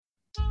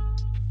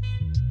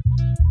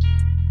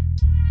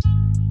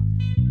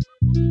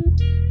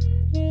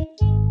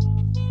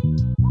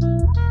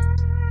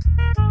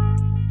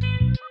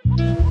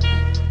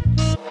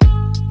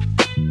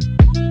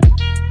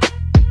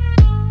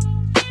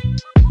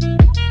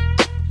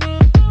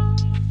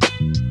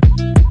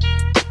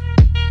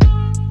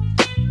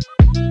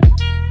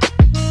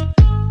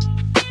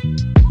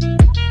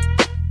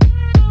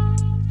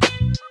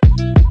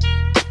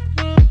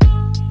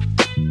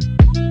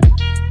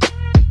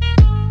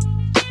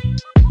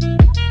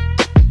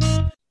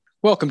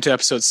Welcome to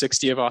episode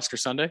 60 of Oscar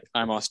Sunday.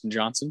 I'm Austin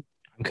Johnson.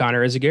 I'm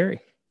Connor Ezagari.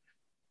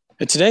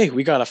 And today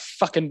we got a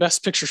fucking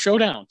Best Picture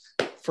Showdown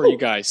for you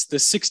guys. The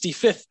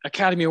 65th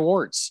Academy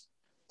Awards.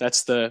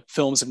 That's the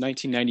films of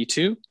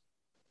 1992.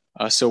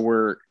 So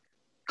we're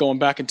going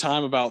back in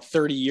time about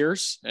 30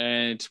 years,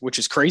 and which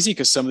is crazy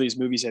because some of these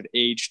movies have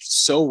aged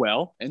so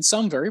well and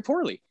some very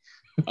poorly.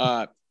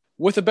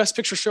 With the Best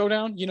Picture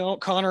Showdown,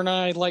 Connor and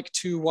I like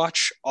to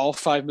watch all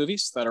 5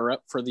 movies that are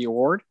up for the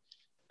award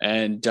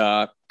and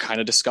kind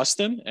of discuss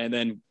them. And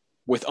then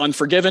with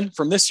Unforgiven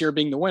from this year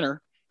being the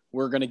winner,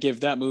 we're going to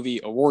give that movie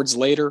awards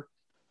later.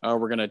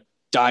 We're going to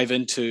dive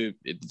into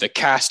the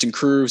cast and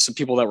crew, some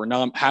people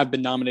that have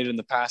been nominated in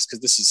the past,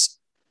 because this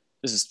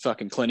is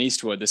fucking Clint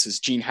Eastwood. This is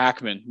Gene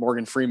Hackman,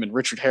 Morgan Freeman,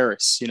 Richard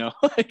Harris.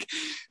 Like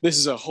this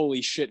is a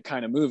holy shit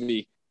kind of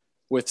movie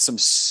with some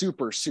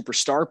super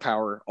star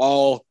power,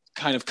 all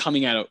kind of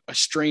coming at a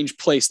strange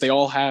place. They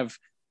all have,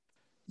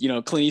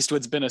 Clint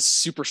Eastwood's been a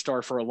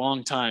superstar for a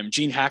long time.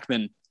 Gene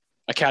Hackman,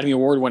 Academy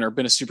Award winner,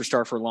 been a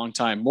superstar for a long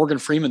time. Morgan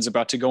Freeman's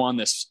about to go on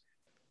this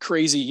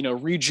crazy,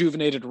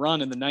 rejuvenated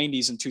run in the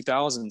 90s and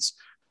 2000s.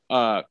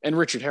 And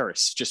Richard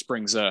Harris just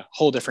brings a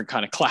whole different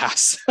kind of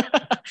class.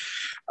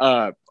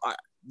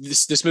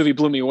 This movie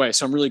blew me away.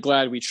 So I'm really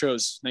glad we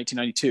chose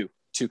 1992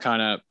 to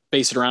kind of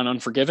base it around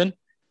Unforgiven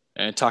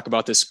and talk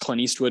about this Clint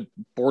Eastwood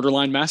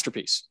borderline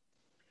masterpiece.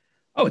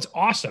 Oh, it's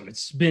awesome.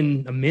 It's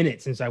been a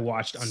minute since I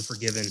watched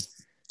Unforgiven.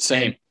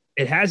 Same. And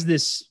it has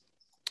this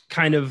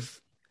kind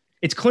of,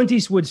 it's Clint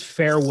Eastwood's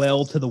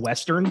farewell to the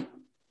Western.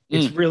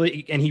 It's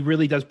really, and he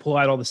really does pull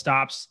out all the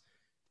stops.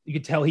 You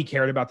could tell he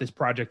cared about this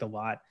project a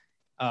lot.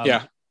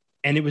 Yeah.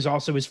 And it was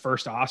also his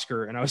first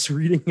Oscar. And I was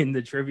reading in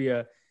the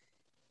trivia,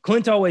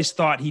 Clint always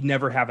thought he'd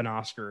never have an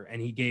Oscar. And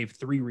he gave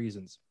 3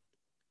 reasons.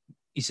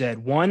 He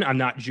said, 1, I'm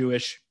not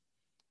Jewish.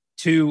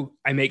 2,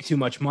 I make too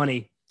much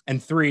money.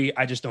 And 3,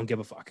 I just don't give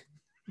a fuck.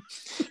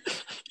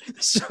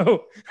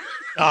 So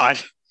God,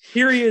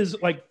 here he is,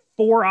 like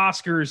 4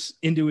 Oscars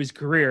into his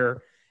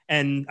career.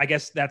 And I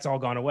guess that's all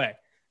gone away.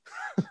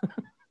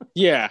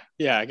 Yeah.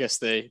 I guess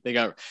they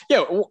got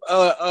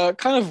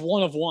kind of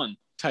one of one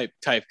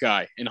type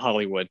guy in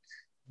Hollywood.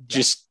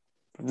 Just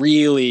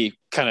really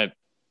kind of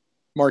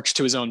marched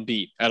to his own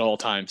beat at all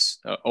times.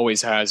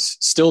 Always has,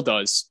 still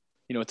does.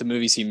 With the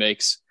movies he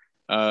makes,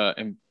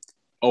 and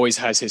always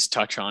has his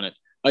touch on it.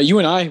 You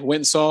and I went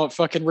and saw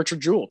fucking Richard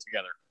Jewell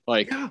together.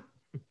 Like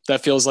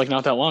that feels like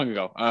not that long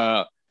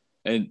ago.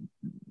 And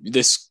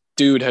this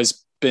dude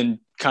has been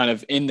kind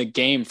of in the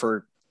game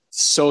for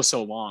so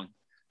long.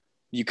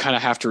 You kind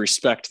of have to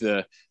respect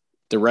the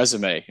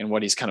resume and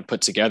what he's kind of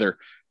put together.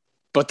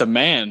 But the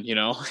man,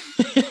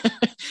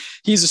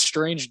 he's a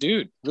strange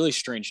dude, really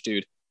strange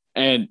dude.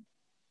 And,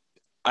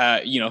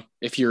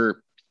 if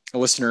you're a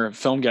listener of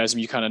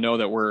Filmgasm, you kind of know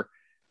that we're a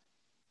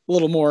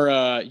little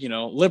more,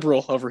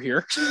 liberal over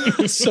here.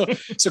 So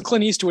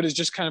Clint Eastwood is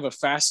just kind of a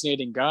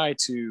fascinating guy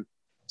to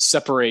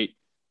separate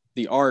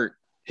the art,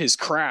 his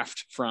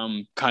craft,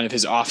 from kind of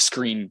his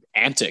off-screen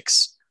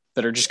antics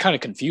that are just kind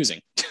of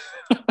confusing.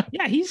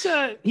 Yeah,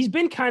 he's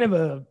been kind of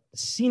a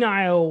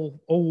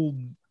senile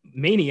old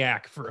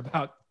maniac for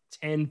about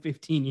 10,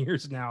 15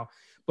 years now.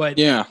 But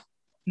yeah,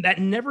 that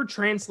never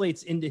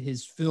translates into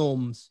his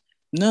films.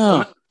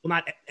 No. Well,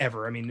 not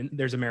ever. I mean,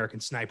 there's American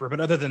Sniper, but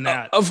other than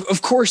that.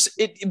 Of course,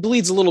 it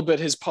bleeds a little bit.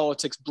 His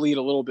politics bleed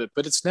a little bit,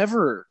 but it's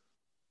never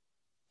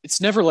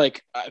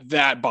like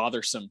that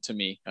bothersome to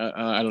me.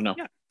 I don't know.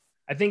 Yeah.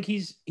 I think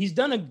he's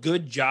done a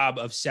good job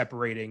of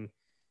separating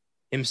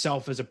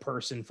himself as a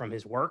person from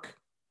his work.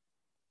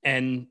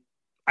 And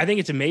I think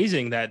it's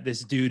amazing that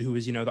this dude who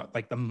was,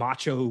 like the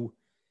macho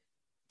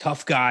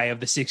tough guy of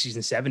the 60s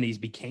and 70s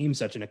became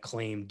such an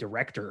acclaimed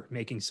director,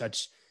 making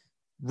such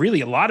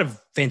really a lot of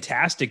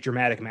fantastic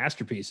dramatic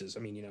masterpieces. I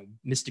mean,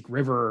 Mystic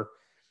River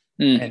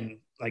and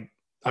like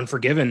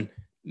Unforgiven,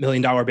 $1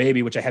 Million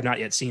Baby, which I have not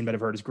yet seen, but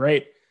I've heard is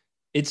great.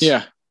 It's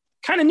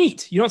kind of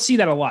neat. You don't see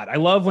that a lot. I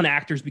love when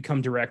actors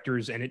become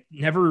directors, and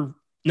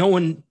no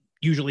one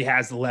usually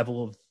has the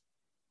level of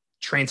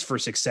transfer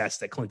success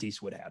that Clint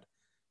Eastwood had.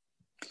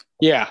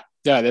 Yeah,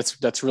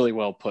 that's really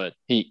well put.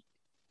 He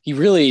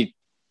really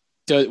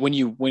does. When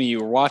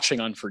you're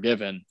watching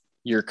Unforgiven,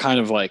 you're kind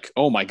of like,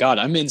 oh my God,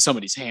 I'm in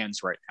somebody's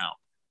hands right now.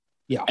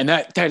 Yeah, and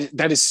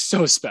that is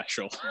so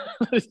special.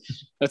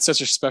 That's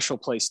such a special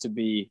place to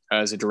be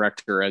as a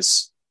director,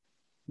 as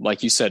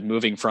like you said,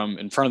 moving from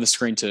in front of the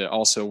screen to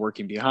also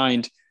working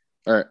behind,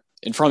 or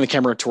in front of the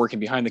camera to working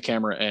behind the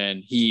camera,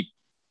 and he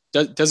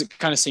does it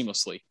kind of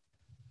seamlessly,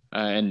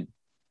 and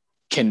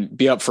can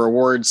be up for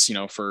awards,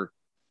 for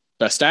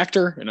best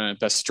actor and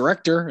best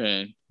director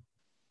and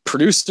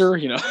producer.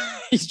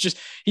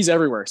 He's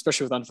everywhere,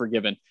 especially with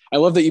Unforgiven. I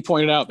love that you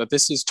pointed out that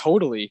this is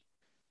totally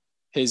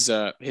his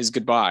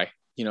goodbye.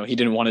 He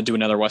didn't want to do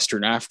another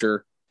Western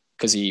after,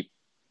 because he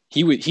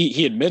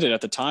admitted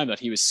at the time that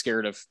he was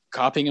scared of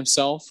copying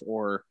himself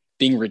or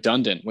being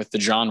redundant with the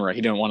genre.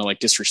 He didn't want to like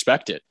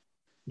disrespect it.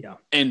 Yeah.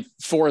 And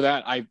for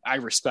that, I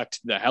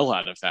respect the hell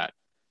out of that,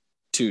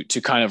 to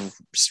kind of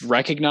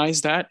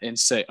recognize that and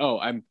say, oh,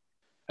 I'm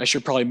I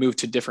should probably move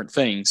to different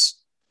things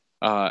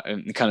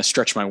and kind of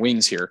stretch my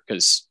wings here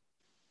because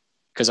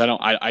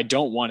I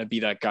don't want to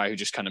be that guy who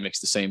just kind of makes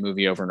the same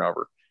movie over and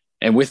over.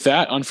 And with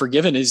that,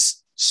 Unforgiven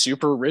is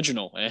super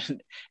original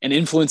and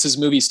influences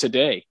movies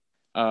today.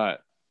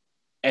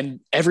 And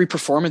every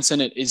performance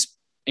in it is,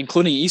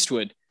 including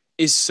Eastwood,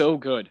 is so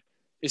good,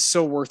 is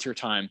so worth your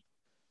time.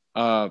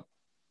 I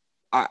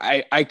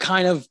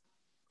kind of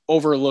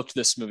overlooked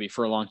this movie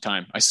for a long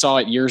time. I saw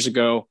it years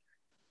ago.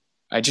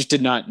 I just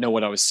did not know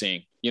what I was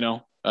seeing.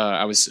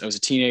 I was a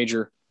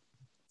teenager,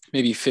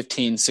 maybe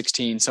 15,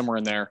 16, somewhere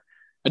in there.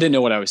 I didn't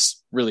know what I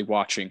was really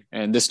watching.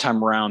 And this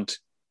time around,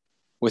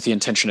 with the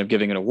intention of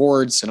giving it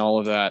awards and all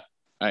of that,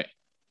 I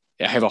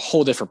have a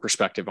whole different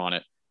perspective on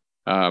it.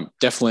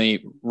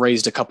 Definitely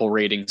raised a couple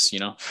ratings,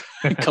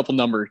 a couple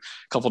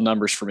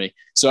numbers for me.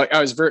 So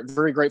I was very,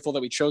 very grateful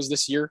that we chose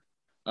this year,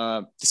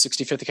 the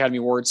 65th Academy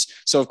Awards.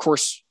 So of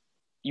course,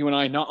 you and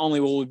I, not only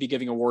will we be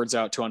giving awards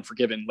out to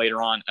Unforgiven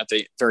later on at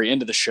the very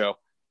end of the show,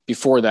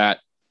 before that,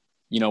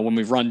 when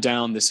we run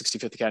down the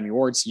 65th Academy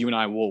Awards, you and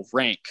I will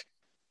rank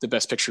the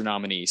Best Picture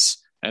nominees.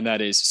 And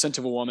that is Scent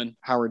of a Woman,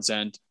 Howard's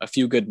End, A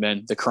Few Good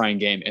Men, The Crying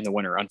Game, and the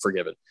winner,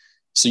 Unforgiven.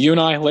 So you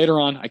and I later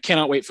on, I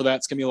cannot wait for that.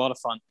 It's going to be a lot of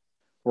fun.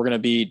 We're going to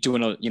be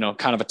doing a,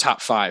 kind of a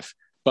top 5,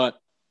 but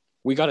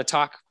we got to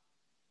talk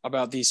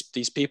about these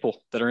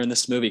people that are in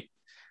this movie.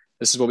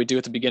 This is what we do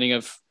at the beginning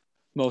of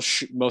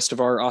most of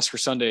our Oscar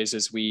Sundays,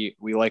 is we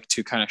like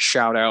to kind of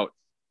shout out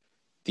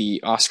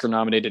the Oscar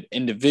nominated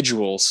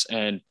individuals.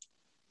 And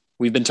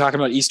we've been talking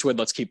about Eastwood.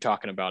 Let's keep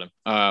talking about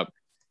him.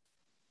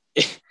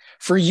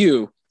 For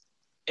you,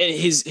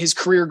 his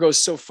career goes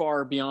so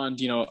far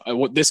beyond,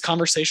 this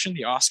conversation,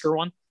 the Oscar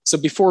one. So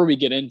before we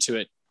get into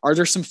it, are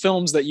there some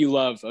films that you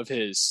love of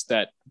his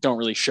that don't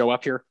really show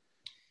up here?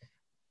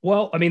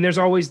 Well, I mean, there's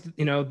always,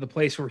 the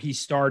place where he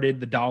started,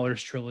 the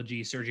Dollars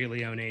trilogy, Sergio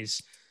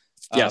Leone's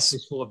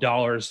Fistful of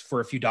Dollars,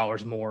 For a Few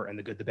Dollars More, and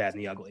The Good, the Bad,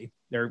 and the Ugly.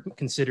 They're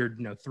considered,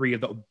 3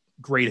 of the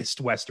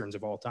greatest Westerns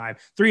of all time,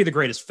 3 of the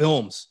greatest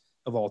films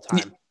of all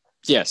time.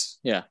 Yes.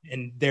 Yeah.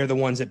 And they're the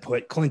ones that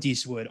put Clint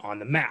Eastwood on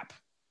the map.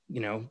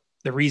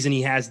 The reason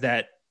he has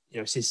that,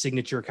 his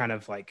signature kind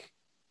of like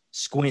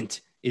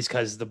squint is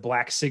because the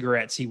black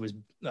cigarettes he was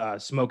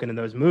smoking in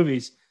those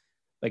movies,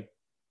 like,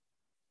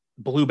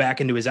 blew back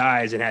into his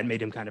eyes and had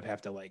made him kind of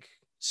have to like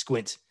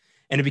squint.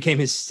 And it became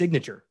his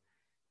signature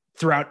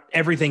throughout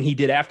everything he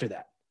did after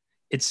that.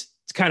 It's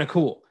kind of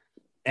cool.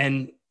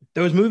 And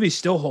those movies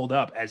still hold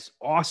up as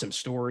awesome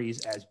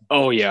stories, as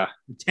the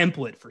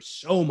template for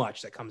so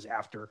much that comes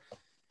after.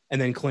 And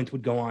then Clint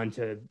would go on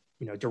to,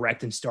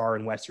 direct and star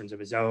in Westerns of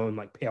his own,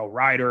 like Pale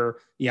Rider,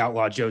 The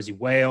Outlaw Josie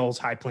Wales,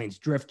 High Plains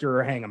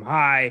Drifter, Hang 'em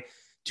High,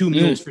 Two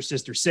Mules for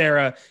Sister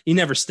Sarah. He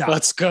never stopped.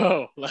 Let's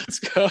go.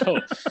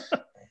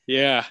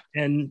 Yeah.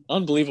 And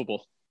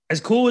unbelievable.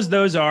 As cool as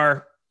those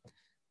are,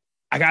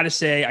 I got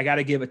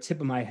to give a tip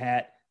of my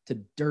hat to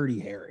Dirty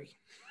Harry.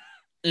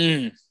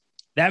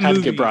 That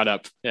movie get brought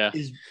up. Yeah.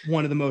 Is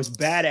one of the most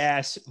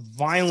badass,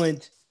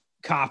 violent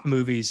cop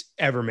movies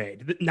ever made.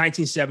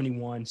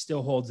 1971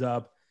 still holds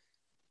up.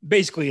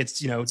 Basically,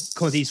 it's,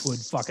 Clint Eastwood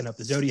fucking up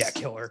the Zodiac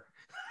Killer,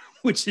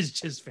 which is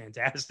just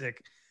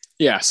fantastic.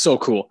 Yeah, so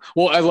cool.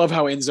 Well, I love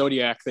how in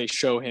Zodiac they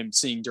show him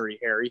seeing Dirty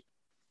Harry,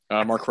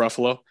 Mark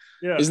Ruffalo.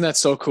 Yeah. Isn't that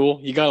so cool?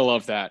 You got to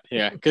love that.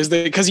 Yeah, because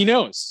he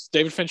knows.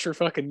 David Fincher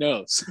fucking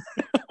knows.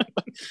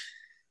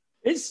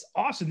 It's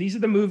awesome. These are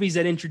the movies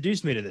that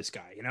introduced me to this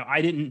guy.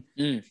 I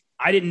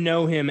didn't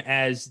know him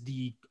as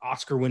the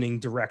Oscar-winning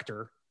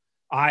director.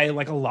 I,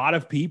 like a lot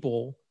of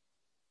people,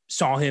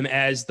 saw him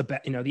as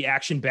the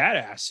action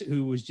badass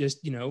who was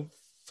just,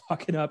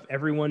 fucking up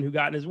everyone who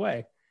got in his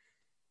way.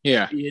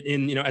 Yeah.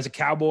 As a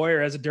cowboy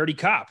or as a dirty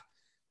cop.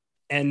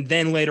 And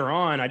then later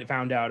on, I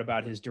found out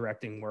about his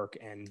directing work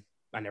and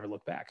I never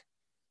looked back.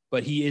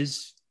 But he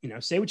is,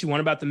 say what you want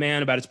about the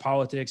man, about his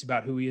politics,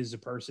 about who he is as a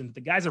person. But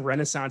the guy's a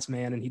Renaissance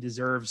man and he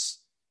deserves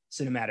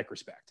cinematic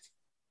respect.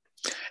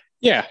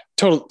 Yeah,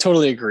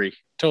 totally agree.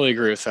 Totally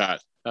agree with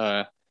that.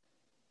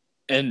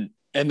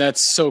 And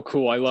that's so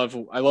cool. I love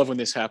when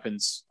this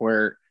happens,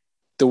 where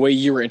the way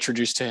you were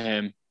introduced to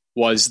him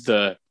was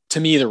to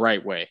me the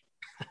right way.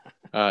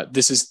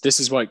 This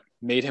is what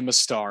made him a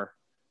star.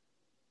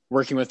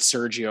 Working with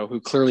Sergio,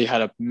 who clearly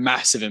had a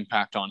massive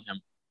impact on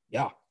him.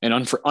 Yeah. And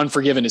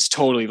Unforgiven is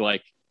totally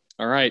like,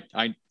 all right,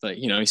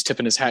 he's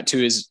tipping his hat to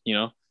his,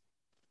 to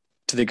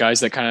the guys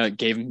that kind of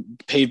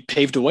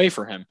paved the way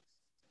for him.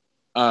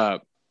 I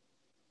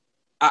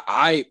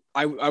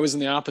was in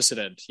the opposite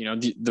end.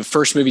 The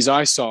first movies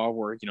I saw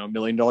were, $1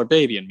 Million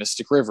Baby and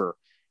Mystic River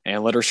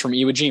and Letters from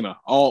Iwo Jima,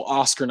 all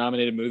Oscar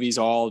nominated movies,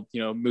 all,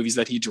 movies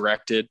that he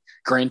directed,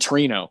 Gran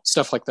Torino,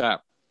 stuff like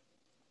that.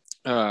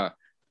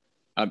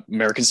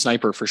 American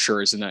Sniper for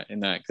sure is in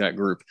that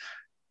group.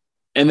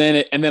 And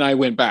then I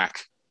went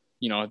back,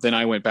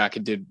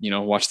 and did,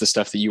 watch the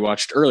stuff that you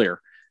watched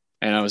earlier.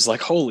 And I was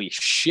like, holy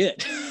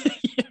shit,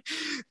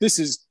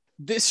 this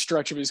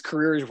stretch of his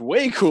career is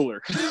way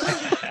cooler.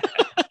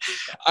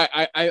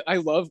 I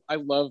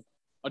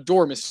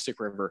adore Mystic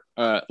River.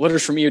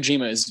 Letters from Iwo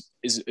Jima is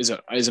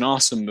is an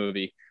awesome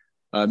movie.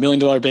 Million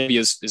Dollar Baby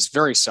is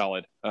very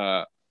solid.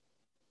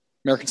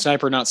 American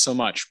Sniper, not so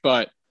much,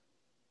 but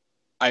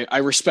I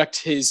respect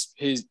his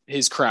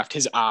craft.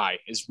 His eye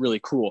is really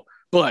cool.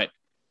 But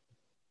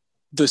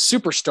the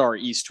superstar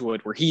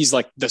Eastwood, where he's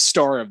like the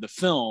star of the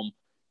film,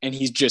 and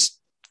he's just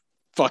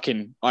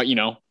fucking,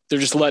 they're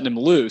just letting him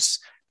loose.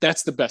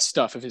 That's the best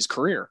stuff of his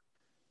career.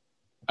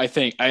 I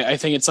think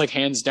it's like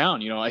hands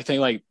down. I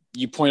think, like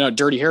you point out,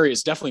 Dirty Harry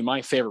is definitely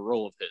my favorite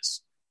role of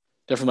his.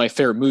 Definitely my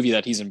favorite movie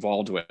that he's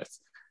involved with.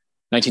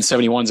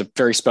 1971 is a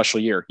very special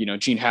year.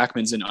 Gene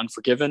Hackman's in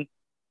Unforgiven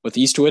with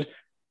Eastwood.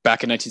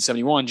 Back in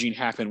 1971, Gene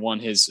Hackman won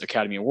his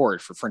Academy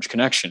Award for French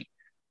Connection.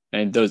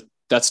 And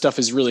that stuff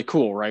is really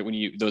cool, right?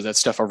 When that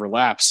stuff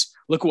overlaps.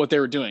 Look at what they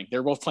were doing. They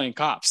were both playing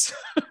cops.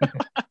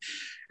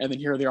 And then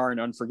here they are in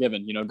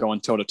Unforgiven,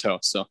 going toe to toe.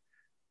 So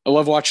I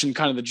love watching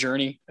kind of the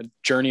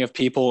journey of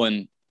people,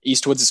 and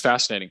Eastwood's is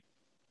fascinating.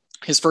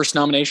 His first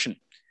nomination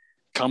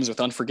comes with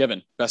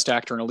Unforgiven, Best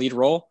Actor in a Lead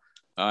Role.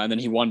 And then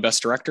he won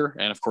Best Director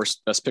and, of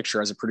course, Best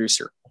Picture as a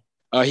producer.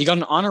 He got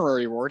an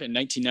honorary award in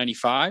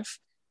 1995.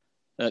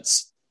 That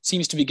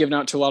seems to be given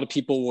out to a lot of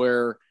people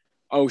where,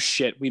 oh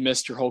shit, we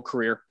missed your whole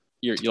career.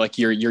 You're like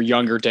your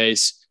younger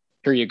days.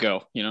 Here you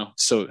go.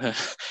 So, but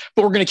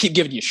we're going to keep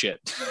giving you shit.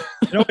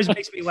 It always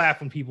makes me laugh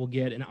when people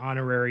get an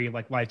honorary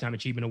Lifetime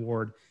Achievement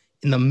Award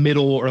in the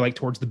middle or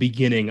towards the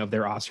beginning of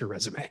their Oscar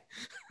resume.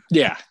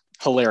 Yeah.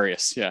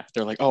 Hilarious. Yeah.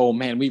 They're like, oh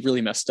man, we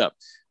really messed up.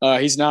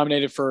 He's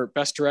nominated for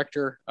Best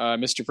Director,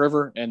 Mystic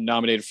River, and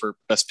nominated for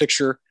Best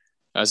Picture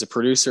as a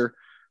producer.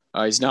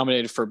 He's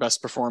nominated for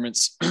Best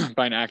Performance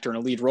by an Actor in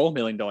a Lead Role,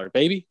 Million Dollar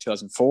Baby,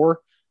 2004.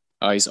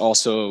 He's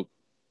also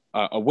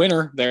a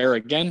winner there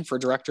again for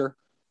Director,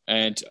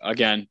 and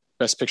again,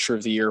 Best Picture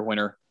of the Year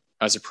winner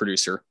as a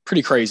producer.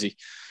 Pretty crazy,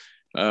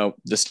 the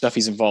stuff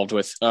he's involved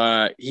with.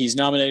 He's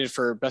nominated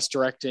for Best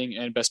Directing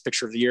and Best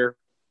Picture of the Year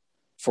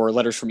for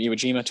Letters from Iwo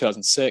Jima,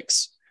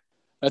 2006.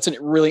 That's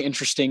a really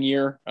interesting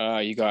year.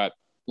 You got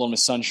Alone with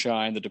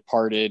Sunshine, The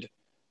Departed.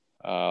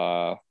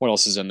 What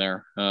else is in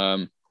there?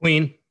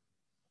 Queen.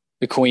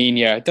 The Queen,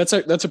 yeah. That's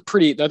a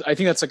pretty. I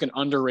think that's like an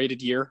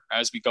underrated year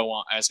as we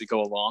go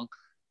along.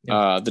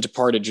 Yeah. The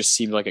Departed just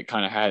seemed like it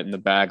kind of had it in the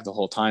bag the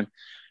whole time.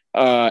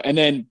 And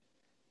then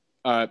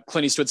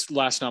Clint Eastwood's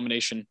last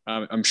nomination.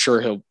 I'm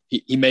sure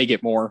he may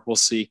get more. We'll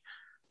see.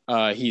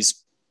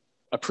 He's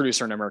a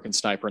producer in American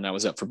Sniper, and that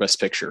was up for Best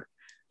Picture.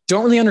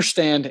 Don't really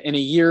understand in a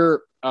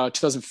year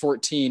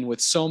 2014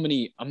 with so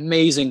many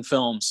amazing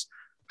films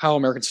how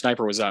American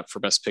Sniper was up for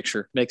Best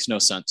Picture. Makes no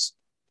sense.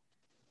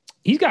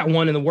 He's got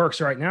one in the works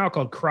right now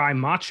called Cry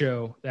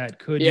Macho that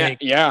could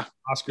make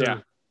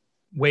Oscar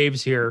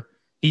waves here.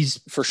 He's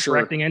for sure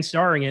directing and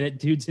starring in it.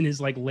 Dude's in his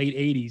late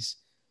 80s.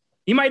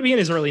 He might be in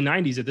his early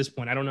 90s at this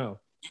point. I don't know.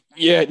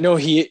 Yeah, no,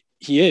 he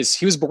is.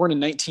 He was born in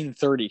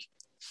 1930.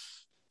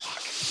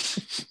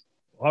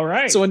 All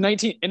right. So in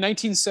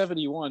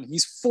 1971,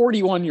 he's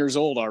 41 years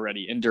old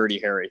already in Dirty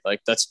Harry.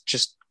 That's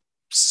just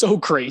so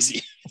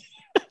crazy.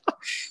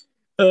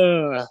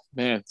 Man,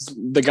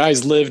 the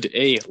guy's lived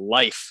a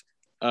life.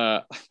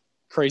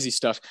 Crazy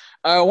stuff.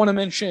 I want to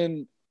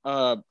mention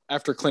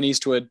after Clint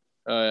Eastwood,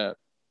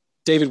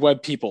 David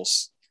Webb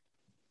Peoples.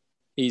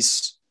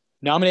 He's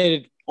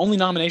nominated. Only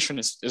nomination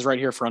is right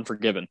here for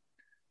Unforgiven,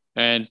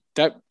 and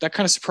that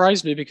kind of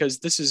surprised me because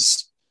this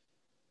is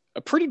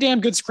a pretty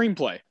damn good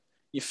screenplay.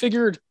 You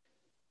figured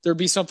there'd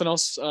be something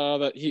else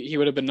that he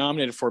would have been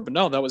nominated for, but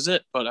no, that was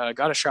it. But I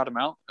got to shout him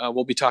out.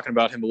 We'll be talking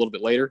about him a little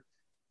bit later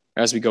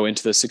as we go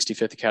into the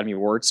 65th Academy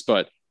Awards.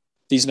 But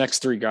these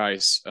next three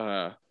guys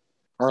are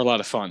a lot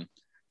of fun.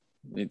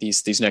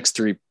 These next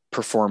three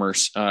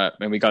performers,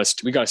 and we got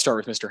to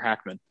start with Mr.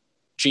 Hackman,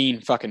 Gene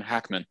fucking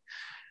Hackman.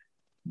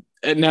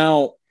 And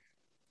now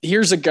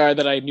here's a guy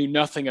that I knew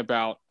nothing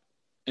about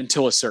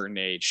until a certain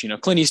age.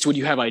 Clint Eastwood,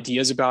 you have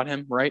ideas about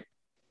him, right?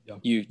 Yeah.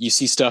 You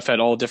see stuff at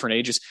all different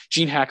ages.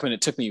 Gene Hackman,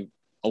 it took me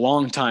a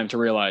long time to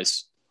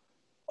realize,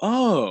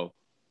 oh,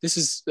 this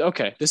is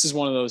okay. This is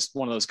one of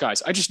those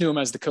guys. I just knew him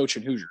as the coach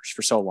in Hoosiers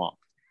for so long,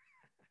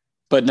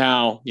 but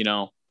now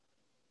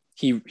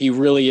he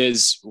really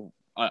is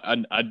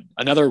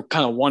another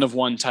kind of one of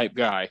one type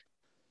guy.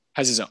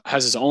 Has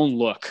his own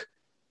look,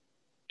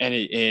 and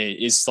it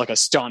is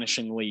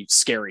astonishingly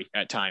scary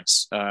at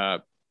times.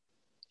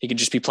 He can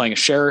just be playing a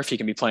sheriff. He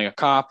can be playing a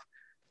cop.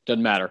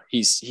 Doesn't matter.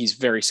 He's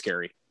very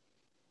scary.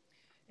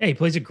 Yeah, he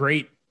plays a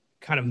great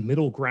kind of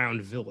middle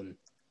ground villain.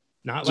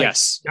 Not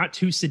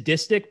too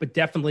sadistic, but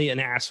definitely an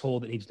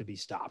asshole that needs to be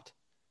stopped.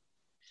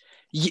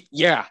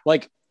 Yeah,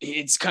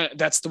 it's kind of,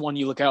 that's the one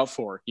you look out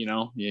for.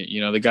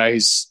 The guy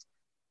who's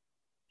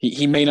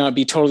he may not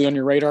be totally on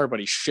your radar, but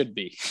he should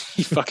be.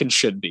 He fucking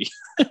should be.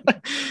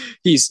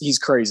 He's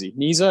crazy.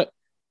 He's a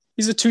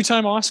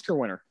two-time Oscar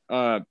winner.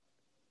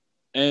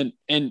 And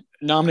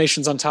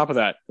nominations on top of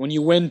that. When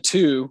you win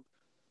two,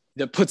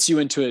 that puts you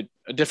into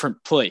a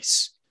different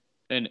place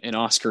in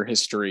Oscar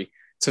history.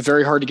 It's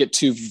very hard to get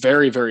two,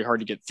 very, very hard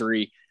to get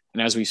three.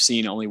 And as we've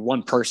seen, only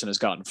one person has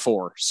gotten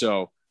four.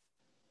 So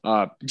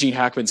Gene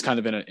Hackman's kind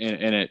of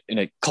in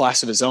a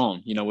class of his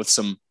own, with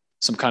some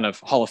some kind of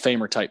Hall of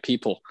Famer type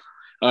people.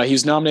 He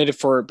was nominated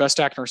for Best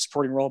Actor in a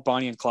Supporting Role,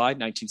 Bonnie and Clyde,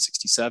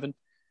 1967.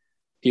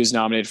 He was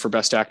nominated for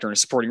Best Actor in a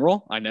Supporting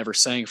Role, I Never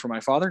Sang for My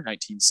Father,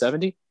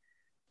 1970.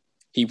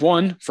 He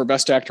won for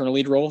Best Actor in a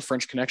Lead Role,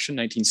 French Connection,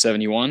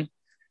 1971.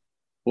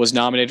 Was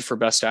nominated for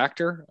Best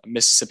Actor,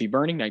 Mississippi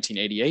Burning,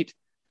 1988.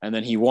 And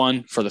then he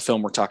won for the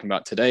film we're talking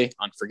about today,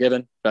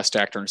 Unforgiven, Best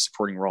Actor in a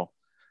Supporting Role.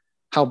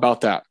 How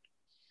about that?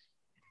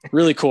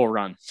 Really cool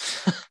run.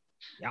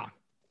 Yeah,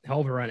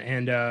 hell of a run.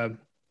 And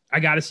I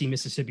got to see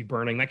Mississippi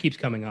Burning. That keeps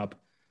coming up.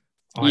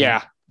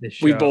 Yeah, this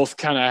show. we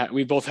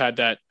both had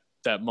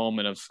that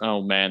moment of,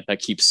 oh man, that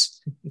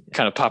keeps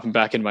kind of popping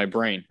back in my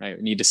brain. I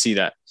need to see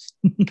that.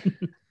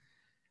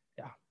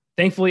 Yeah,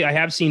 thankfully I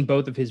have seen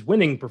both of his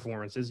winning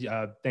performances.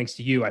 Thanks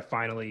to you, I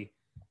finally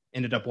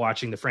ended up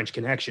watching The French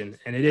Connection,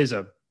 and it is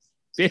a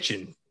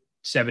bitchin'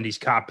 70s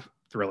cop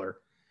thriller.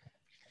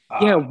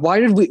 Yeah, why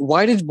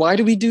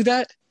did we do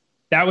that?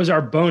 That was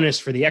our bonus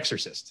for The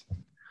Exorcist.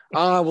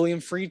 William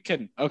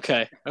Friedkin.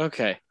 Okay.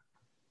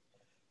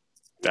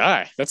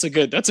 That's a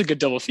good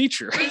double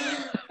feature.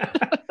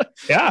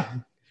 Yeah.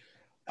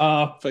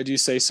 If I do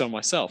say so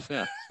myself,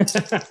 yeah.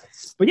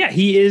 But yeah,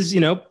 he is,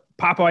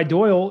 Popeye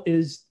Doyle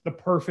is the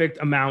perfect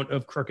amount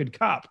of crooked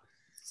cop.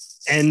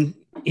 And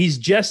he's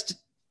just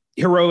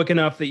heroic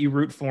enough that you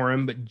root for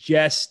him, but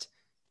just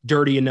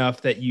dirty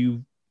enough that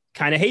you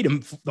kind of hate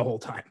him the whole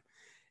time.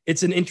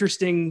 It's an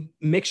interesting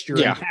mixture.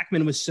 Yeah. And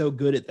Hackman was so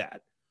good at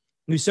that.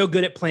 He was so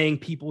good at playing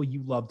people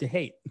you love to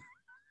hate.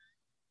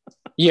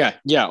 Yeah.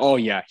 Oh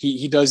yeah.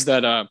 He does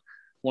that.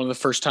 One of the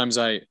first times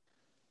I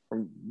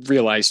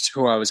realized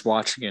who I was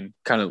watching, and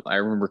I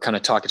remember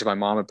talking to my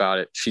mom about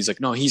it. She's like,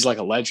 no, he's like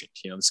a legend.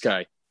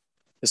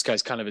 This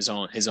guy's kind of his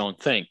own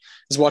thing. I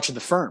was watching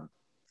The Firm,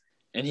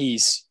 and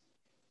he's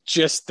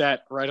just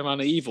that right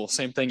amount of evil.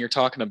 Same thing you're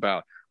talking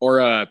about.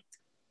 Or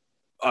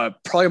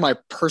probably my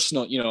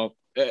personal,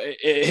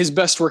 his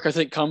best work, I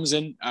think, comes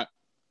in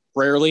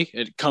rarely.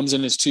 It comes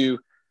in his two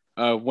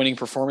winning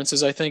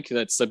performances. I think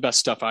that's the best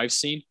stuff I've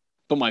seen.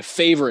 But my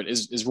favorite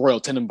is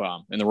Royal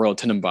Tenenbaum and the Royal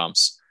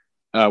Tenenbaums,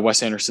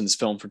 Wes Anderson's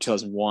film from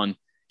 2001.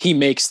 He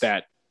makes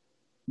that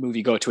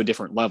movie go to a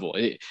different level.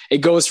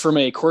 It goes from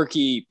a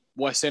quirky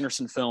Wes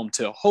Anderson film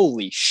to,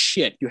 holy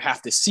shit, you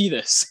have to see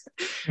this.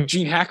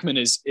 Gene Hackman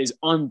is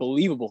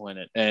unbelievable in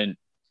it, and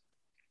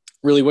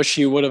really wish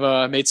he would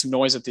have made some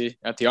noise at the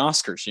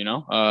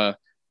Oscars,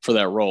 for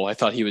that role. I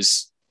thought he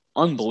was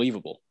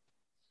unbelievable.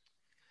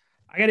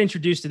 I got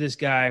introduced to this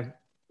guy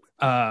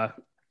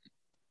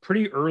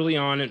pretty early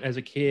on as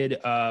a kid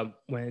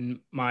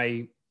when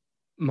my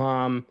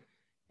mom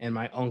and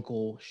my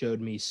uncle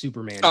showed me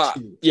Superman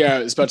 2. Yeah, I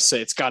was about to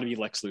say, it's got to be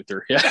Lex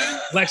Luthor. Yeah.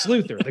 Lex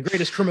Luthor, the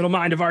greatest criminal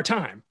mind of our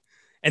time.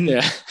 And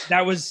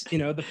that was,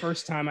 the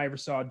first time I ever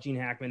saw Gene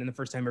Hackman and the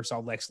first time I ever saw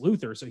Lex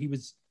Luthor. So he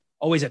was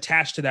always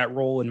attached to that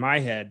role in my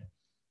head.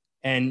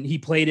 And he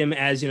played him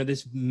as,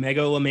 this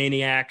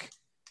megalomaniac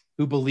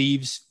who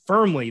believes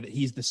firmly that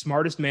he's the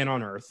smartest man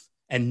on earth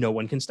and no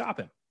one can stop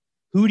him.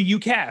 Who do you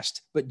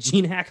cast but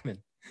Gene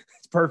Hackman?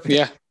 It's perfect.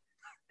 Yeah.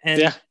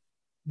 And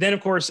then,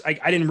 of course, I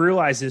didn't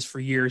realize this for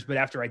years, but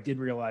after I did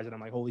realize it, I'm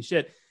like, holy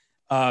shit.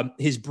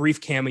 His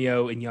brief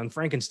cameo in Young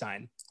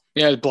Frankenstein.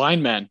 Yeah,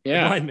 Blind Man.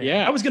 Yeah. Blind Man.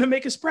 Yeah. I was going to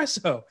make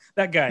espresso.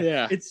 That guy.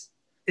 Yeah. It's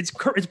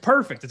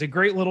perfect. It's a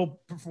great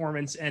little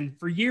performance. And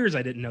for years,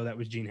 I didn't know that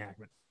was Gene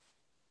Hackman.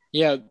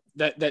 Yeah,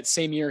 that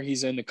same year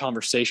he's in The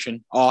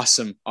Conversation.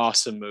 Awesome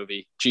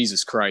movie.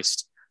 Jesus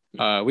Christ.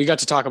 We got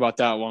to talk about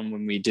that one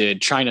when we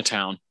did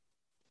Chinatown.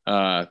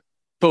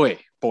 Boy,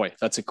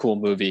 that's a cool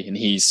movie, and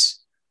he's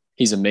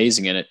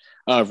amazing in it.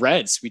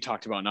 Reds, we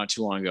talked about not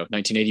too long ago,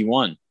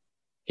 1981.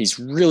 He's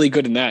really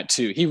good in that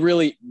too. He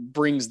really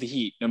brings the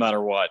heat no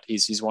matter what.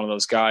 He's one of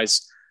those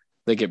guys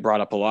that get brought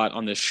up a lot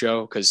on this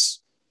show because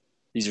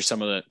these are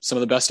some of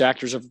the best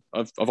actors of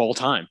all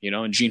time,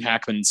 and Gene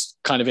Hackman's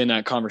kind of in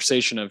that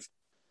conversation of,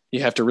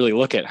 you have to really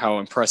look at how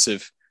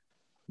impressive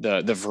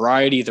the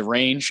variety, the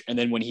range. And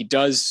then when he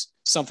does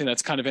something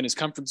that's kind of in his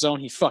comfort zone,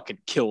 he fucking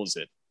kills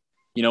it.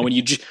 When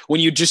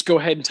you just go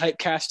ahead and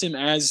typecast him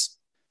as,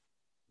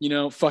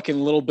 fucking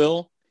Little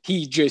Bill,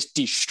 he just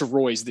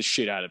destroys the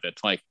shit out of it.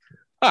 Like,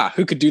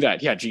 who could do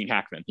that? Yeah. Gene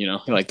Hackman,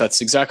 like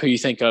that's exactly who you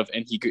think of.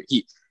 And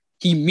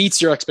he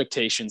meets your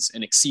expectations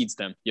and exceeds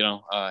them.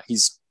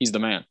 He's the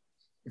man.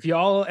 If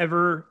y'all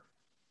ever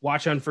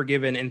watch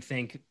Unforgiven and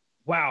think,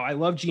 wow, I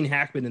love Gene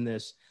Hackman in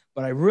this,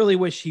 but I really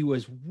wish he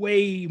was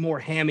way more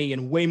hammy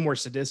and way more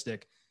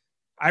sadistic,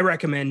 I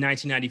recommend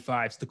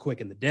 1995's The Quick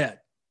and the Dead.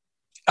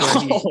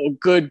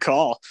 Good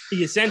call.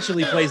 He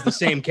essentially plays the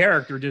same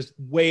character, just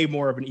way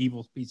more of an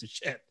evil piece of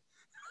shit.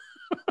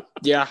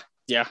 Yeah,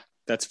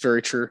 that's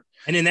very true.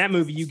 And in that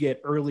movie, you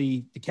get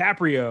early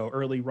DiCaprio,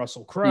 early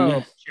Russell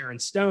Crowe, Sharon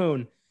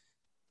Stone.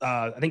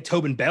 I think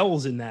Tobin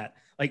Bell's in that.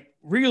 Like,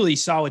 really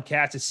solid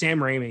cast. It's Sam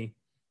Raimi.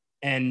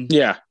 And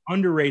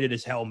underrated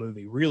as hell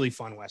movie. Really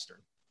fun Western.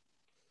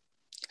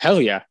 Hell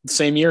yeah. The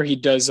same year, he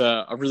does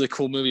a really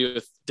cool movie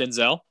with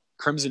Denzel,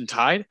 Crimson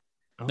Tide,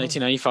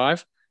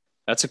 1995.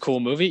 That's a cool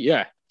movie.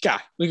 Yeah.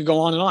 God, we could go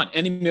on and on.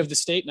 Enemy of the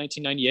State,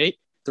 1998.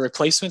 The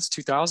Replacements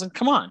 2000.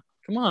 Come on.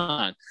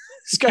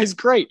 This guy's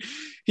great.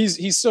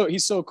 He's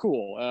so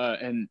cool.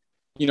 And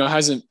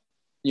hasn't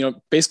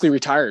basically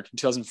retired in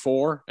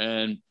 2004,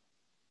 and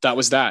that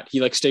was that.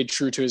 He like stayed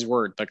true to his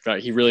word. Like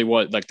that, he really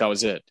was like that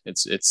was it.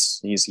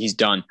 He's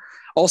done.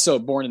 Also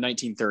born in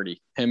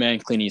 1930. Him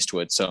and Clint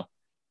Eastwood. So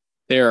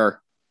they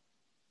are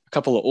a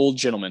couple of old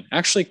gentlemen.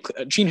 Actually,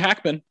 Gene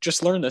Hackman,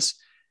 just learned this.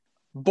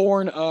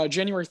 Born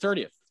January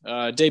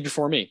 30th, day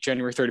before me,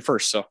 January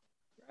 31st. So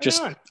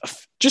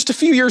just a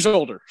few years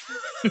older.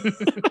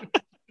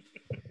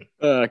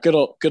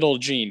 Good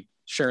old Gene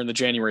sharing the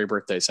January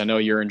birthdays. I know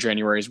you're in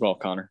January as well,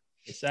 Connor.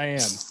 Yes, I am.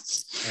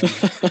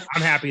 And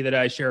I'm happy that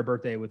I share a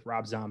birthday with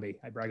Rob Zombie.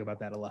 I brag about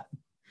that a lot.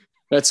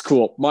 That's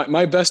cool.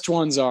 My best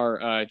ones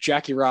are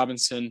Jackie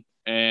Robinson,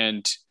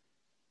 and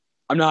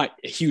I'm not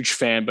a huge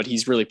fan, but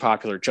he's really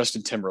popular.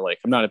 Justin Timberlake.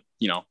 I'm not a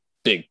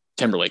big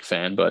Timberlake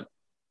fan, but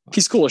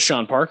he's cool as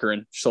Sean Parker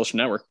in Social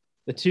Network.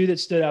 The two that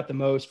stood out the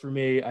most for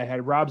me, I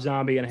had Rob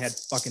Zombie and I had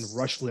fucking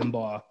Rush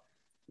Limbaugh,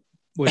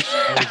 which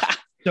I was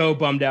so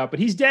bummed out, but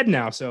he's dead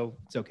now, so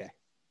it's okay.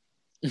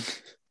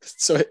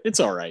 So it's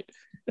all right.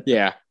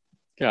 Yeah.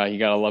 You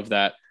gotta love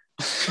that.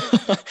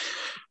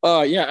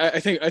 I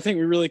think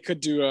we really could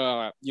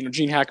do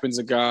Gene Hackman's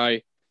a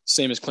guy,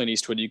 same as Clint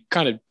Eastwood. You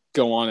kind of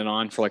go on and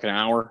on for like an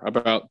hour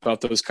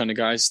about those kind of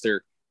guys.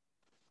 Their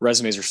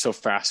resumes are so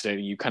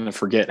fascinating. You kind of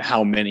forget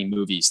how many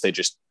movies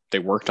they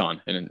worked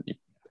on and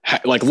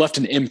like left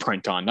an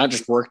imprint on, not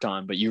just worked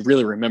on, but you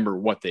really remember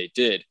what they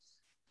did.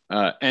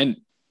 And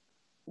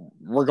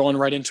we're going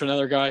right into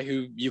another guy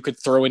who you could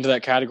throw into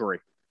that category.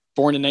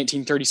 Born in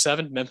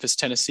 1937, Memphis,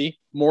 Tennessee,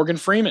 Morgan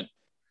Freeman.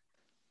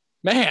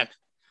 Man,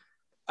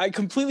 I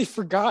completely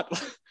forgot,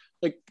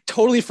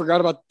 totally forgot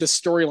about the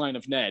storyline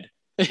of Ned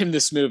in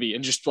this movie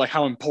and just like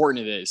how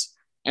important it is.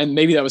 And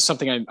maybe that was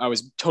something I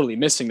was totally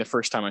missing the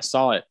first time I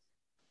saw it.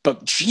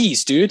 But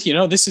geez, dude,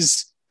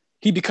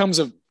 he becomes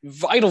a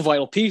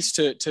vital piece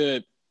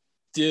to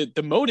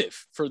the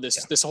motive for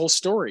this whole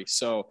story.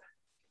 So,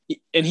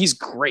 and he's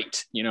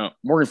great.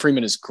 Morgan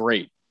Freeman is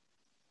great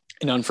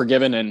in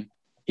Unforgiven, and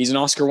he's an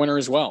Oscar winner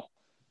as well.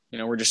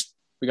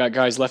 We got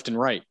guys left and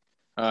right.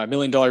 $1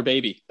 Million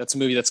Baby. That's a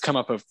movie that's come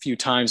up a few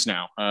times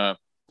now.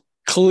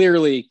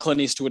 Clearly,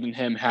 Clint Eastwood and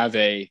him have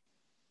an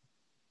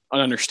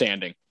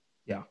understanding.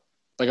 Yeah,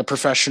 like a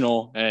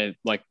professional, and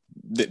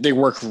they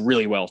work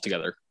really well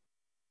together.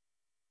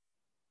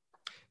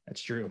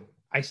 That's true.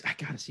 I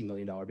gotta see $1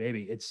 Million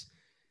Baby. It's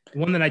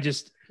one that I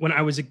just when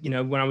I was a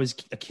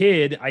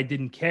kid, I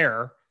didn't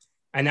care,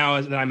 and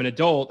now that I'm an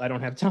adult, I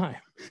don't have time.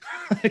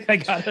 I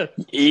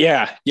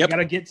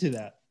gotta get to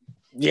that.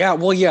 Yeah,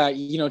 well,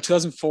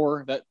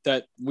 2004.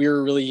 That we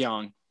were really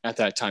young at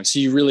that time, so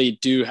you really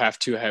do have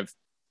to have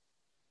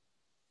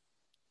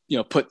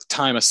put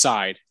time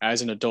aside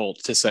as an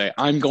adult to say,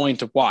 I'm going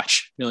to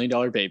watch $1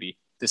 Million Baby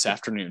this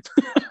afternoon.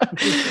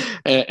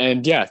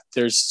 and yeah,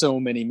 there's so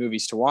many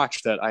movies to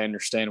watch that I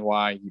understand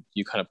why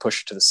you kind of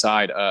push it to the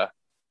side.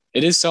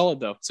 It is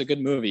solid though. It's a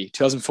good movie.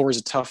 2004 is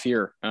a tough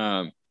year.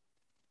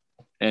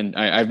 And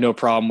I have no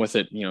problem with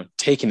it,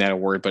 taking that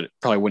award, but it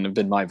probably wouldn't have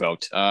been my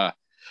vote.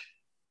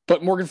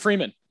 But Morgan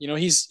Freeman,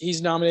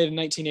 he's nominated in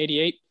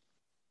 1988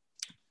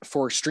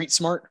 for Street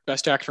Smart,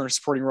 Best Actor in a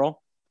Supporting Role.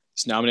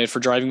 He's nominated for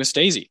Driving Miss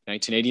Daisy,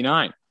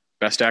 1989,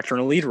 Best Actor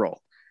in a Lead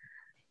Role.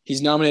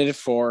 He's nominated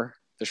for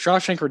The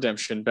Shawshank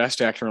Redemption,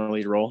 Best Actor in a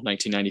Lead Role,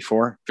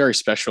 1994. Very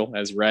special,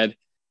 as read.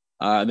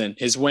 And then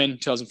his win,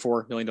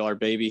 2004, $1 Million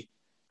Baby,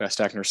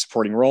 Best Actor in a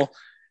Supporting Role.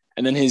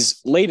 And then his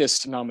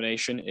latest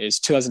nomination is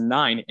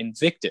 2009,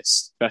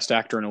 Invictus, Best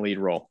Actor in a Lead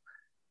Role.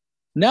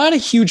 Not a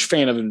huge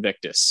fan of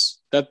Invictus.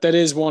 That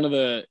is one of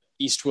the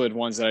Eastwood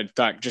ones that I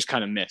thought just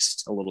kind of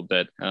missed a little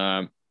bit.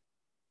 I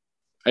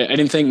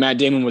didn't think Matt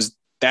Damon was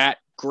that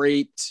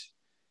great.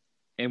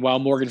 And while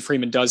Morgan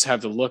Freeman does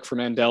have the look for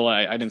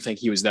Mandela, I didn't think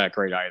he was that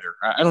great either.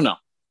 I don't know.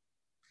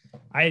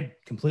 I had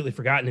completely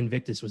forgotten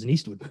Invictus was an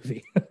Eastwood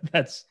movie.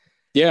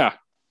 Yeah.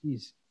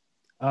 Geez.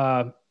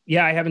 I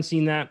haven't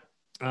seen that.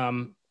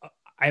 I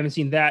haven't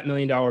seen that $1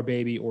 Million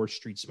Baby or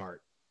Street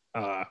Smart.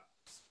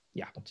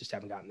 Just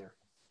haven't gotten there.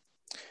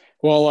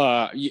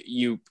 Well,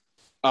 you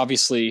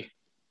obviously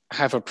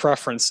have a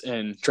preference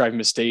in Driving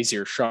Miss Daisy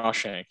or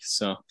Shawshank.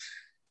 So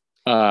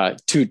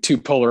two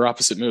polar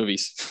opposite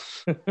movies.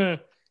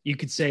 You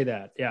could say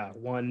that. Yeah.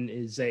 One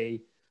is a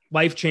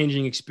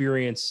life-changing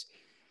experience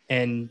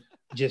and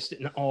just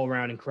an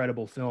all-around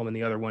incredible film. And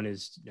the other one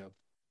is,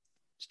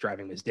 it's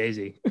Driving Miss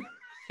Daisy.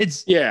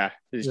 It's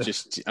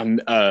just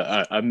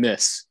a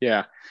miss.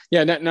 Yeah.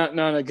 Yeah.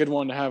 Not a good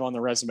one to have on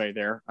the resume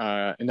there.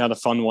 And not a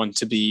fun one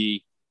to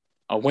be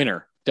a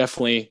winner.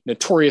 Definitely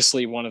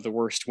notoriously one of the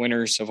worst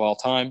winners of all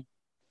time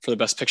for the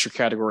Best Picture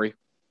category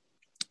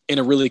in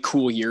a really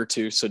cool year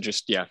too. So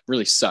just,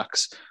 really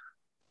sucks.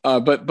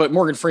 But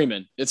Morgan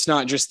Freeman, it's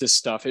not just this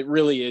stuff. It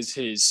really is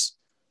his,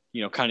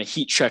 kind of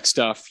heat check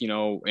stuff,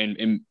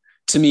 and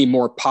to me,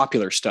 more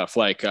popular stuff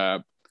like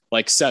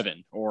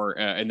Seven or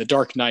in The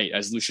Dark Knight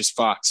as Lucius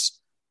Fox.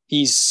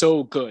 He's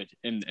so good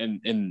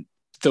in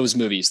those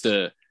movies.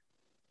 The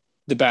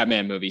the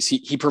Batman movies.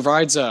 He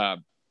provides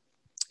him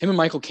and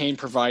Michael Caine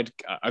provide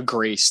a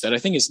grace that I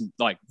think is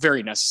like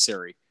very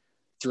necessary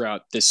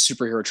throughout this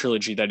superhero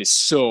trilogy that is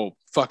so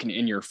fucking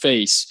in your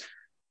face.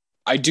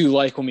 I do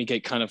like when we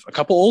get kind of a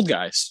couple old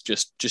guys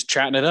just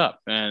chatting it up,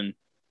 and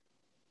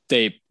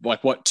they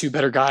like what two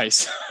better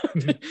guys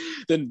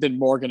than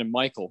Morgan and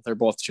Michael. They're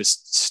both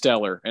just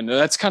stellar, and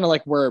that's kind of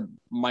like where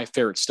my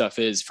favorite stuff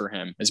is for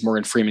him, is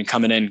Morgan Freeman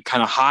coming in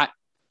kind of hot,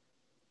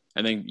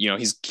 and then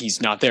he's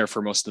not there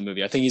for most of the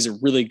movie. I think he's a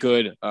really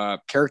good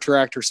character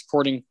actor,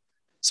 supporting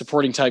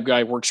type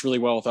guy, works really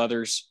well with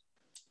others,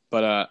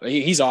 but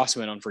he's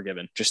awesome in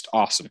Unforgiven, just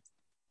awesome.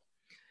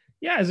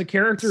 Yeah, as a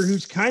character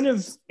who's kind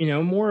of,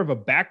 more of a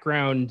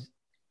background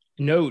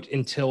note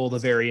until the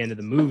very end of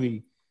the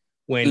movie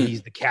when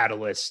he's the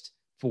catalyst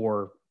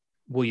for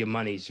William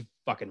Money's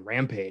fucking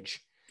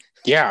rampage.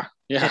 Yeah.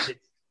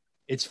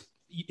 It's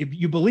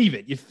you believe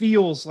it. It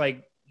feels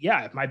like,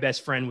 yeah, if my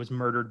best friend was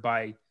murdered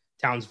by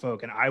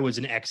townsfolk and I was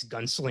an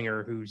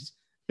ex-gunslinger who's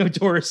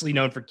notoriously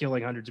known for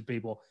killing hundreds of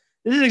people,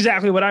 this is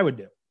exactly what I would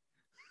do.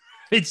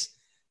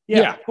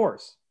 Of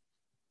course.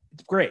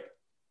 It's great.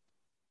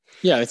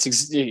 Yeah,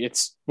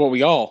 it's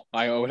what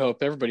I would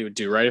hope everybody would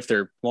do, right? If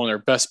they're one of their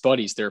best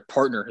buddies, their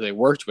partner who they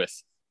worked with,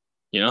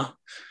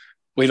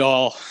 we'd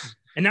all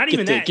and not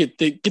even get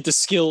the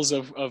skills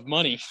of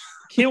money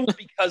killed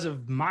because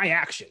of my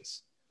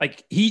actions.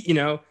 Like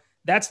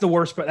that's the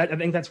worst. But I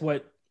think that's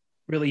what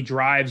really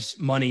drives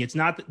Money. It's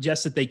not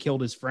just that they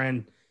killed his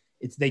friend;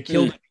 it's they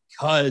killed him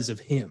because of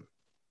him,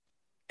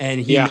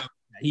 and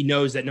he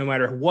knows that no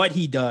matter what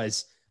he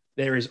does,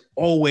 there is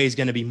always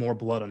going to be more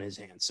blood on his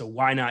hands. So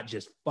why not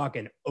just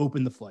fucking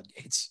open the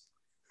floodgates?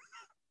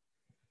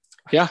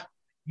 Yeah.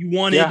 You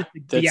wanted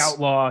the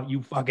outlaw.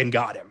 You fucking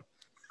got him.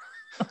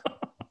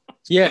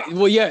 Yeah.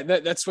 Well, yeah,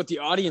 that's what the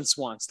audience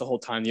wants the whole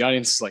time. The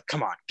audience is like,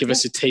 come on, give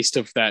us a taste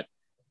of that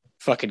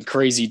fucking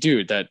crazy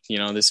dude, that,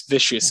 this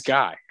vicious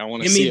guy. I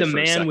want to see the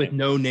man with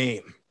no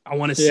name. I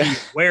want to see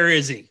where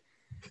is he?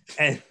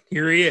 And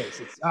here he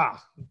is.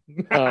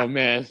 Oh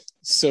man.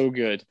 So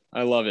good.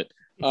 I love it.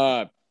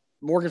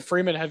 Morgan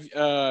Freeman,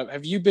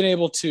 have you been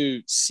able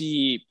to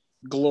see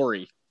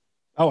Glory?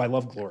 Oh, I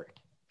love Glory.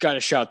 Got to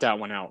shout that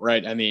one out,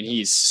 right? I mean,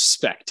 he's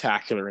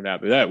spectacular in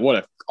that. What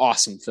an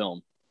awesome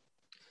film.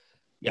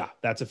 Yeah,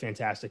 that's a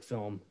fantastic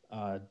film.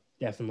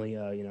 Definitely,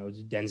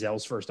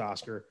 Denzel's first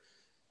Oscar.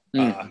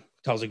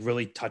 Tells a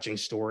really touching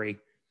story.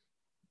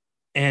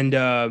 And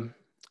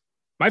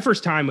my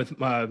first time with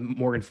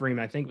Morgan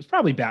Freeman, I think, was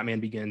probably Batman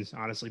Begins,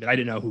 honestly, but I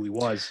didn't know who he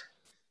was.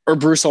 Or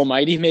Bruce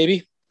Almighty,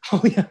 maybe.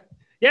 Oh yeah.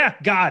 Yeah,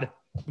 God.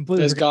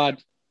 Completely. As God.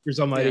 Bruce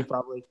Almighty,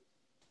 probably.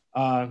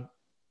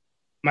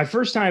 My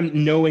first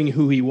time knowing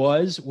who he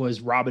was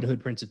Robin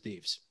Hood, Prince of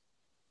Thieves.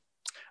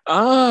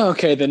 Oh,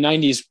 okay. The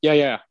 90s.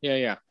 Yeah.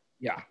 Yeah.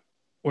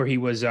 Where he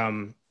was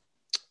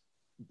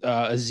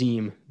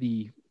Azim,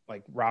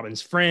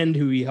 Robin's friend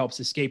who he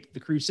helps escape the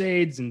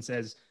Crusades and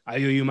says, I owe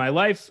you my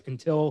life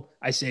until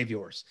I save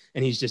yours.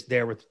 And he's just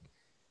there with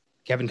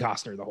Kevin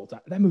Costner the whole time.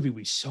 That movie would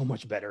be so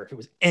much better if it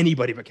was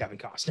anybody but Kevin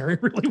Costner.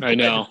 It really would.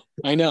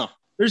 I know.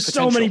 There's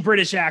so many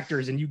British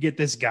actors, and you get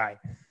this guy.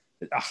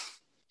 Oh,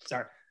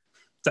 sorry.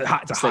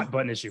 It's a hot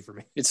button issue for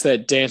me. It's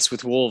that Dance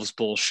with Wolves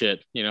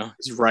bullshit.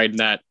 He's riding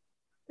that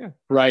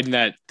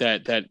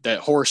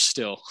horse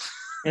still.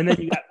 And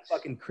then you got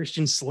fucking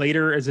Christian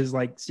Slater as his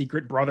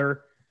secret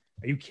brother.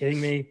 Are you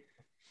kidding me?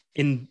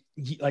 In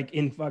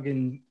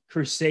fucking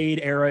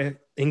Crusade era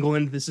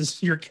England, this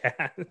is your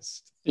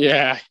cast.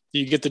 Yeah,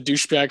 you get the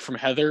douchebag from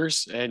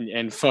Heathers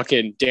and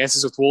fucking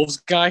Dances with Wolves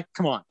guy.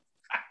 Come on.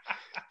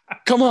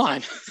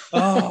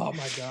 Oh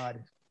my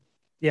God.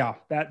 Yeah,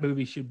 that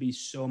movie should be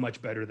so much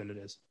better than it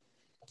is.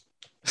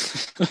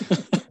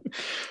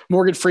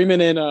 Morgan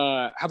Freeman in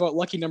how about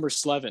Lucky Number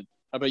 11?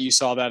 How about you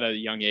saw that at a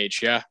young age?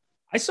 Yeah.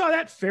 I saw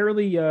that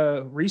fairly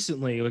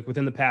recently,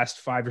 within the past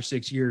 5 or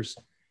 6 years.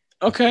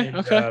 Okay.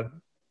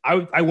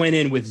 I went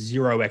in with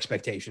zero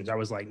expectations. I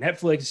was like,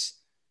 Netflix,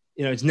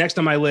 it's next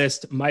on my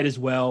list. Might as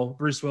well.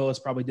 Bruce Willis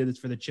probably did this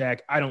for the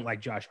check. I don't like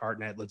Josh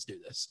Hartnett. Let's do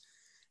this.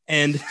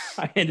 And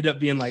I ended up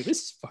being like,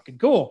 this is fucking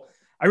cool.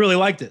 I really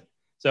liked it.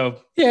 So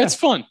yeah, it's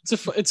fun.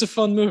 It's a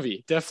fun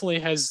movie.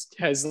 Definitely has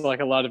like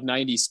a lot of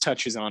 90s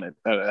touches on it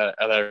that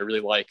I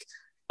really like.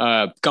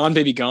 Gone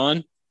Baby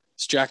Gone.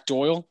 It's Jack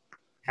Doyle.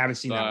 Haven't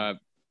seen that.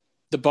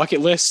 The Bucket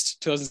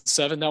List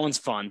 2007. That one's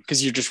fun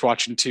because you're just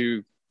watching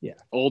two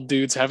old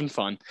dudes having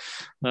fun.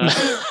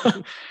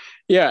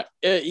 Yeah,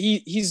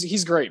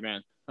 he's great,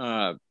 man.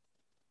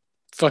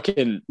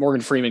 Fucking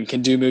Morgan Freeman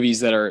can do movies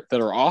that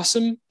are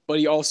awesome, but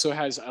he also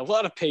has a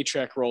lot of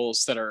paycheck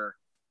roles that are,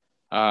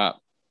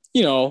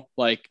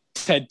 like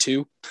Ted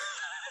 2.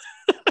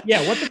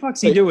 Yeah, what the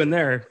fuck's he doing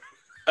there?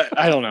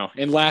 I don't know.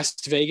 In Las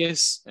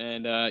Vegas,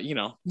 and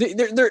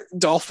they're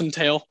Dolphin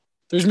Tale.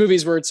 There's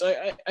movies where it's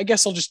I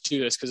guess I'll just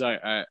do this because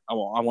I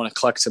want to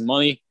collect some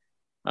money.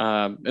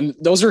 And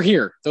those are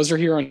here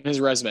on his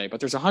resume, but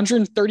there's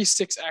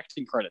 136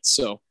 acting credits,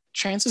 so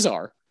chances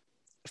are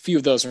a few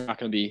of those are not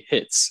going to be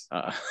hits.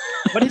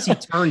 What has he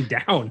turned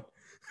down?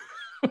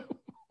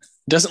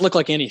 Doesn't look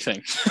like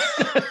anything.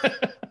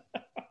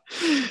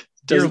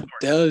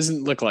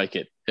 doesn't look like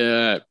it.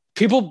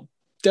 People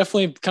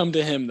definitely come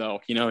to him though.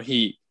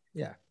 He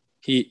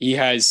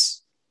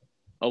has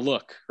a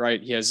look,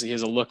 right? He has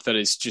a look that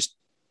is just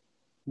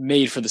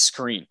made for the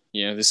screen.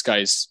 This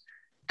guy's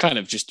kind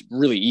of just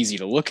really easy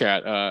to look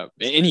at.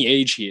 Any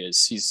age he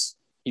is, he's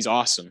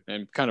awesome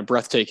and kind of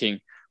breathtaking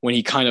when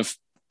he kind of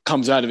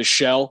comes out of his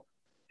shell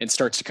and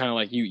starts to kind of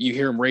like you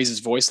hear him raise his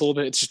voice a little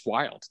bit. It's just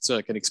wild. It's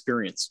like an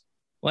experience.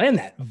 Well, and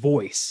that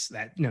voice,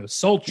 that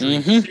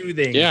sultry,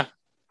 soothing. Yeah.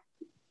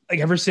 Like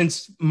ever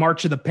since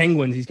March of the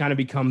Penguins, he's kind of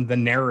become the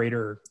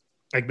narrator,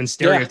 like been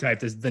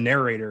stereotyped as the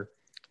narrator.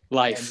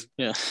 Life.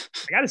 And yeah.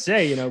 I gotta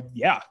say,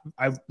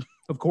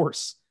 of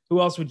course. Who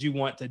else would you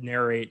want to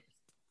narrate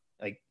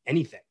like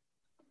anything?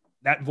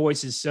 That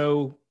voice is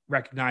so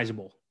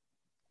recognizable.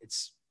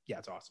 It's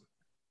awesome.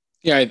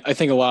 Yeah, I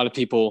think a lot of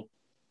people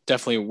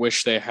definitely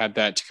wish they had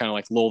that to kind of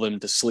like lull them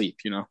to sleep,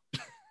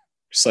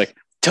 just like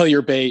tell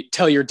your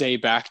day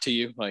back to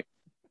you, like,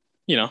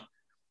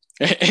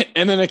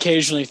 and then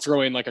occasionally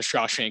throw in like a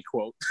Shawshank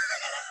quote.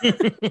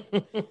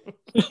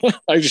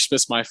 I just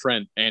miss my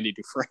friend Andy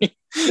Dufresne.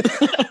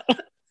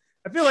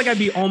 I feel like I'd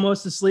be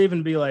almost asleep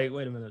and be like,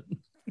 wait a minute.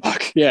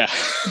 Fuck yeah.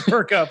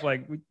 Perk up,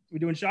 like we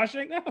doing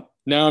Shawshank now?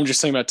 No, I'm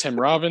just thinking about Tim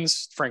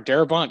Robbins, Frank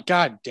Darabont.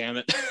 God damn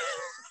it.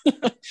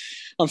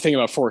 I'm thinking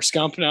about Forrest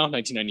Gump now,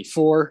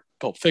 1994,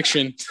 Pulp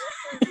Fiction.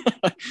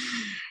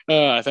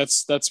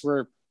 That's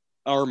where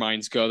our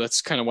minds go.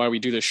 That's kind of why we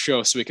do this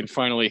show, so we can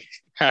finally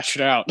hash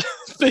it out,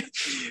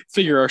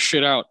 figure our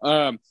shit out.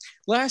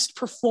 Last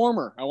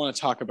performer I want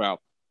to talk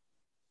about,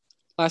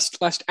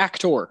 last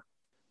actor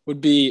would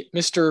be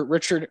Mr.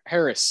 Richard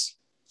Harris.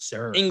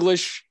 Sir.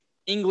 English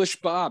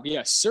Bob.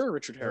 Yeah, Sir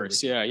Richard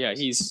Harris. Yeah.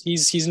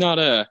 He's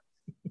not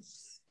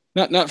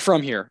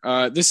from here.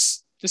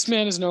 This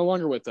man is no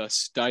longer with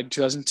us. Died in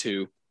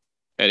 2002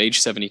 at age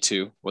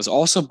 72. Was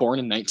also born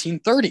in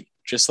 1930,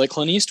 just like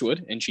Clint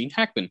Eastwood and Gene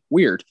Hackman.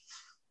 Weird.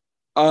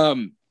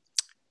 Boy,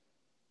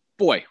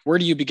 where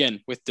do you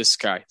begin with this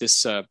guy?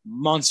 This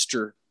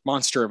monster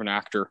of an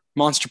actor,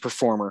 monster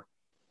performer.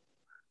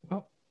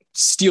 Well,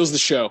 steals the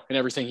show and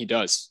everything he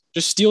does.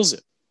 Just steals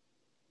it.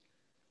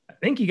 I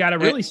think you got to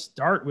really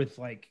start with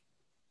like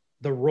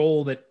the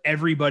role that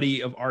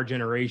everybody of our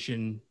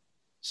generation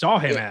saw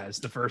him as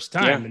the first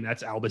time, and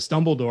that's Albus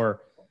Dumbledore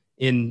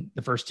in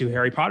the first two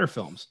Harry Potter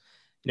films.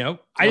 I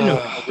didn't know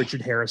who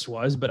Richard Harris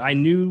was, but I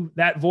knew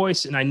that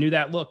voice and I knew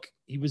that look.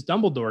 He was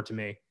Dumbledore to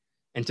me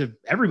and to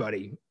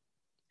everybody.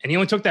 And he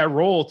only took that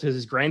role to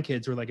his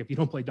grandkids who were like, if you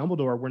don't play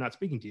Dumbledore, we're not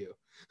speaking to you.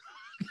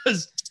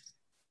 Because,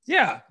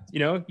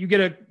 you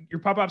get your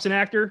Pop-Pop's an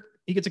actor.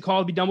 He gets a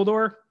call to be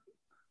Dumbledore.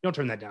 You don't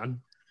turn that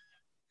down.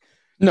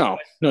 No,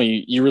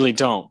 you really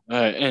don't.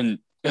 And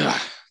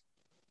it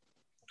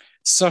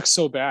sucks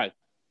so bad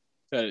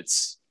that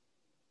it's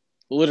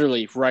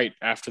literally right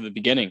after the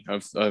beginning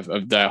of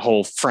that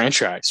whole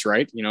franchise,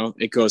 right?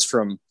 It goes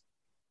from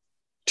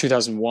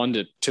 2001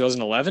 to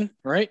 2011,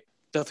 right?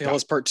 Deathly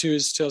Hallows Part 2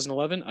 is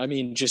 2011. I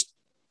mean, just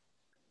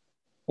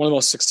one of the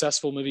most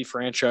successful movie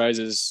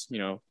franchises,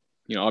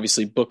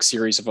 obviously book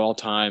series of all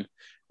time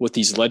with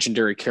these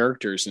legendary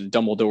characters, and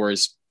Dumbledore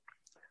is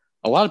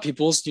a lot of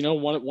people's,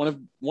 one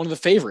of the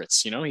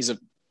favorites. He's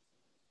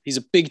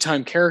a big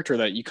time character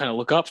that you kind of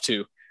look up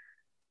to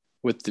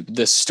with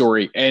this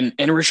story, and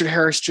Richard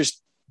Harris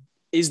just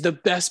is the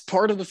best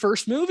part of the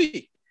first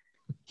movie.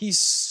 He's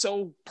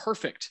so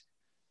perfect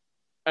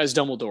as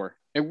Dumbledore.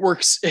 It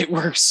works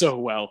so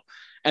well.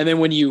 And then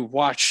when you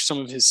watch some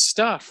of his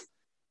stuff,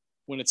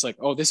 when it's like,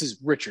 oh, this is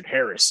Richard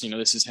Harris,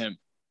 this is him.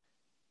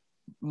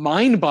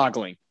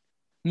 Mind-boggling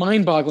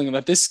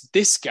that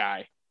this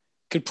guy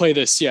could play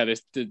this,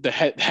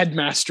 the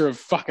headmaster of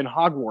fucking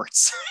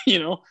Hogwarts,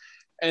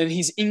 and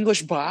he's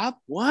English Bob.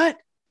 What?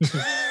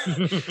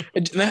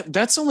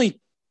 That's only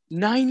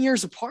 9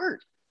 years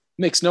apart.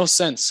 Makes no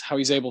sense how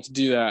he's able to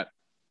do that.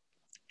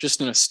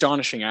 Just an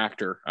astonishing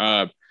actor.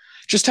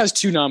 Just has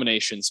 2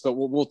 nominations, but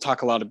we'll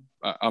talk a lot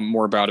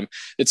more about him.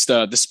 It's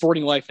the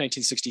Sporting Life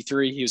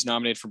 1963. He was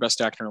nominated for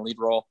Best Actor in a Lead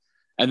Role,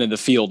 and then The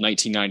Field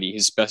 1990.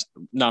 He's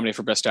nominated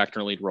for Best Actor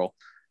in a Lead Role.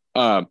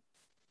 But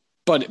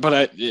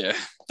that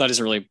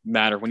doesn't really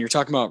matter when you're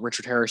talking about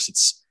Richard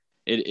Harris.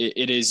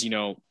 It is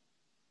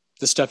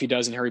the stuff he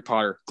does in Harry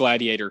Potter,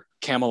 Gladiator,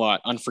 Camelot,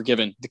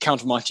 Unforgiven, The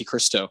Count of Monte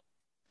Cristo.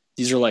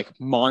 These are like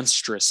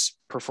monstrous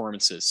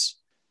performances,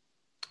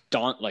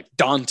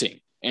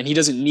 daunting. And he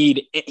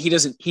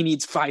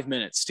needs 5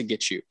 minutes to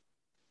get you.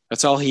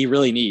 That's all he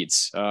really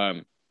needs.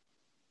 God,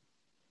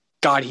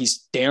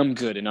 he's damn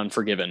good in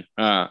Unforgiven.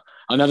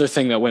 Another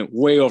thing that went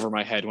way over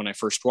my head when I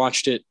first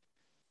watched it,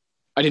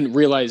 I didn't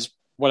realize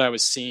what I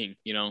was seeing,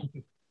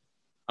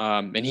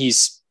 and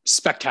he's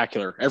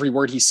spectacular. Every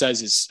word he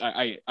says is,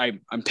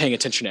 I'm paying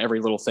attention to every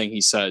little thing he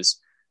says.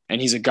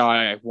 And he's a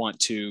guy I want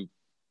to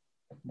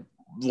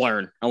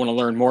learn. I want to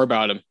learn more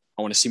about him.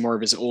 I want to see more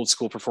of his old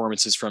school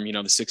performances from, the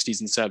 60s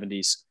and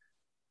 70s.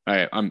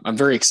 I'm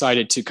very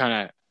excited to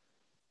kind of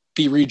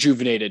be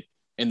rejuvenated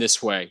in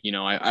this way.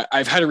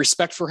 I've had a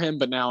respect for him,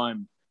 but now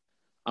I'm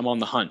I'm on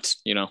the hunt,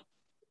 you know.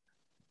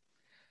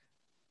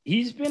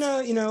 He's been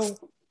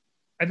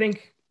I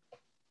think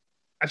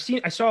I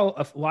saw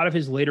a lot of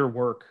his later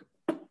work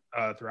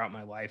throughout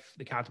my life.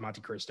 The Count of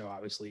Monte Cristo,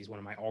 obviously, is one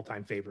of my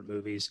all-time favorite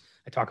movies.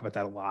 I talk about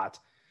that a lot.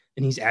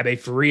 And he's Abbe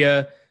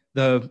Faria,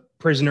 the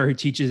prisoner who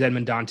teaches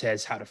Edmond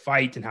Dantes how to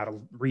fight and how to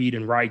read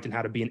and write and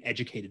how to be an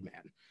educated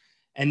man.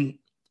 And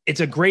it's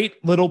a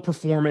great little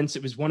performance.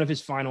 It was one of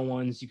his final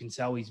ones. You can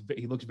tell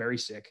he looks very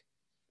sick,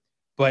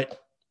 but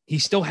he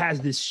still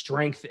has this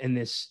strength and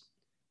this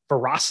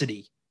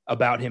ferocity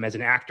about him as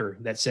an actor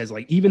that says,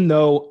 like, even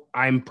though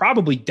I'm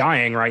probably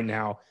dying right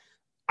now,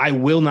 I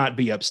will not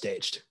be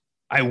upstaged.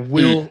 I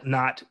will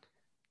not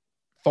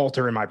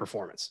falter in my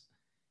performance.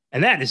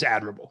 And that is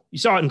admirable. You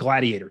saw it in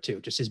Gladiator too,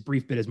 just his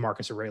brief bit as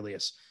Marcus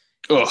Aurelius,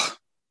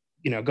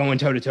 going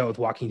toe to toe with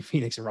Joaquin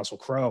Phoenix and Russell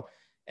Crowe.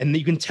 And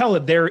you can tell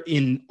that they're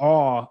in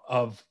awe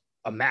of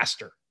a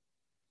master.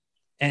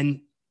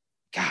 And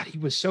God, he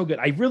was so good.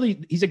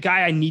 He's a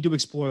guy I need to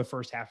explore the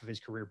first half of his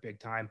career big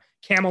time.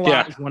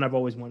 Camelot is one I've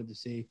always wanted to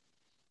see.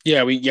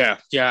 Yeah,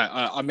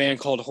 A Man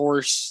Called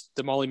Horse,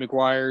 the Molly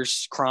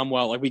Maguires,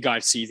 Cromwell. Like, we got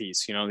to see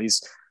these. You know,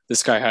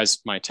 this guy has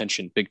my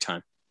attention big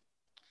time.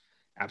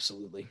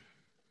 Absolutely.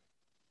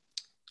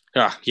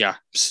 Yeah.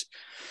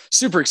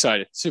 Super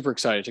excited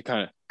to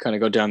kind of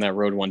go down that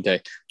road one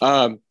day.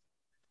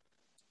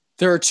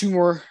 There are two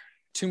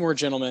more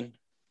gentlemen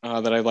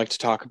that I'd like to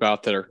talk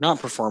about that are not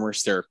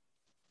performers. They're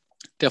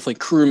definitely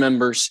crew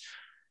members.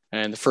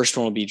 And the first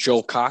one will be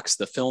Joel Cox,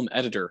 the film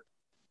editor.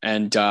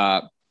 And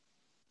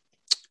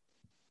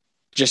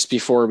just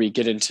before we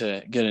get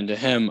into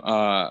him,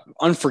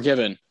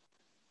 Unforgiven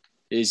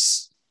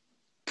is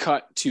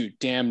cut to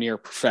damn near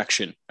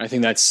perfection. I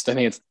think that's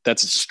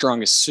its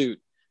strongest suit,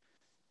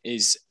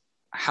 is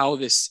how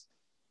this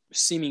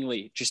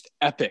seemingly just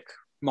epic,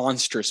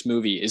 monstrous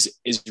movie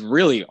is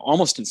really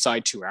almost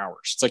inside 2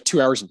 hours. It's like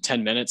 2 hours and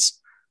 10 minutes,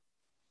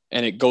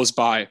 and it goes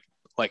by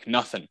like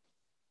nothing.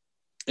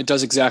 It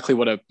does exactly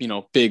what a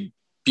big,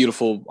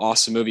 beautiful,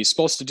 awesome movie is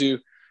supposed to do,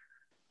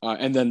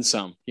 and then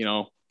some.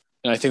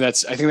 And I think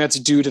that's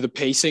due to the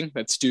pacing.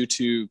 That's due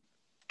to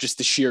just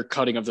the sheer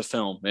cutting of the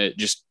film. It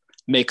just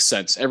makes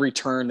sense. Every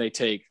turn they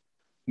take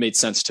made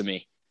sense to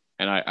me,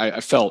 and I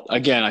felt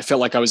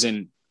like I was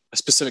in a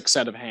specific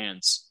set of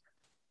hands,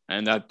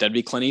 and that'd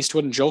be Clint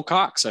Eastwood and Joel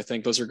Cox. I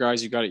think those are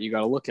guys you got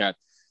to look at.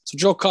 So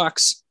Joel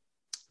Cox,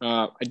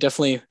 I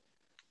definitely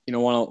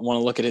want to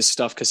look at his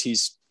stuff because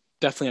he's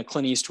definitely a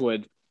Clint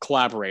Eastwood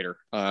collaborator,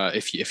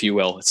 if you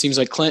will. It seems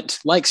like Clint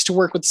likes to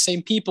work with the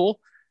same people.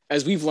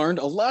 As we've learned,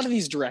 a lot of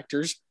these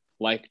directors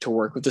like to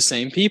work with the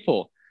same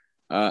people,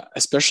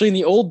 especially in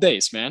the old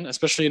days, man.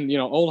 Especially in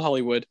old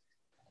Hollywood,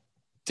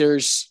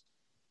 there's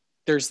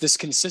this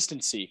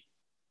consistency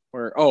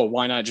where,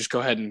 why not just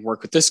go ahead and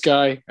work with this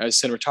guy as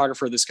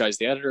cinematographer? This guy's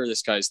the editor.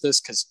 This guy's this,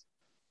 because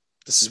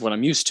this is what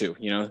I'm used to,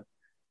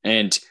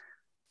 And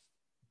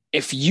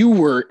if you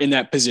were in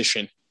that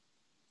position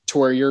to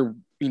where you're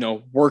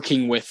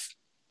working with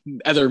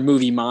other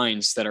movie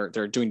minds that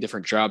are doing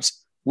different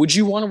jobs, would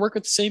you want to work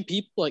with the same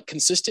people like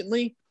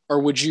consistently, or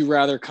would you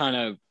rather kind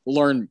of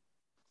learn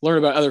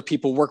about other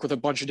people, work with a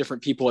bunch of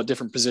different people at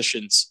different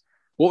positions?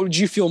 What would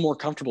you feel more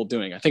comfortable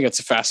doing? I think that's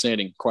a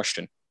fascinating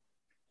question.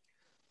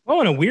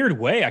 Well, in a weird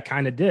way, I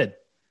kind of did.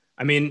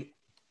 I mean,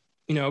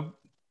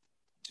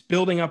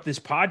 building up this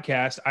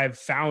podcast, I've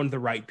found the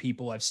right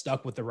people. I've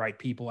stuck with the right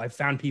people. I've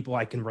found people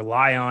I can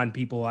rely on,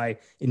 people I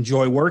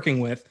enjoy working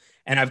with,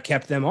 and I've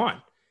kept them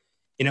on.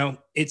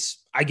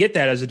 I get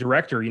that as a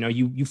director.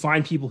 You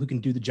find people who can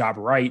do the job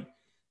right,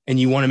 and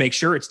you want to make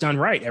sure it's done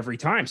right every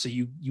time. So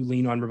you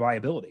lean on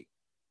reliability.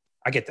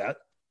 I get that.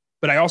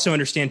 But I also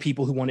understand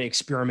people who want to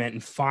experiment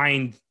and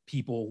find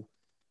people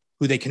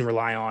who they can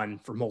rely on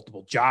for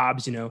multiple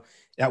jobs.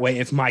 That way,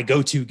 if my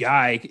go-to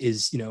guy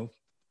is,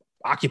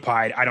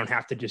 occupied, I don't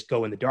have to just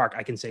go in the dark.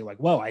 I can say like,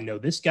 well, I know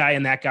this guy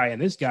and that guy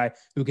and this guy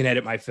who can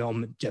edit my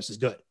film just as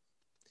good.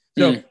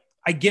 So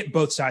I get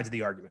both sides of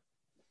the argument.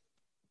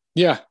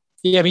 Yeah.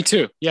 Yeah, me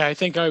too. Yeah, I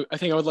think I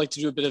would like to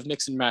do a bit of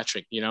mix and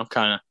matching,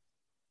 kind of.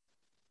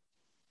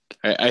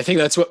 I think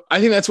that's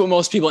what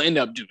most people end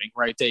up doing,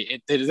 right? They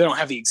don't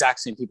have the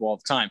exact same people all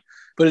the time,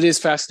 but it is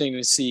fascinating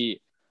to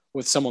see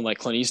with someone like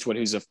Clint Eastwood,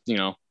 who's a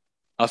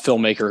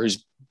filmmaker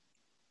who's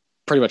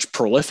pretty much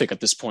prolific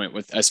at this point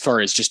with as far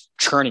as just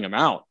churning them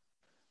out.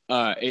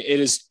 It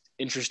is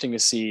interesting to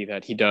see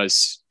that he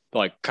does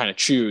like kind of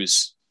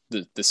choose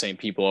the same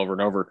people over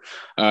and over.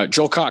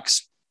 Joel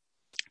Cox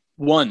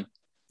won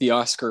the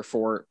Oscar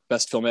for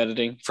Best Film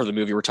Editing for the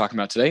movie we're talking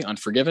about today,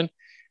 Unforgiven.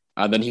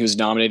 Then he was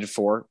nominated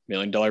for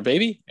 $1 Million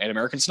Baby and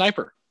American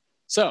Sniper.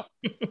 So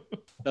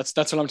that's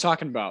what I'm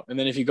talking about. And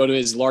then if you go to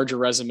his larger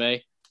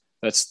resume,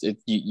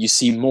 you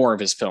see more of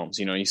his films.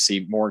 You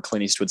see more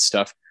Clint Eastwood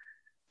stuff.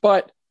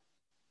 But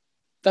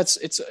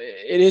it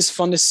is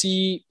fun to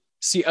see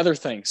other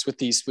things with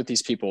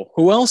these people.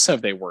 Who else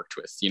have they worked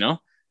with? And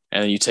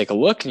then you take a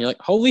look and you're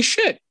like, holy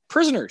shit,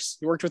 Prisoners.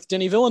 He worked with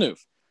Denis Villeneuve,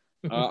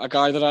 a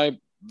guy that I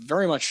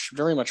very much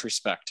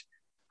respect.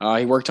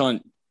 He worked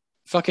on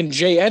fucking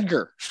J.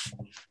 Edgar,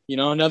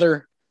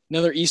 another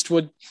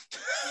Eastwood,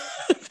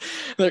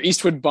 another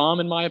Eastwood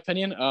bomb in my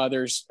opinion.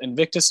 There's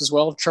Invictus as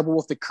well, Trouble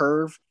with the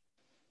Curve,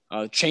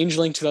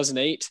 Changeling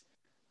 2008.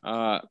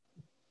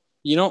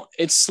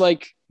 It's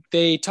like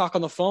they talk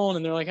on the phone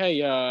and they're like,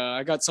 "Hey,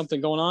 I got something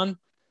going on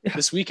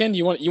this weekend.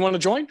 You want to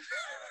join?"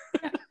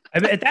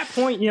 At that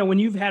point, when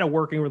you've had a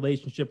working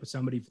relationship with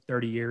somebody for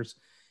 30 years,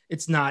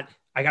 it's not,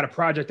 I got a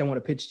project I want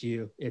to pitch to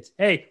you. It's,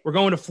 hey, we're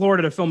going to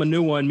Florida to film a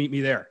new one. Meet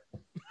me there.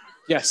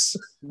 Yes,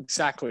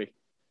 exactly.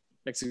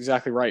 That's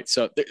exactly right.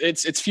 So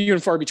it's few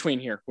and far between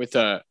here with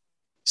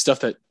stuff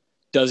that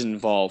doesn't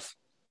involve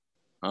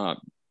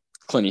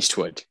Clint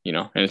Eastwood,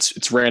 and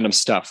it's random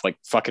stuff like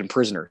fucking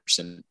Prisoners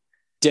and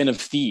Den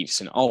of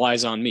Thieves and All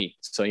Eyes on Me.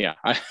 So yeah,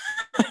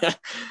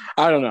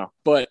 I don't know,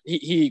 but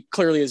he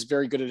clearly is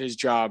very good at his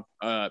job.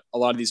 A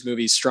lot of these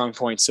movies, strong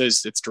points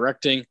is its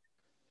directing,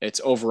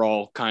 its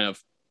overall kind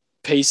of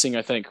pacing.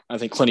 I think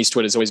Clint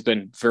Eastwood has always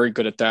been very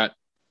good at that.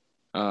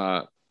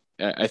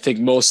 I think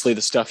mostly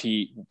the stuff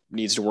he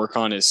needs to work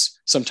on is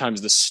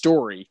sometimes the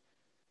story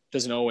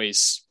doesn't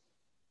always,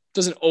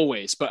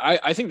 but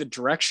I think the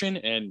direction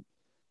and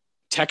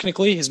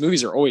technically his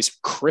movies are always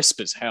crisp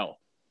as hell.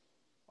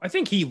 I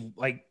think he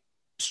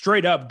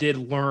straight up did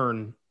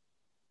learn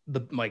the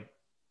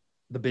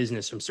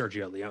business from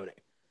Sergio Leone.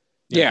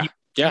 He was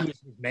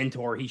his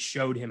mentor. He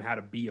showed him how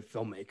to be a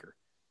filmmaker.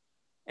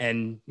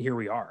 And here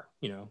we are,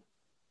 no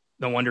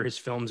wonder his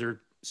films are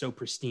so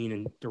pristine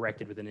and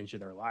directed within an inch of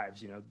their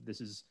lives.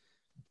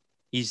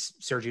 He's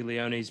Sergio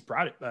Leone's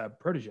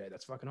protege.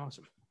 That's fucking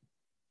awesome.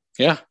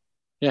 Yeah.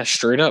 Yeah.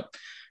 Straight up.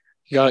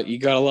 You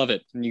gotta love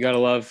it. And you gotta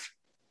love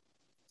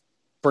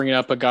bringing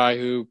up a guy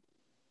who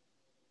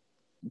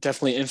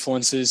definitely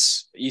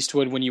influences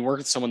Eastwood. When you work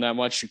with someone that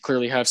much, you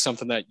clearly have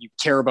something that you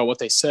care about what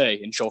they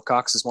say. And Joel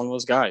Cox is one of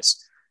those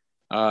guys.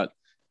 The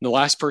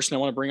last person I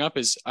want to bring up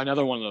is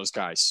another one of those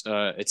guys.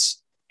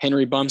 It's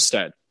Henry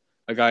Bumstead,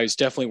 a guy who's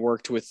definitely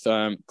worked with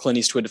Clint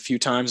Eastwood a few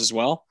times as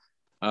well.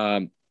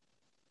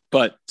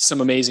 But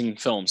some amazing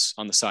films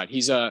on the side.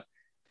 He's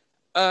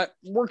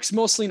works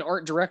mostly in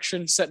art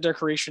direction, set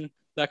decoration,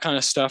 that kind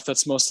of stuff.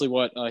 That's mostly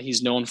what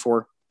he's known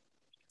for.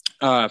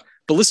 But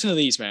listen to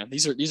these, man.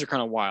 These are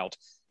kind of wild.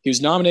 He was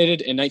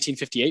nominated in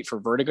 1958 for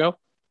Vertigo.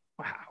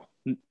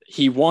 Wow.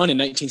 He won in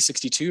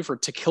 1962 for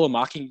To Kill a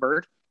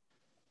Mockingbird.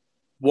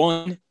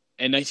 Won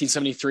in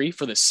 1973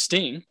 for The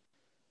Sting.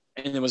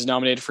 And then was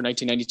nominated for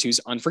 1992's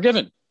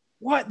Unforgiven.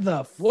 What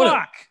the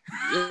fuck?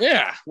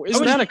 Yeah.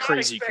 Isn't that a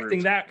crazy expecting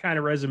group? That kind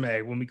of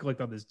resume when we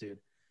clicked on this dude.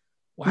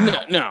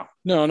 Wow. No,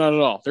 not at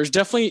all. There's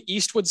definitely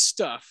Eastwood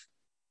stuff,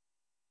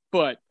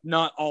 but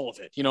not all of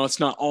it. It's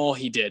not all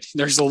he did.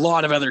 There's a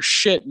lot of other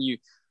shit. And you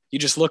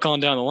just look on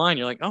down the line.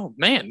 You're like, oh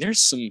man, there's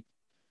some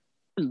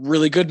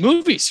really good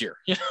movies here.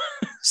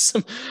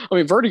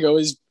 Vertigo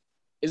is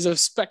a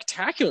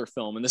spectacular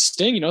film. And The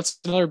Sting, it's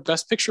another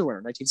Best Picture winner,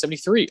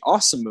 1973.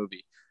 Awesome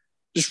movie.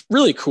 Just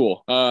really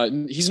cool.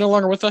 He's no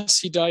longer with us.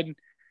 He died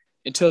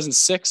in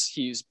 2006.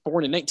 He was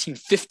born in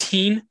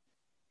 1915.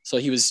 So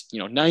he was,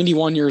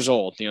 91 years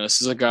old.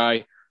 This is a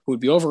guy who would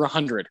be over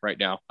 100 right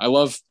now. I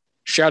love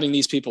shouting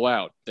these people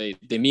out. They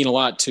mean a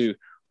lot to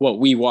what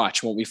we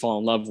watch, what we fall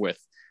in love with.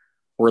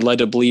 We're led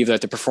to believe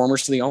that the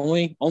performers are the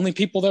only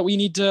people that we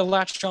need to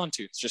latch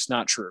onto. It's just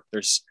not true.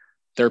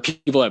 There are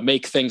people that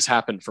make things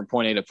happen from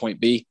point A to point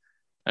B.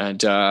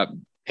 And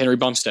Henry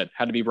Bumstead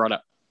had to be brought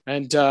up.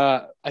 And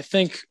I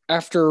think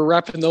after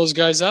wrapping those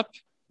guys up,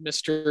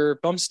 Mr.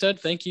 Bumstead,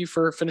 thank you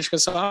for finishing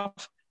us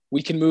off.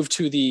 We can move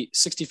to the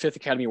 65th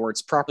Academy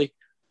Awards properly.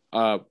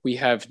 We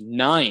have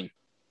 9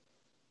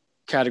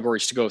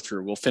 categories to go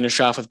through. We'll finish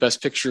off with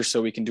Best Picture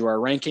so we can do our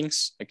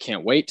rankings. I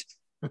can't wait.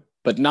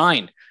 But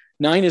 9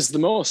 is the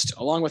most,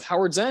 along with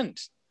Howard's End.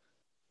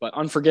 But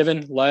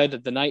Unforgiven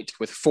led the night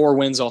with 4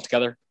 wins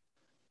altogether.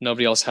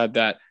 Nobody else had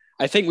that.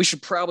 I think we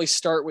should probably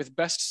start with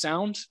Best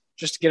Sound,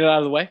 just to get it out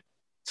of the way.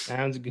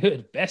 Sounds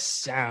good.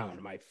 Best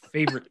Sound, my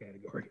favorite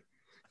category.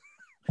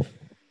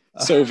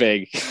 So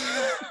vague.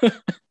 Yeah.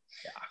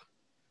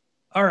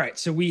 All right,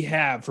 so we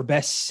have for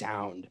Best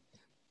Sound,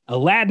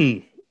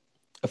 Aladdin,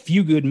 A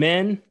Few Good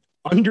Men,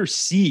 Under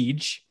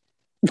Siege,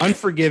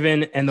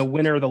 Unforgiven, and the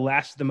winner of The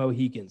Last of the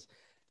Mohicans.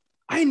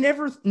 I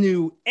never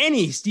knew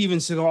any Steven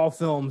Seagal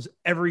films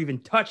ever even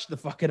touched the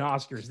fucking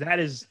Oscars. That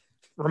is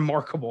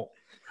remarkable.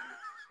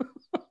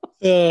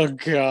 Oh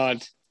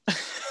God.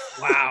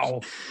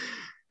 Wow.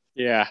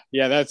 Yeah,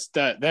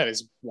 that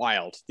is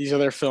wild. These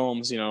other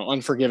films,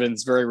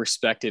 Unforgiven's very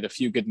respected. A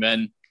Few Good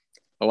Men.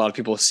 A lot of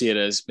people see it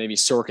as maybe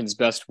Sorkin's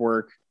best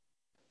work.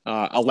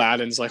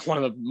 Aladdin's like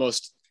one of the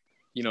most,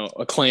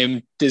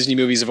 acclaimed Disney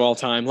movies of all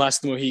time.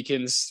 Last of the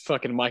Mohicans,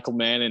 fucking Michael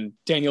Mann and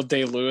Daniel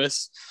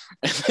Day-Lewis.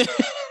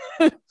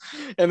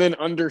 And then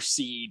Under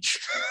Siege.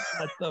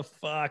 What the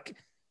fuck?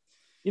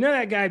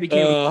 That guy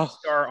became a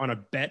star on a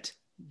bet.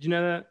 Did you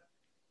know that?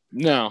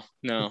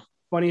 No.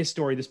 Funniest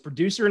story. This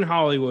producer in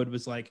Hollywood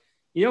was like,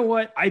 you know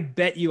what? I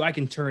bet you I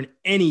can turn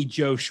any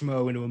Joe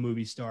Schmo into a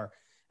movie star.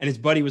 And his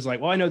buddy was like,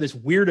 well, I know this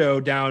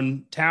weirdo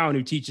downtown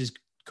who teaches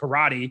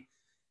karate.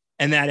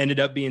 And that ended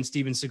up being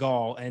Steven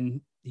Seagal,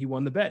 and he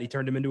won the bet. He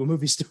turned him into a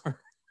movie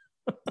star.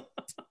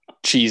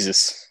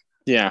 Jesus.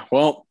 Yeah.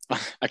 Well,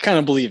 I kind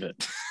of believe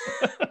it.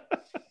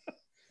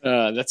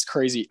 That's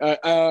crazy.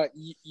 I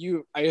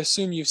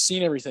assume you've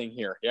seen everything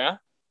here. Yeah.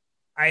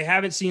 I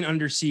haven't seen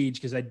Under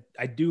Siege because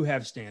I do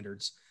have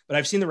standards, but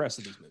I've seen the rest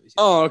of these movies.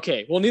 Oh,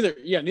 okay. Well, neither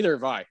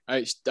have I.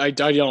 I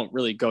don't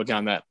really go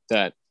down that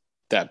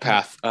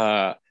path.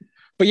 But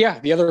yeah,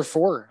 the other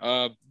four.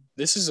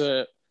 This is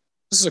a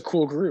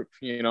cool group.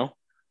 You know,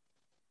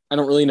 I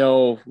don't really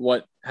know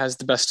what has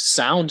the best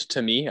sound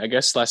to me. I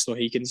guess Last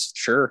Mohicans.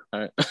 Sure.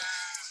 I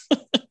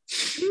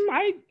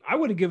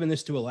would have given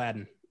this to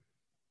Aladdin.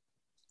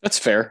 That's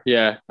fair.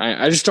 Yeah.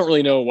 I just don't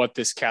really know what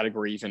this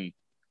category even,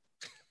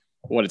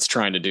 what it's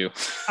trying to do.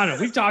 I don't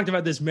know. We've talked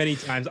about this many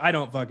times. I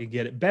don't fucking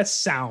get it.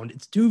 Best sound.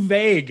 It's too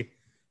vague.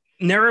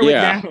 Narrow it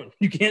down.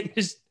 You can't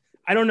just,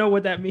 I don't know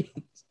what that means.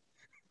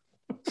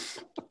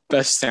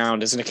 Best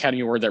sound is an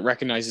Academy Award that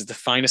recognizes the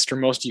finest or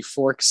most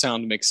euphoric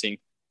sound mixing,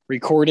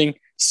 recording,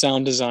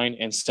 sound design,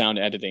 and sound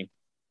editing.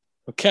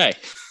 Okay.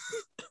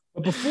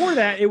 But before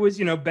that, it was,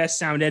 best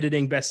sound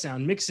editing, best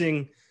sound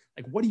mixing.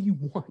 Like, what do you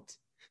want?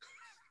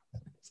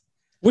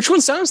 Which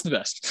one sounds the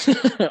best?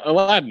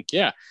 Aladdin.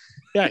 Yeah.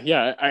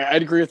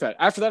 I'd agree with that.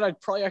 After that,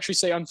 I'd probably actually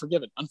say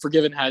Unforgiven.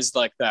 Unforgiven has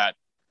like that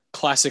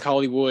classic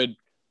Hollywood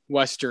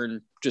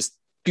Western, just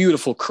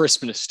beautiful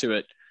crispness to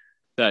it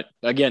that,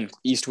 again,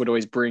 Eastwood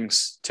always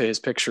brings to his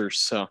pictures.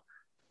 So,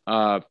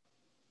 I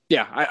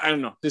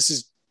don't know.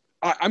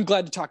 I'm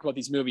glad to talk about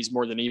these movies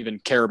more than even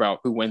care about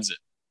who wins it.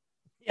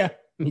 Yeah,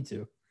 me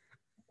too.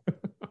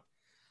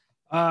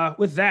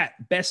 With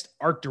that, best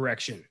art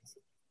direction.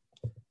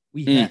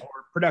 We have, or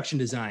production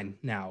design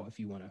now, if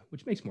you want to,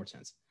 which makes more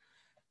sense.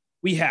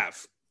 We have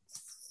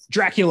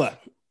Dracula,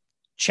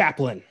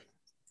 Chaplin,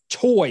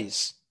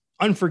 Toys,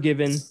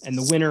 Unforgiven, and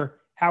the winner,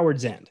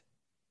 Howard's End.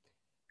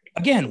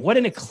 Again, what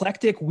an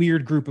eclectic,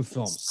 weird group of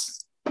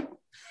films.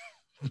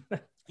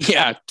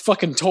 Yeah,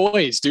 fucking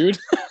Toys, dude.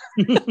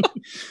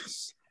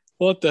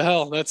 What the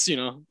hell? That's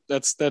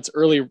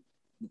early,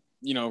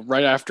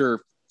 right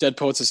after Dead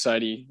Poet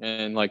Society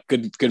and like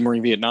Good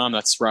Morning Vietnam.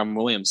 That's Robin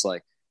Williams,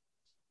 like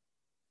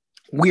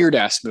weird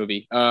ass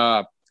movie.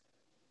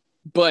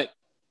 But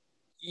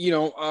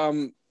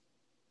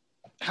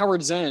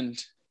Howard's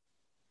End,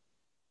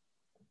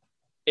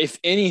 if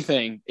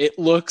anything, it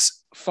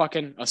looks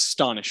fucking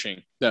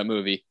astonishing, that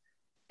movie.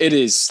 It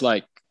is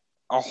like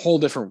a whole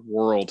different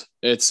world.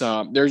 It's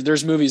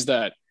there's movies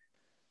that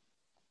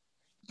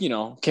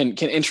can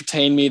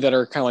entertain me that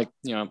are kind of like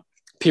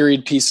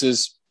period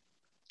pieces,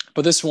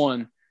 but this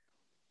one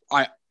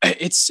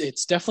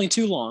it's definitely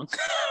too long.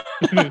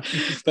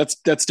 that's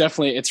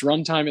definitely, its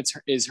runtime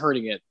is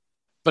hurting it,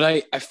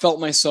 but I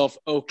felt myself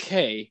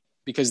okay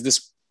because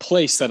this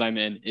place that I'm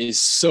in is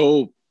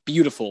so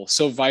beautiful,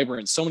 so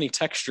vibrant, so many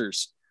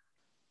textures.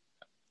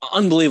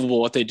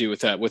 Unbelievable what they do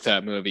with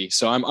that movie.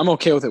 So I'm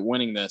okay with it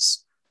winning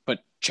this. But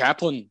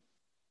Chaplin,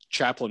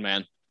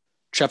 man,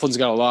 Chaplin's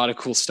got a lot of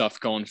cool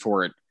stuff going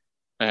for it,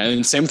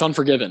 and same with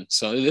Unforgiven.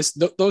 So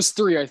those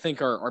three I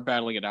think are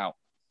battling it out.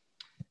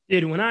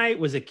 Dude, when I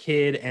was a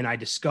kid and I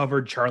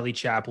discovered Charlie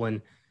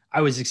Chaplin,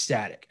 I was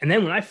ecstatic. And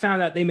then when I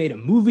found out they made a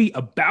movie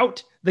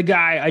about the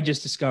guy I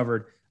just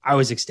discovered, I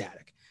was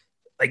ecstatic.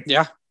 Like,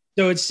 yeah.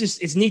 So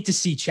it's neat to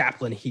see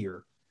Chaplin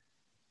here.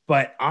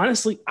 But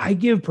honestly, I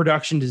give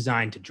production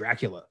design to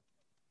Dracula.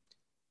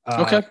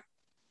 Okay.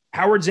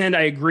 Howard's End,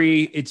 I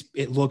agree.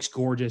 It looks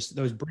gorgeous.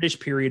 Those British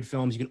period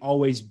films, you can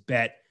always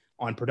bet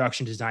on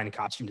production design and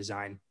costume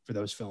design for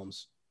those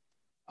films.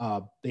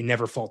 They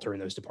never falter in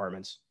those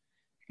departments.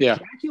 Yeah.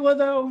 Dracula,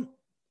 though,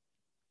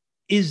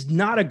 is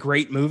not a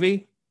great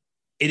movie.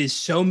 It is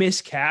so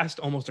miscast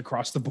almost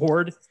across the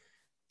board.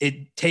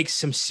 It takes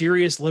some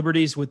serious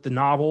liberties with the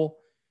novel,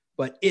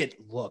 but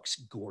it looks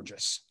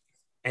gorgeous.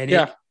 And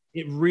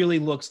it really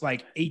looks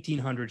like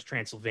 1800s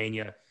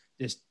Transylvania,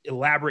 this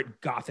elaborate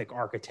Gothic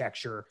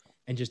architecture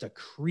and just a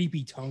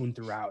creepy tone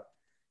throughout.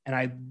 And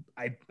I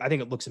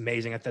think it looks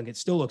amazing. I think it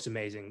still looks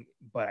amazing,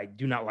 but I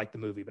do not like the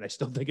movie, but I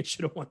still think it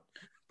should have won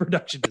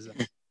production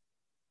design.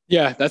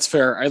 Yeah, that's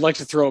fair. I'd like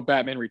to throw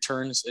Batman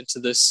Returns into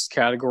this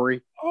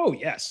category. Oh,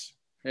 yes.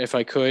 If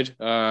I could,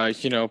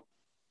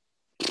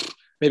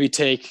 maybe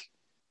take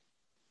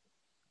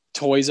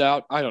Toys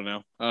out. I don't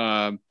know.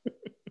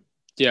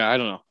 Yeah, I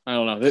don't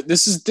know.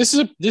 This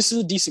is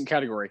a decent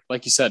category.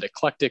 Like you said,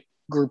 eclectic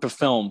group of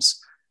films.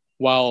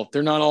 While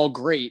they're not all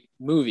great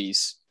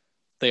movies,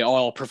 they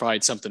all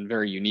provide something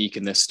very unique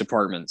in this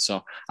department.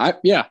 So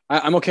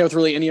I'm okay with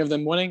really any of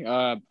them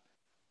winning.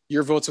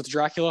 Your vote's with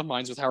Dracula,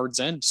 mine's with Howard's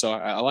End. So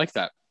I like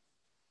that.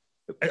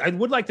 I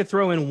would like to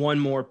throw in one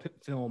more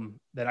film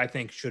that I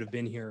think should have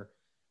been here.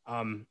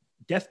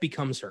 Death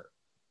Becomes Her.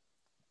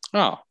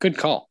 Oh, good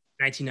call.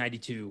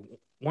 1992.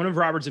 One of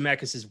Robert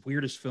Zemeckis'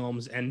 weirdest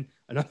films, and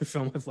another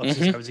film I've loved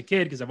since I was a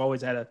kid because I've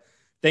always had a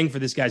thing for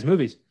this guy's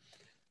movies.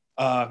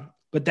 But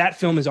that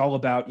film is all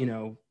about,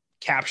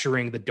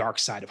 capturing the dark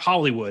side of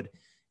Hollywood.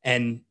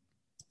 And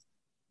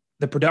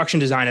the production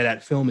design of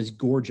that film is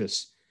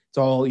gorgeous. It's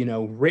all,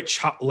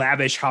 rich,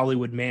 lavish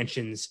Hollywood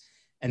mansions,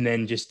 and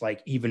then just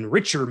like even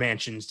richer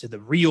mansions to the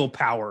real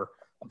power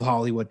of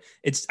Hollywood.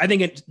 I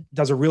think it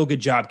does a real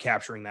good job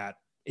capturing that.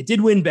 It did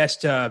win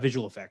best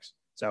visual effects,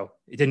 so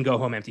it didn't go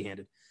home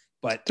empty-handed.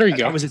 But there you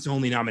go. That was its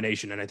only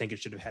nomination, and I think it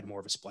should have had more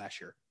of a splash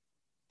here.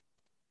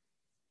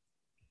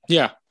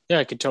 Yeah,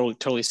 I could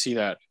totally see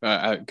that.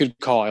 Good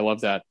call. I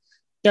love that.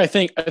 Yeah, I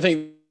think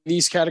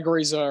these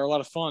categories are a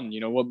lot of fun.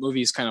 What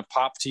movies kind of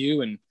pop to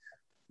you, and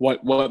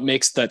what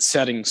makes that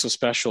setting so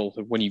special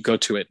when you go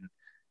to it.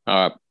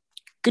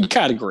 Good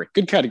category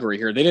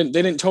here. They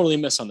didn't totally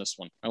miss on this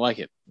one. I like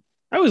it.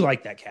 I always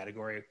like that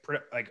category,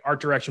 like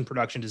art direction,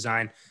 production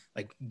design,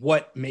 like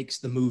what makes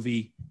the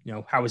movie,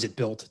 how is it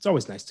built? It's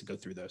always nice to go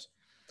through those.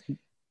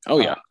 Oh,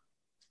 yeah.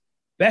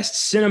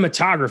 Best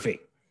cinematography.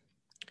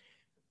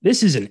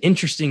 This is an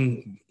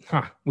interesting,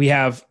 we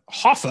have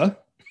Hoffa,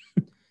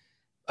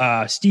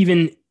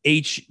 Stephen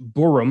H.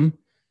 Burham,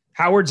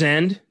 Howard's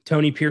End,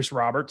 Tony Pierce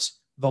Roberts,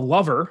 The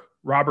Lover,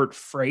 Robert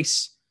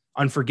Frace,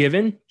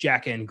 Unforgiven,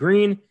 Jack N.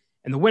 Green,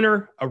 and the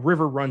winner, A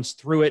River Runs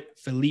Through It,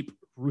 Philippe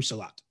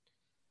Rousselat.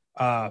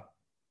 I've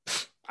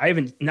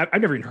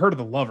never even heard of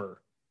The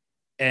Lover,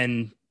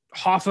 and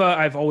Hoffa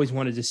I've always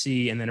wanted to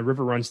see, and then A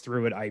River Runs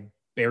Through It I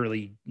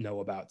barely know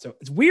about. So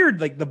it's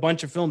weird, like the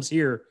bunch of films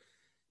here.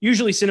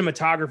 Usually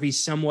cinematography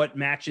somewhat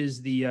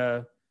matches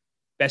the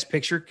best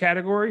picture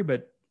category,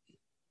 but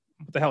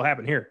what the hell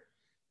happened here?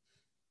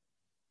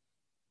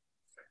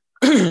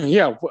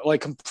 Yeah,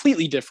 like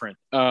completely different.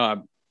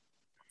 You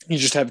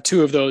just have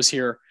two of those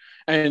here.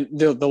 And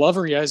the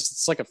Lover,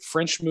 it's like a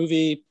French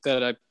movie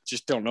that I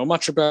just don't know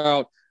much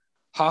about.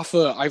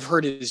 Hoffa, I've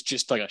heard is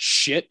just like a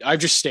shit. I've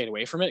just stayed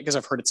away from it because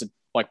I've heard it's a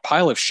like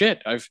pile of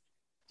shit. I've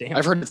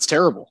heard it's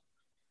terrible.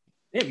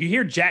 Damn, you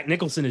hear Jack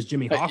Nicholson as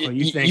Jimmy Hoffa,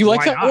 you think, you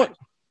like why that? not?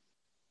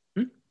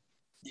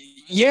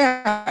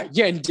 Yeah,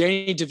 and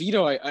Danny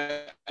DeVito.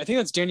 I think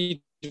that's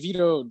Danny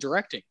DeVito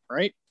directing,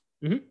 right?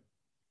 Mm-hmm.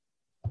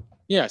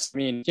 Yes, I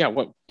mean, yeah.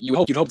 What you'd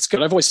hope it's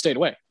good. I've always stayed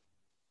away.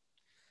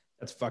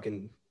 That's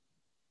fucking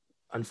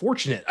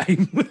unfortunate.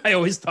 I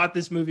always thought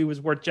this movie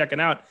was worth checking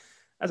out.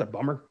 That's a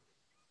bummer.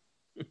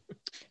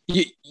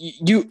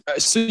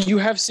 So you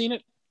have seen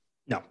it?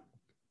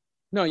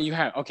 No, you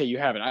have. Okay, you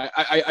haven't.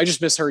 I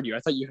just misheard you. I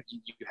thought you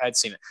had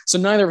seen it. So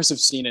neither of us have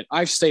seen it.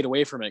 I've stayed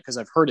away from it because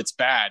I've heard it's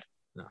bad.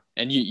 No.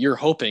 And you're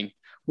hoping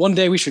one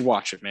day we should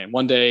watch it, man.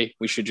 One day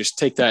we should just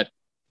take that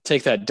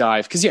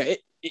dive because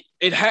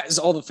it has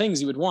all the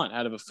things you would want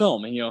out of a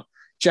film. And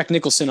Jack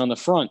Nicholson on the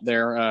front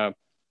there,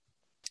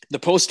 the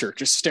poster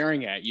just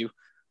staring at you.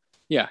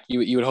 Yeah,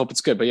 you would hope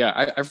it's good. But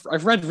yeah,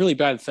 I've read really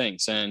bad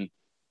things and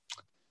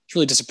it's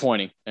really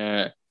disappointing.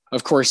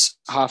 Of course,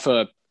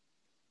 Hoffa,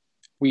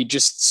 we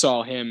just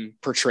saw him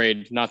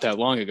portrayed not that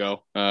long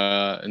ago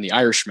in The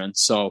Irishman.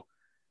 So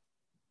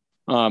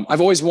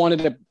I've always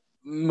wanted a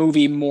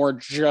movie more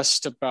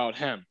just about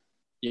him,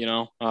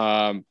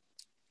 and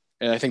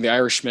I think The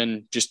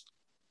Irishman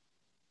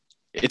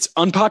it's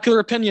unpopular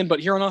opinion, but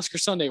here on Oscar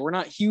Sunday, we're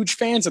not huge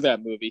fans of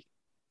that movie.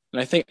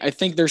 And I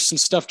think there's some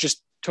stuff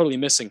just totally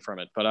missing from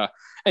it. But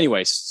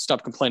anyways,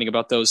 stop complaining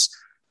about those.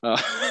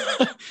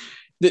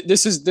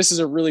 This is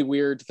a really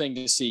weird thing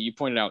to see. You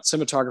pointed out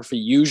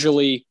cinematography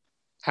usually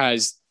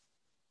has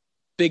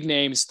big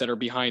names that are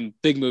behind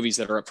big movies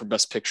that are up for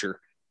Best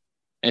Picture.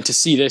 And to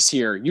see this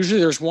here, usually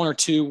there's one or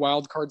two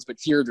wild cards, but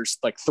here there's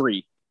like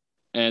three.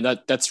 And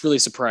that's really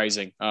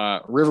surprising.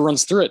 River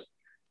Runs Through It.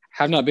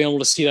 Have not been able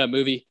to see that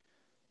movie.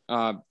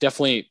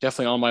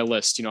 Definitely on my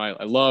list.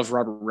 I love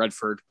Robert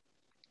Redford.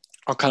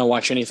 I'll kind of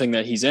watch anything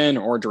that he's in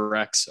or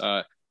directs.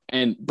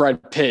 And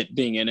Brad Pitt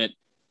being in it,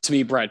 to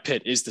me, Brad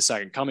Pitt is the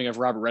second coming of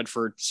Robert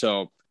Redford.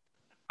 So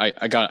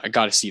I got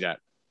to see that.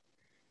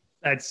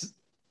 That's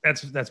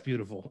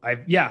beautiful.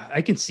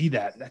 I can see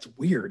that. That's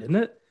weird, isn't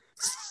it?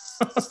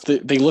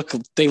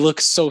 they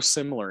look so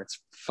similar. It's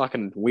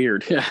fucking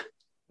weird. Yeah.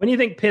 When do you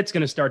think Pitt's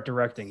going to start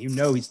directing?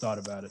 He's thought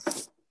about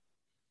it.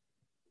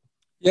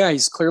 Yeah,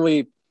 he's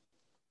clearly.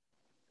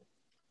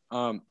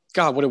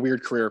 God, what a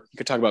weird career. You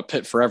could talk about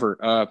Pitt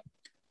forever.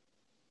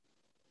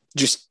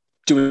 Just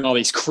doing all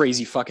these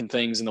crazy fucking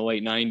things in the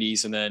late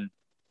 90s and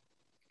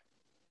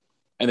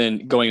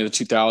then going into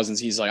the 2000s,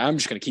 he's like, I'm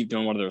just going to keep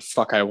doing whatever the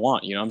fuck I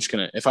want. I'm just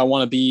going to, if I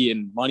want to be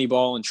in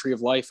Moneyball and Tree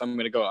of Life, I'm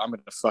going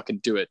to fucking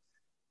do it.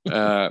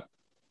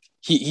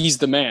 He's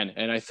the man.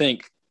 And I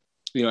think,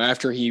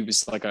 after he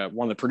was like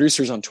one of the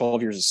producers on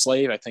 12 Years a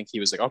Slave, I think he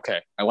was like,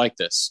 okay, I like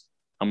this.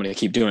 I'm going to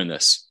keep doing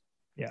this.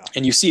 Yeah.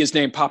 And you see his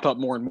name pop up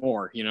more and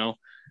more,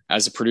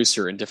 as a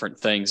producer in different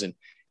things. And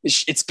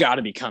it's got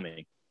to be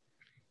coming.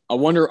 I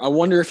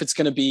wonder if it's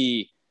going to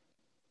be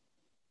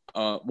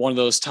one of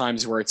those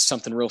times where it's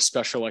something real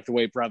special, like the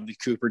way Bradley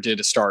Cooper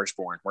did A Star Is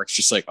Born, where it's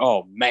just like,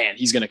 oh man,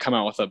 he's going to come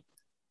out with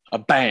a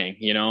bang,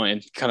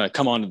 and kind of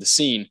come onto the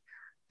scene.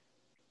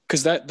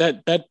 Because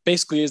that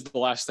basically is the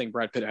last thing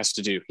Brad Pitt has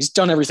to do. He's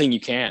done everything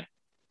you can.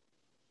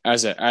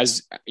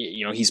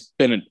 He's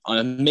been an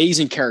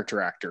amazing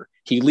character actor.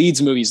 He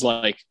leads movies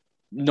like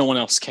no one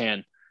else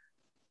can.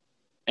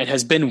 and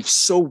has been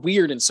so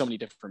weird in so many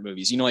different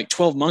movies. You know, like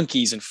 12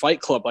 Monkeys and Fight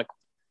Club. Like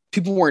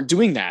people weren't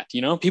doing that.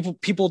 You know, people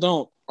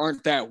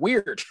aren't that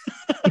weird.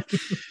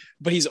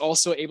 But he's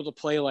also able to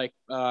play like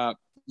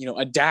you know,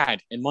 a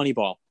dad in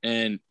Moneyball,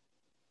 and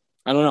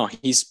I don't know.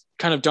 He's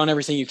kind of done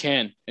everything you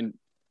can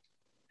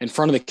in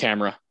front of the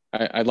camera.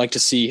 I'd like to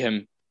see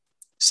him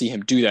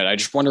do that. I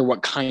just wonder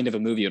what kind of a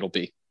movie it'll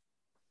be.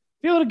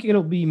 I feel like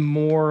it'll be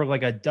more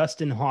like a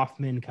Dustin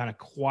Hoffman kind of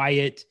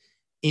quiet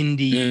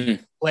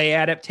indie play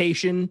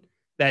adaptation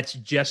that's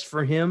just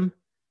for him.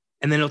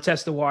 And then he'll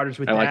test the waters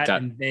with that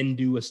and then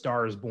do a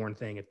Star is Born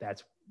thing if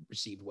that's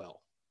received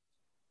well.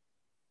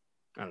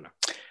 I don't know.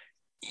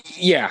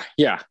 Yeah,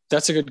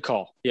 that's a good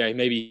call. Yeah,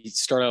 maybe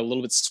start out a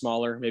little bit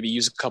smaller, maybe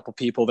use a couple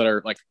people that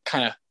are like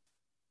kind of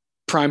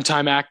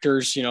primetime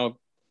actors, you know,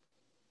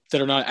 that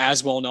are not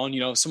as well known.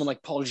 You know, someone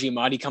like Paul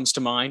Giamatti comes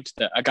to mind,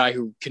 a guy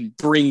who can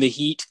bring the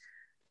heat,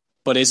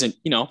 but isn't,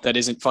 you know, that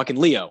isn't fucking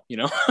Leo, you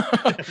know.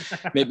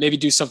 Maybe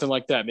do something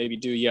like that. Maybe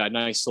do a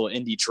nice little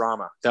indie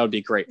drama. That would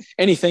be great.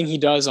 Anything he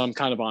does, I'm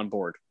kind of on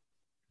board.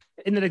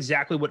 Isn't that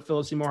exactly what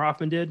Philip Seymour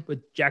Hoffman did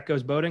with Jack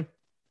Goes Boating?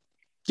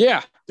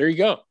 Yeah, there you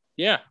go.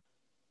 Yeah,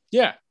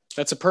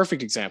 that's a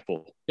perfect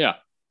example. Yeah,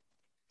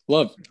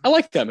 I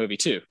like that movie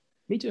too.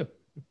 Me too.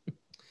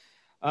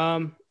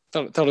 Thought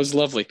it was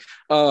lovely.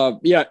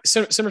 Yeah,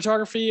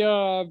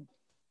 cinematography.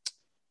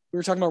 We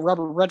were talking about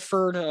Robert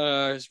Redford.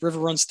 His River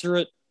Runs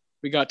Through It.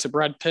 We got to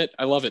Brad Pitt.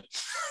 I love it.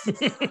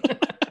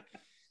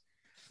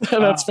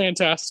 That's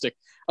fantastic.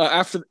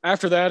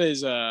 After that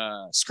is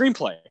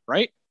screenplay,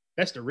 right?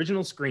 Best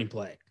original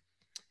screenplay.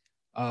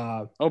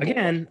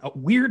 Again, a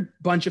weird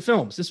bunch of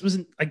films. This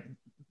wasn't like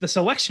the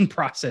selection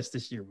process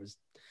this year was.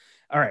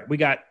 All right, we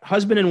got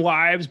Husband and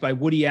Wives by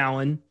Woody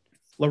Allen,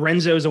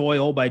 Lorenzo's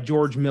Oil by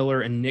George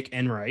Miller and Nick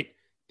Enright,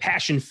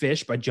 Passion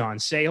Fish by John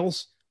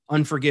Sayles,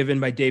 Unforgiven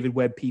by David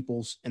Webb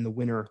Peoples, and the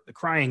winner, The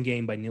Crying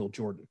Game by Neil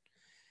Jordan.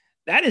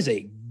 That is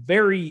a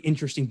very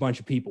interesting bunch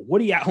of people.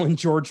 Woody Allen,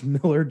 George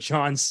Miller,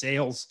 John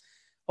Sayles.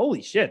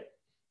 Holy shit.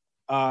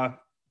 And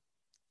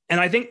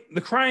I think The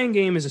Crying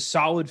Game is a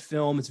solid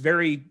film. It's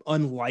very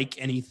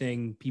unlike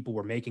anything people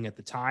were making at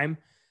the time.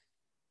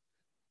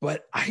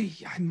 But I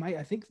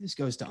think this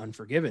goes to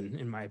Unforgiven,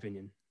 in my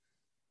opinion.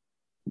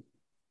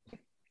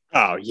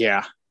 Oh,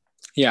 yeah.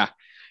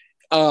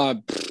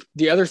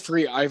 The other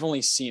three I've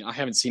only seen. I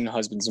haven't seen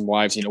Husbands and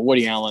Wives. You know,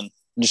 Woody Allen,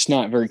 I'm just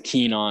not very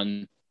keen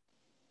on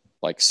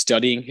like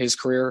studying his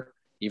career,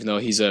 even though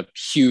he's a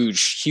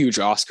huge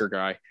Oscar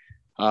guy.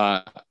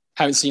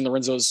 Haven't seen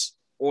Lorenzo's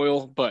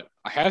Oil, but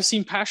I have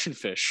seen Passion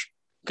Fish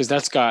because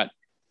that's got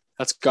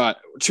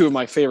two of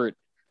my favorite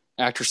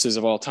actresses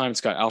of all time.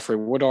 It's got Alfred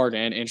Woodard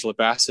and Angela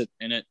Bassett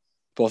in it.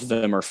 Both of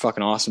them are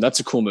fucking awesome. That's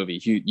a cool movie.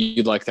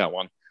 You'd like that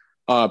one.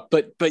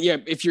 But yeah,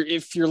 if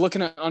you're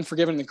looking at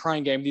Unforgiven and The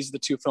Crying Game, these are the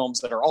two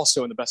films that are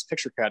also in the Best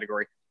Picture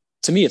category.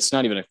 To me, it's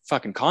not even a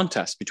fucking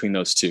contest between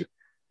those two.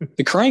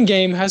 The Crying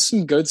Game has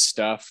some good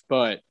stuff,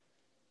 but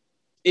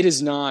it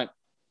is not.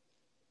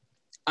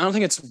 I don't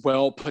think it's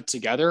well put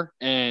together,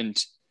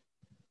 and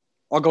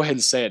I'll go ahead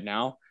and say it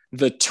now.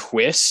 The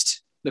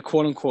twist, the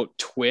quote unquote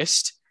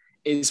twist,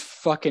 is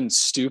fucking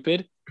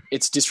stupid.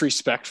 It's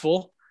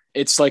disrespectful.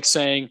 It's like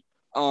saying,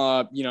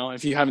 you know,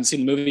 if you haven't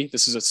seen the movie,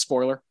 this is a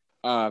spoiler.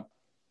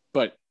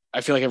 But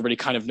I feel like everybody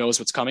kind of knows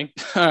what's coming.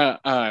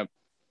 It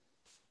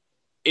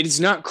is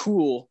not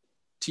cool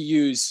to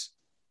use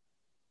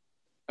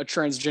a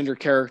transgender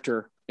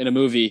character in a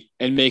movie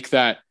and make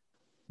that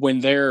when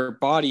their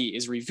body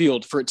is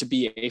revealed for it to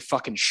be a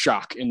fucking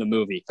shock in the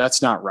movie.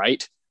 That's not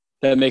right.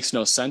 That makes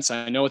no sense.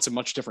 I know it's a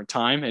much different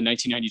time in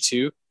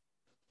 1992,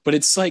 but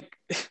it's like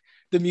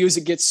the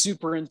music gets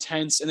super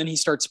intense and then he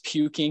starts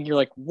puking. You're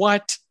like,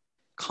 what?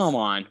 Come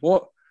on.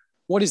 What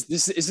is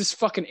this? Is this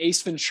fucking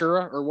Ace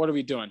Ventura or what are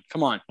we doing?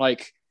 Come on.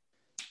 Like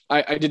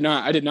I did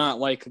not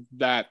like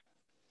that.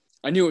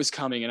 I knew it was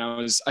coming and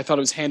I thought it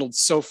was handled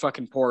so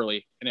fucking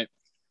poorly and it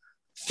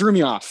threw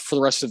me off for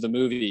the rest of the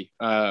movie,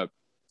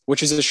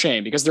 which is a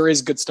shame because there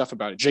is good stuff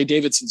about it. Jay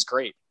Davidson's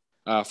great.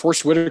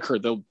 Forrest Whitaker,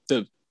 the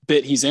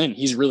bit he's in,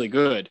 he's really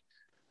good.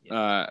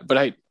 But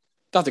I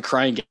thought The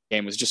Crying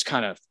Game was just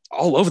kind of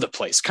all over the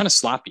place, kind of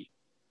sloppy.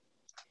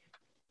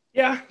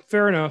 Yeah,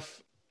 fair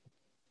enough.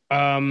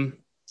 I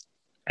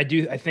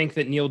think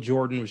that Neil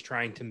Jordan was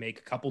trying to make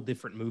a couple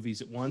different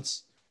movies at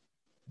once.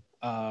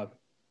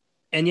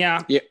 And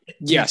yeah.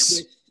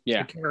 Yes.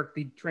 Yeah.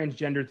 The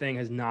transgender thing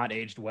has not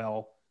aged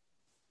well.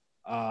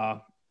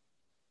 But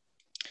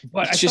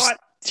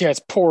it's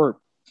poor.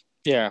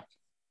 Yeah.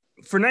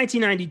 For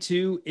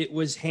 1992, it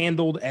was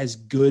handled as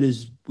good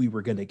as we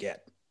were going to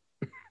get.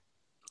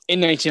 In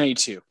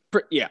 1992.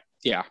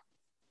 Yeah.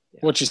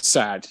 Which is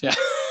sad.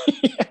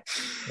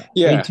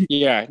 Yeah.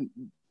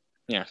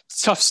 Yeah.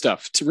 Tough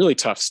stuff. Really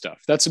tough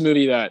stuff. That's a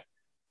movie that,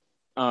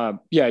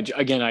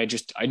 again,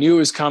 I knew it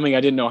was coming.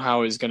 I didn't know how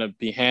it was going to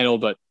be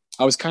handled, but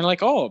I was kind of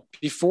like, oh,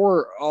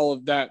 before all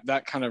of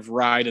that kind of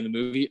ride in the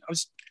movie,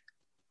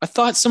 I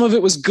thought some of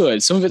it was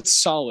good. Some of it's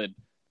solid.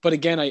 But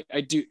again, I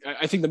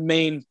think the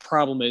main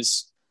problem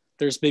is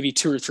there's maybe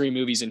 2 or 3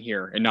 movies in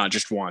here and not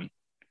just one.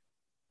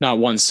 not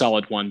one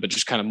solid one, but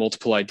just kind of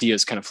multiple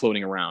ideas kind of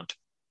floating around.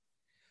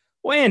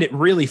 Well, and it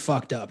really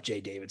fucked up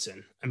Jay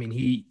Davidson. I mean,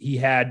 he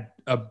had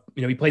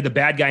he played the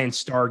bad guy in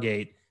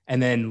Stargate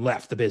and then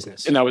left the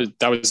business. And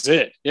that was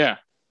it. Yeah.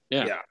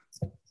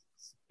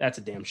 That's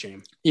a damn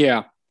shame.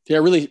 Yeah.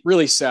 Really,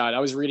 really sad. I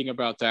was reading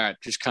about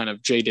that, just kind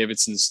of Jay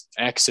Davidson's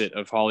exit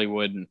of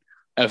Hollywood and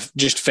of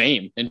just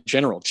fame in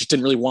general. Just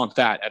didn't really want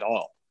that at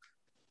all.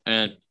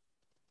 And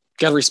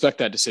got to respect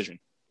that decision.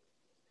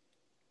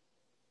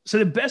 So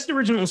the best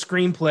original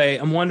screenplay,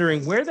 I'm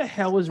wondering, where the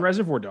hell is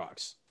Reservoir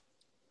Dogs?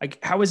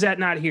 Like, how is that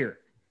not here?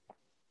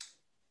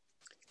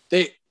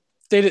 They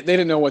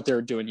didn't know what they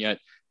were doing yet.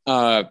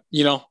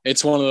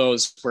 It's one of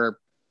those where,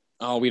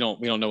 we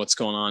don't know what's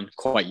going on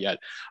quite yet.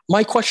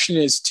 My question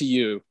is to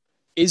you: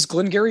 is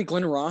Glengarry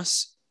Glen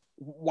Ross?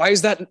 Why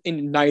is that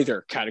in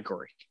neither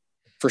category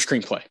for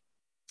screenplay?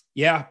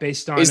 Yeah,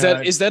 based on is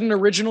that an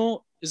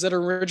original? Is that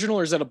original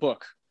or is that a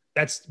book?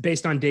 That's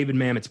based on David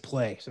Mamet's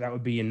play, so that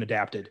would be an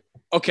adapted.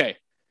 Okay,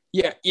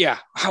 yeah.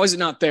 How is it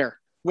not there?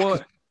 Well.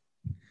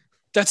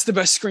 That's the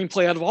best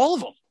screenplay out of all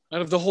of them,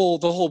 out of the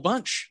whole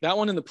bunch. That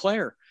one and the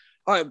player.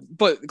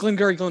 But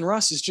Glengarry Glen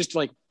Ross is just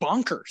like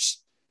bonkers.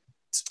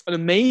 It's an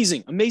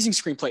amazing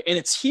screenplay. And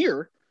it's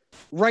here,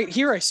 right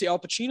here. I see Al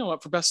Pacino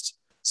up for best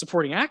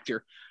supporting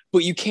actor,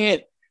 but you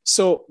can't.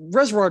 So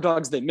Reservoir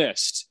Dogs, they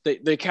missed.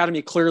 The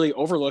Academy clearly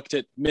overlooked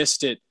it,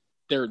 missed it.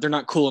 They're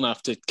not cool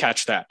enough to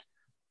catch that.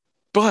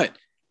 But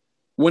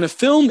when a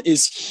film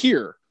is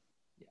here,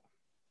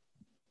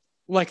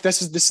 like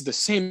this is the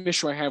same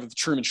issue I had with the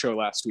Truman Show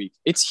last week.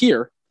 It's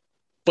here,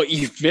 but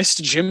you've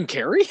missed Jim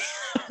Carrey.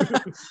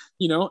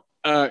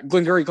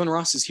 Glengarry Glen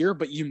Ross is here,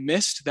 but you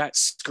missed that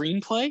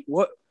screenplay.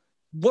 What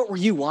were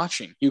you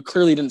watching? You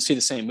clearly didn't see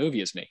the same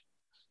movie as me.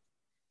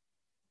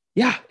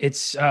 Yeah,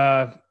 it's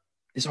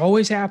this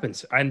always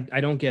happens. I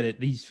don't get it.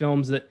 These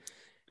films that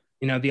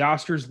the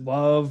Oscars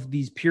love,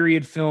 these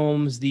period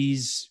films,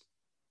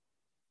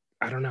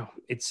 I don't know.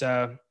 It's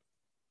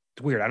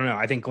weird. I don't know.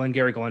 I think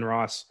Glengarry Glen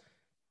Ross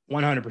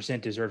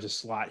 100% deserves a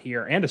slot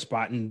here and a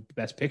spot in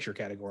Best Picture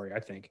category, I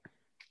think.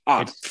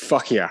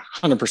 Fuck yeah.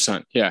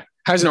 100%. Yeah.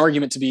 Has an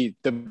argument to be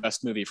the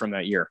best movie from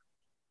that year.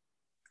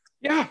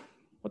 Yeah.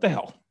 What the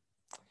hell?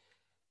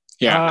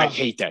 Yeah. I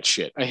hate that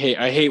shit. I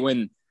hate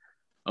when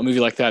a movie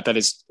like that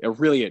is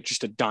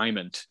just a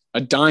diamond.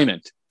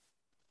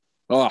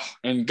 Oh,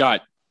 and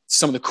got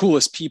some of the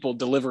coolest people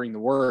delivering the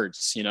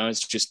words,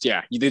 it's just,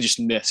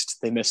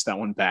 they missed that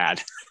one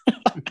bad.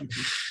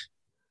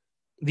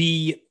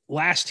 The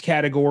last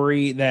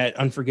category that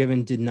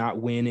Unforgiven did not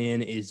win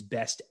in is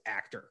Best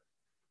Actor.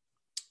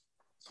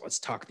 So let's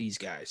talk these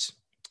guys.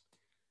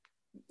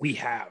 We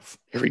have...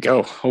 Here we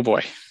go. Oh,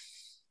 boy.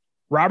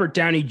 Robert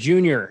Downey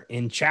Jr.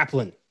 in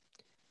Chaplin.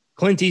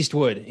 Clint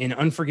Eastwood in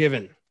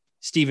Unforgiven.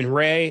 Stephen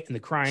Ray in The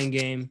Crying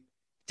Game.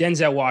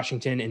 Denzel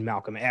Washington in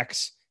Malcolm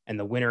X. And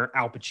the winner,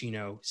 Al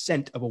Pacino,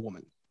 Scent of a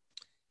Woman.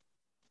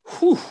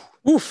 Whew.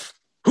 Oof.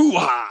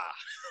 Hoo-ah.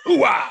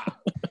 Hoo-ah.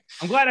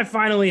 I'm glad I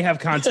finally have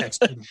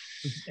context for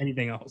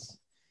anything else.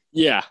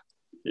 Yeah.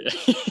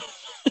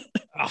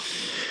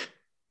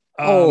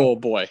 Oh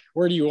boy.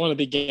 Where do you want to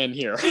begin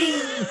here?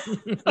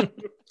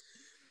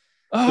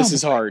 This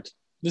is hard.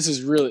 This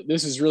is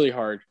really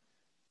hard.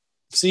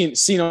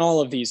 Seen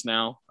all of these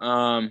now.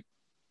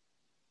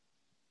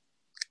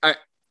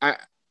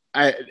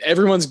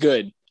 Everyone's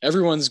good.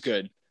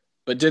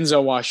 But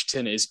Denzel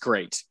Washington is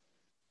great.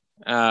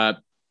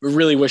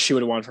 Really wish he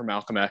would have won for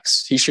Malcolm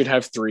X. He should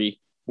have 3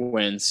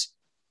 wins,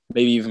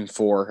 maybe even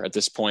 4 at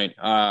this point.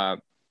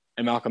 And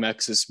Malcolm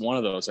X is one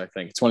of those, I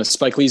think. It's one of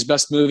Spike Lee's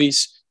best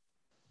movies.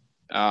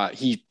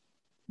 He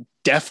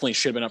definitely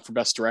should have been up for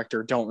Best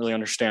Director. Don't really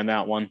understand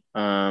that one.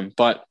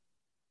 But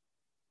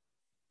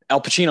Al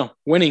Pacino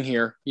winning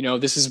here,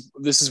 this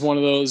is one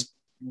of those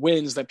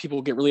wins that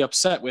people get really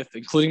upset with,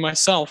 including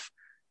myself,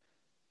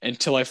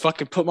 until I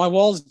fucking put my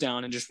walls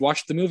down and just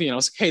watched the movie. And I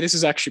was like, hey, this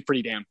is actually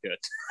pretty damn good.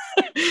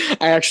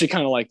 I actually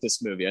kind of like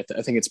this movie. I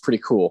think it's pretty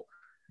cool.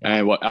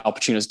 And what Al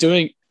Pacino's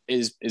doing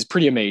is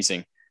pretty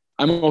amazing.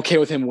 I'm okay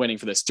with him winning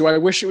for this. Do I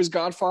wish it was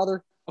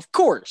Godfather? Of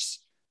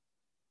course.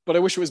 But I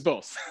wish it was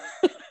both.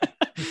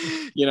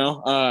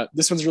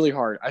 This one's really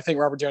hard. I think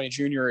Robert Downey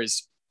Jr.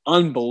 is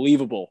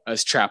unbelievable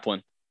as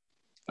Chaplin.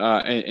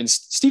 And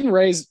Stephen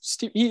Ray's,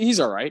 he's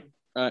all right.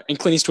 And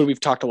Clint Eastwood, we've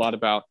talked a lot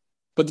about.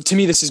 But to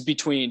me, this is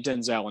between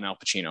Denzel and Al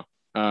Pacino.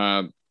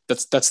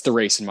 That's the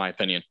race, in my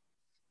opinion.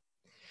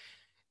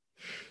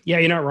 Yeah,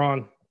 you're not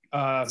wrong.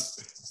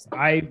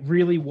 I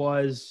really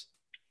was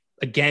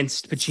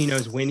against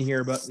Pacino's win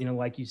here, but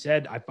like you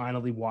said, I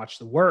finally watched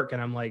the work,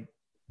 and I'm like,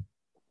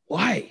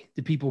 why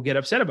do people get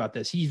upset about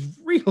this? He's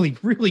really,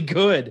 really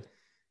good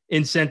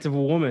in Scent of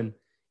a Woman.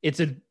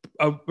 It's a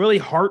really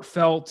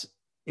heartfelt,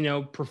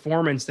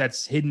 performance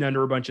that's hidden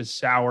under a bunch of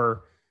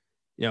sour,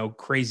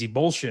 crazy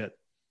bullshit.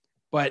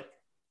 But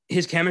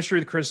his chemistry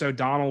with Chris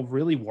O'Donnell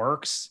really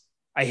works.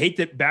 I hate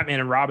that Batman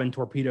and Robin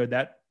torpedoed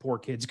that poor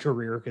kid's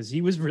career because he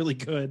was really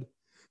good.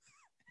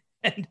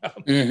 And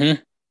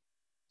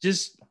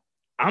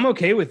I'm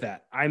okay with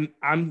that. I'm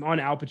on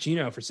Al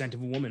Pacino for Scent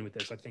of a Woman with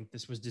this. I think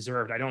this was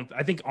deserved.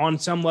 I think on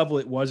some level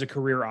it was a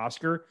career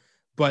Oscar,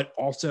 but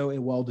also a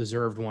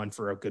well-deserved one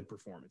for a good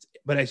performance.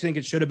 But I think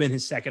it should have been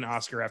his second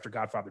Oscar after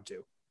Godfather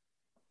 2.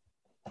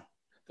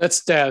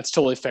 That's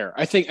totally fair.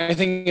 I think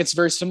it's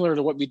very similar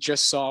to what we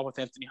just saw with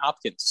Anthony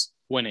Hopkins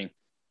winning.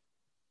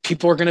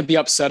 People are going to be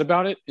upset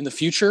about it in the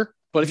future,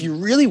 but if you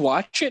really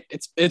watch it,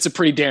 it's a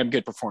pretty damn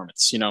good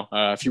performance.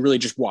 If you really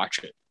just watch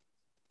it.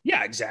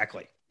 Yeah,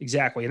 exactly.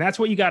 And that's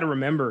what you got to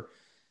remember.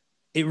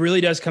 It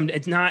really does come to,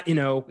 it's not,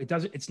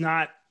 it's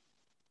not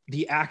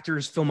the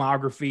actor's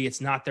filmography.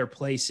 It's not their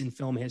place in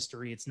film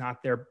history. It's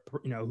not their,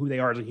 who they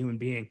are as a human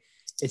being.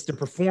 It's the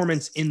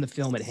performance in the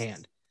film at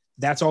hand.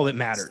 That's all that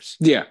matters.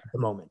 Yeah. At the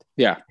moment.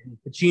 Yeah. And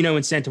Pacino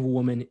in Scent of a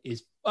Woman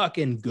is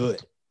fucking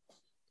good.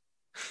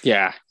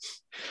 Yeah.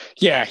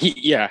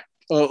 Yeah.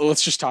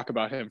 Let's just talk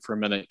about him for a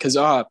minute. Cause,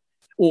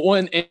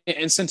 one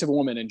and Scent of a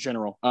Woman in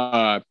general,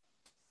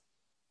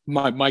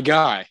 my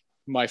guy,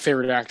 my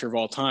favorite actor of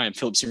all time,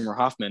 Philip Seymour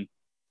Hoffman,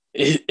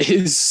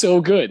 is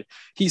so good.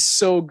 He's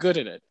so good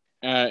at it.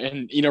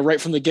 And right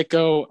from the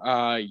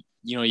get-go,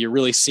 you're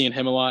really seeing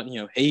him a lot.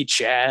 Hey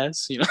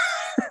Chaz,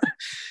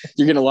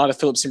 you're getting a lot of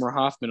Philip Seymour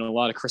Hoffman and a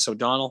lot of Chris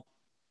O'Donnell.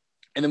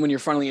 And then when you're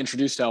finally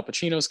introduced to Al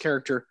Pacino's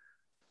character,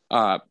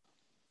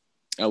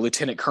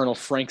 Lieutenant Colonel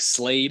Frank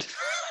Slade,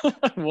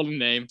 what a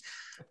name.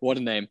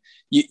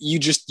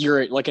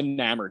 You're like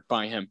enamored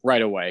by him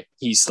right away.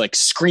 He's like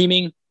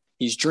screaming,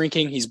 he's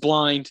drinking, he's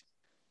blind.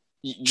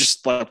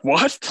 Just like,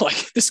 what?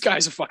 Like, this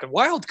guy's a fucking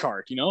wild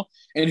card,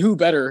 And who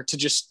better to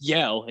just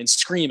yell and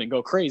scream and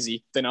go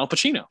crazy than Al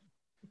Pacino?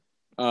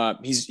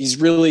 He's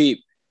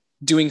really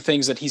doing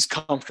things that he's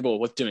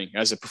comfortable with doing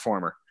as a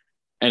performer.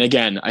 And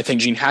again, I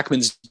think Gene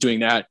Hackman's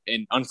doing that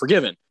in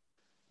Unforgiven.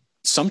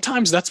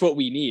 Sometimes that's what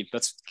we need.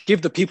 Let's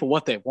give the people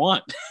what they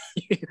want.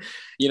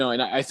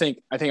 And I think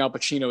Al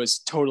Pacino is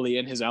totally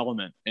in his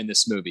element in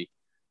this movie.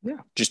 Yeah.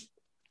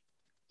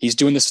 He's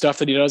doing the stuff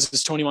that he does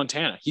as Tony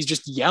Montana. He's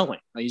just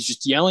yelling. He's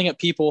just yelling at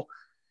people.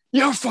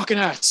 You're a fucking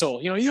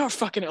asshole. You're a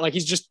fucking, like,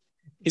 he's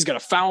got a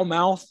foul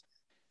mouth.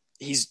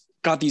 He's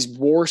got these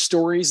war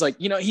stories. Like,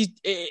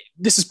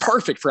 this is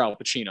perfect for Al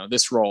Pacino,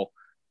 this role.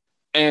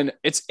 And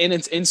it's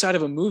inside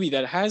of a movie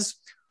that has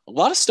a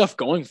lot of stuff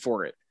going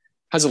for it.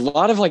 Has a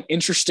lot of like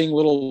interesting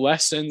little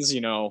lessons,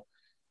 a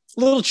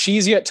little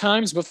cheesy at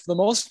times, but for the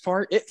most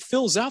part, it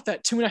fills out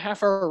that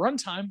 2.5 hour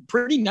runtime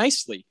pretty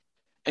nicely.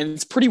 And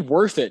it's pretty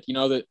worth it,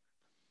 the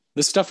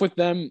stuff with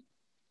them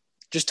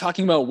just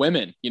talking about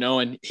women,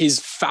 and his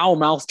foul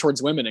mouth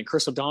towards women. And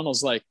Chris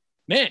O'Donnell's like,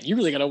 man, you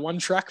really got a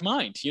one-track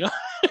mind,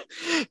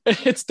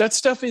 that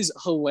stuff is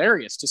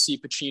hilarious to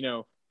see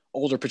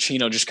older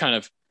Pacino just kind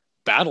of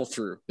battle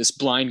through this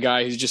blind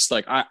guy who's just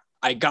like,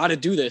 I got to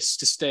do this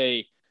to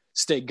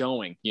stay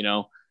going,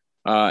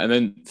 and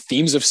then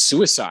themes of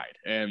suicide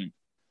and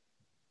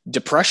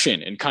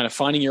depression and kind of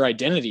finding your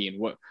identity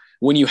and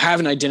when you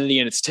have an identity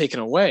and it's taken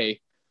away,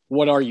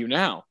 what are you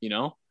now,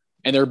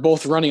 And they're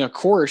both running a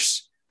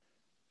course.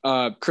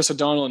 Chris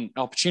O'Donnell and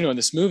Al Pacino in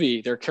this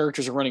movie, their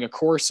characters are running a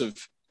course of,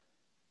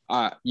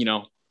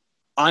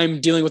 I'm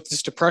dealing with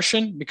this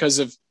depression because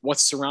of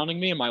what's surrounding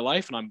me in my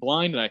life, and I'm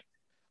blind and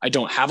I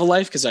don't have a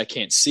life because I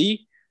can't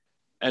see.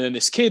 And then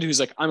this kid who's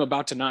like, I'm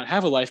about to not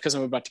have a life because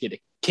I'm about to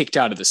get kicked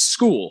out of the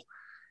school.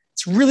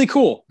 It's really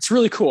cool.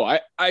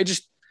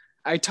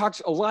 I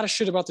talked a lot of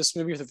shit about this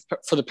movie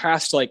for the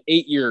past like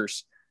 8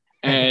 years,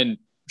 and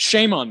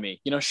shame on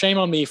me, shame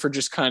on me for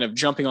just kind of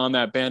jumping on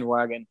that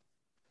bandwagon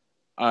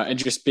and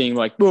just being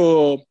like,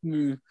 oh,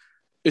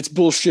 it's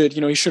bullshit.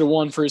 He should have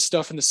won for his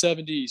stuff in the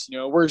 70s.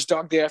 Where's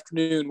Dog Day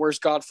Afternoon? Where's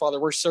Godfather?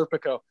 Where's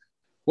Serpico?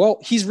 Well,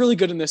 he's really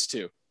good in this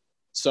too.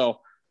 So,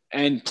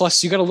 and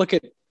plus you got to look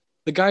at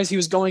the guys he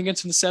was going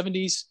against in the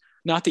 70s,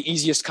 not the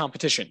easiest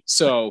competition.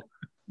 So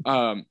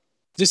I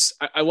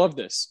love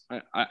this.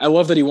 I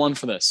love that he won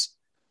for this.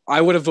 I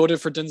would have voted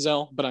for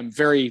Denzel, but I'm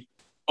very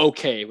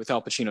okay with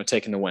Al Pacino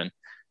taking the win.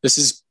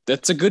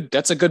 That's a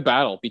good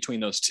battle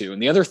between those two.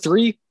 And the other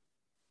three,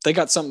 they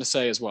got something to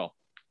say as well.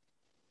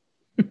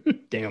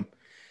 Damn.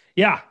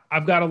 Yeah,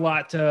 I've got a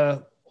lot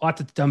to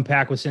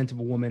unpack with Scent of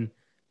a Woman,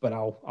 but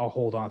I'll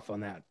hold off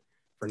on that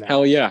for now.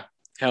 Hell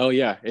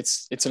yeah.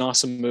 It's an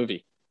awesome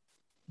movie.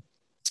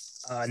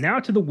 Now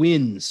to the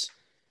wins.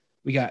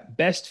 We got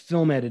Best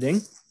Film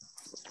Editing.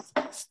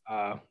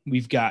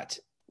 We've got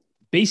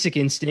Basic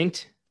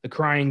Instinct, The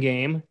Crying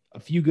Game,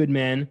 A Few Good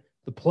Men,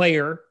 The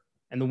Player,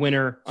 and the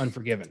winner,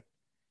 Unforgiven.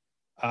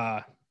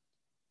 I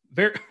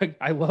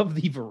love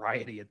the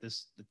variety at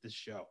this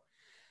show.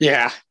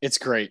 Yeah, it's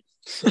great.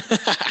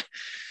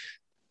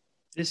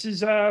 This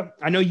is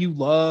I know you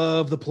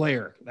love The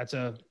Player. It's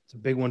a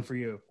big one for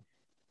you.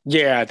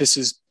 Yeah, this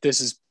is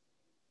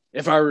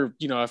if I were,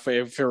 if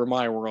it were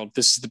my world,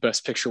 this is the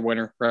best picture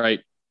winner, right?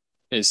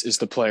 Is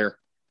The Player.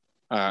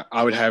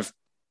 I would have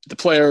The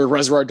Player,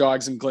 Reservoir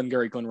Dogs, and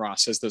Glengarry Glen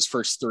Ross as those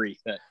first three.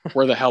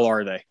 Where the hell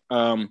are they?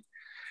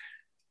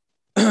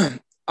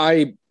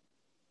 I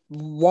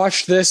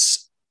watched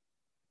this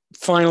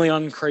finally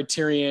on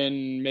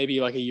Criterion maybe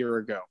like a year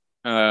ago.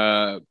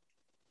 and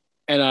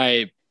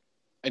I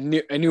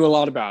knew a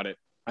lot about it.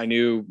 I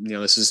knew,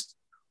 this is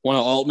one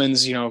of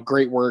Altman's,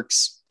 great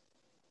works.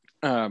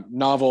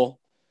 Novel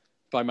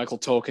by Michael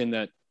Tolkien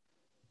that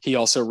he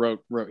also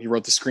wrote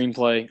the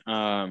screenplay.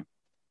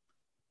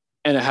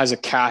 And it has a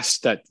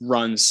cast that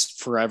runs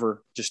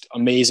forever, just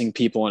amazing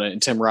people in it.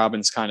 And Tim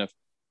Robbins kind of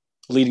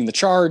leading the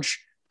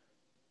charge.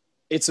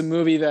 It's a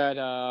movie that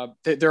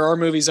there are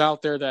movies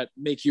out there that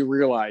make you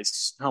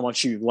realize how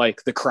much you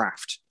like the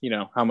craft,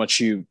 how much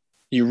you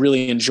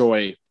really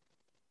enjoy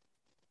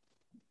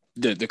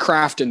the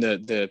craft and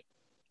the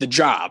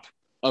job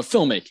of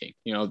filmmaking,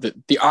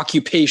 the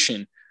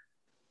occupation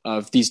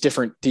of these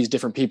different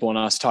people, and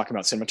us talking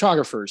about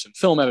cinematographers and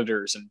film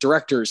editors and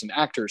directors and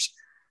actors.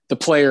 The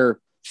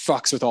player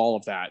fucks with all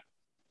of that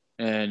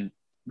and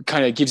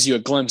kind of gives you a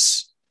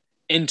glimpse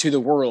into the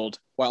world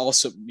while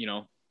also,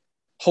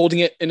 holding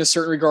it in a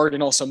certain regard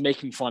and also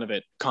making fun of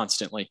it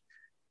constantly.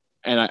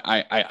 And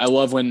I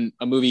love when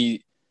a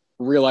movie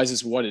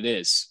realizes what it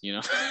is,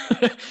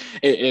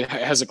 it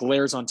has like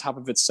layers on top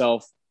of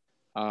itself.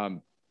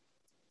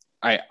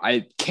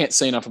 I can't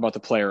say enough about The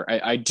Player.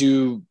 I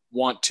do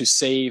want to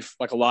save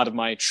like a lot of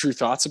my true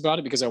thoughts about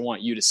it because I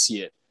want you to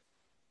see it.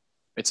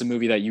 It's a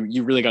movie that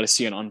you really got to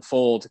see it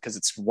unfold because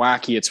it's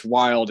wacky, it's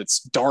wild,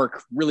 it's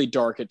dark, really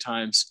dark at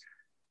times.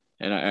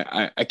 And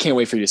I can't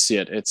wait for you to see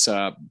it. It's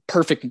a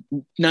perfect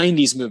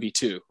 90s movie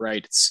too,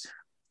 right? It's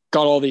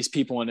got all these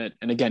people in it.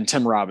 And again,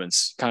 Tim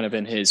Robbins kind of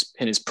in his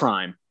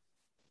prime,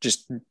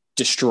 just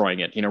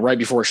destroying it, right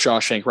before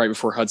Shawshank, right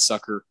before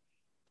Hudsucker.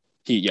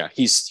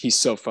 He's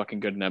so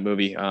fucking good in that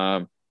movie.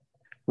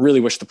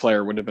 Really wish The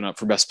Player would have been up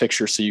for Best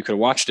Picture so you could have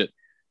watched it.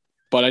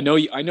 But I know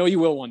you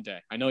will one day.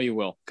 I know you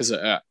will, because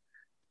it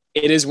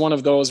is one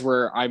of those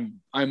where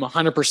I'm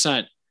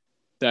 100%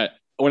 that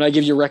when I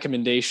give you a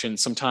recommendation,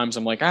 sometimes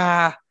I'm like,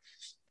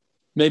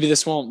 maybe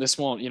this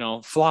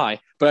won't, fly,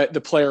 but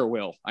The Player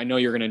will. I know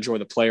you're going to enjoy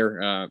The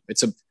Player.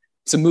 It's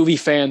a movie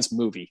fan's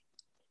movie.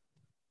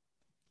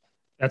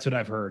 That's what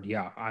I've heard.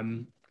 Yeah,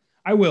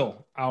 I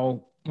will.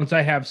 Once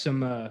I have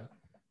some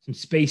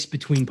space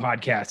between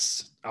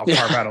podcasts, I'll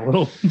carve out a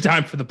little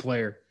time for The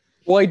Player.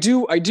 Well, I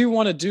do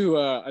want to do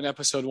an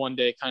episode one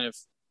day, kind of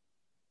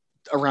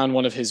around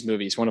one of his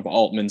movies, one of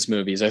Altman's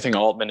movies. I think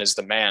Altman is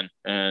the man,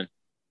 and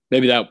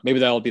maybe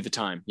that'll be the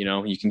time.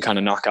 You can kind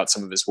of knock out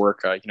some of his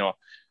work. I'm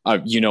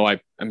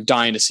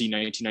dying to see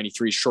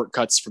 1993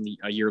 Shortcuts from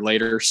a year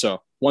later.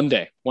 So one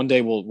day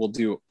we'll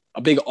do a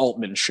big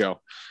Altman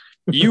show.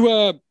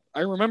 I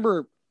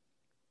remember a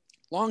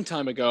long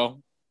time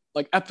ago,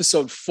 like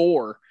episode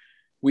 4,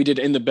 we did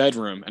In the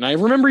Bedroom, and I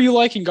remember you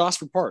liking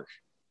Gosford Park.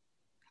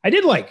 I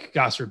did like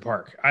Gosford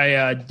Park.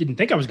 I didn't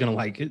think I was going to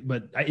like it,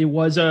 but it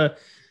was a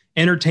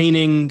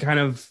entertaining kind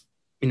of,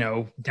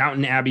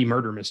 Downton Abbey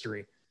murder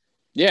mystery.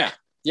 Yeah.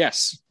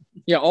 Yes.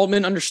 Yeah.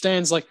 Altman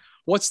understands like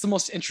what's the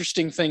most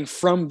interesting thing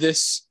from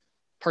this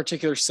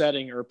particular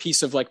setting or a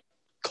piece of like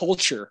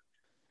culture.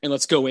 And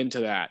let's go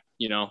into that,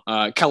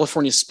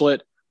 California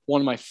Split,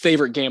 one of my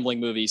favorite gambling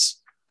movies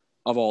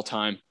of all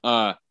time.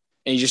 And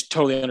he just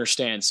totally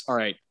understands. All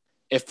right,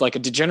 if like a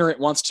degenerate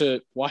wants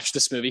to watch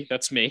this movie,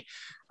 that's me.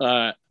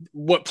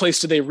 What place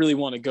do they really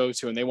want to go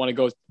to? And they want to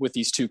go with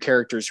these two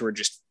characters who are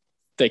just,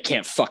 they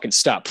can't fucking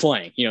stop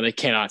playing. They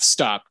cannot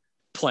stop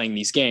playing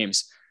these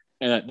games.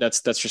 And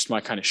that's just my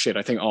kind of shit.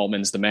 I think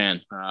Altman's the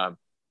man.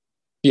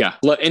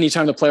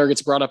 Anytime The Player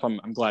gets brought up,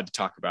 I'm glad to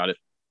talk about it.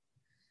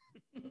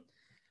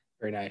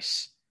 Very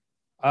nice.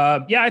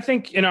 I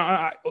think,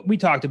 we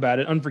talked about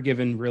it.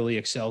 Unforgiven really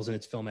excels in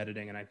its film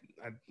editing, and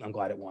I'm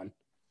glad it won.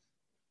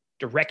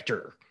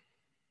 Director.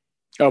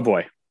 Oh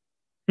boy.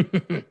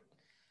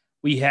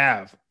 We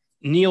have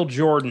Neil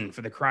Jordan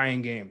for The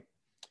Crying Game,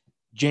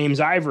 James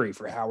Ivory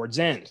for Howard's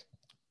End,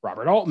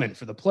 Robert Altman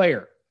for The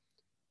Player,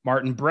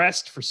 Martin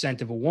Brest for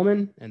Scent of a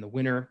Woman, and the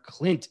winner,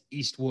 Clint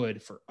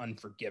Eastwood for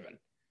Unforgiven.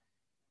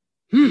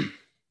 What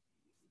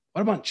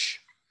a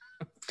bunch.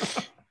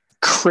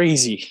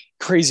 Crazy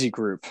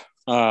group.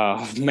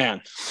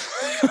 Man.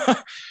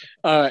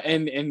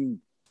 And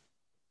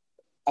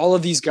all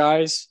of these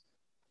guys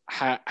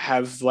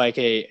have like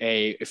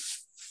a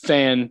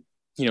fan,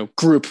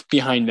 group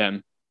behind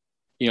them.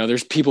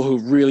 There's people who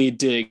really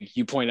dig,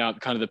 you point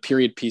out kind of the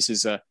period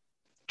pieces,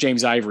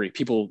 James Ivory.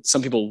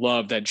 Some people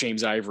love that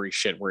James Ivory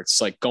shit where it's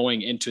like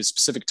going into a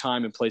specific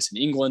time and place in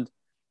England.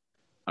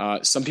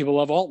 Some people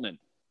love Altman,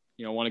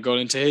 want to go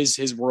into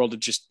his world of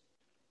just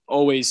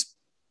always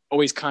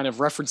kind of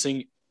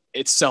referencing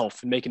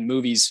itself and making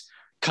movies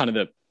kind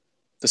of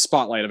the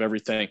spotlight of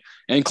everything.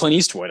 And Clint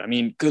Eastwood, I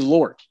mean, good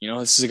Lord,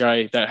 this is a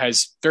guy that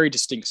has very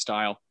distinct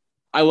style.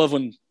 I love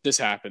when this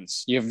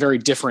happens. You have very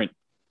different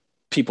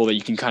people that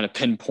you can kind of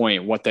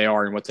pinpoint what they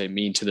are and what they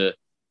mean to the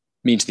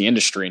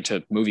industry and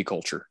to movie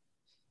culture.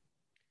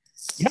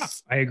 Yeah,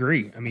 I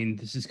agree. I mean,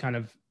 this is kind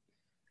of,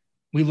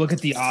 we look at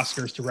the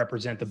Oscars to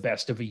represent the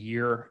best of a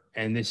year,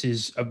 and this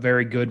is a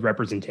very good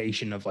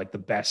representation of like the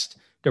best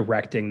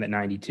directing that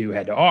 92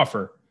 had to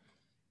offer,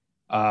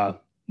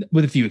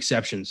 with a few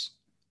exceptions.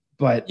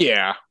 But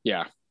yeah.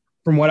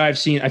 From what I've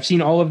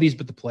seen all of these,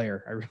 but The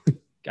Player. I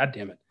really, God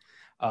damn it.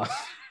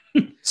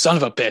 Son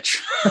of a bitch.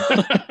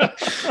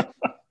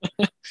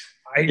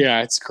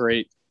 Yeah, it's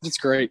great. It's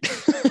great.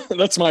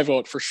 That's my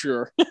vote for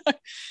sure.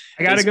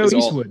 I got to go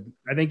Eastwood.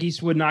 I think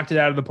Eastwood knocked it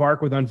out of the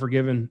park with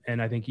Unforgiven,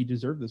 and I think he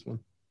deserved this one.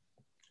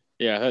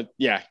 Yeah,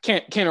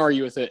 can't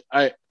argue with it.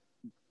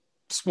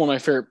 It's one of my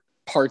favorite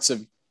parts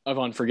of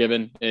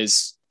Unforgiven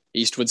is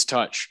Eastwood's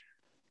touch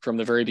from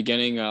the very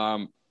beginning.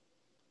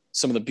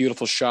 Some of the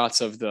beautiful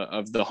shots of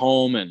the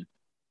home and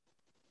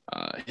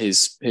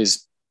his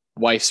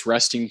wife's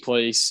resting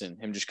place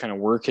and him just kind of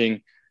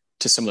working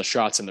to some of the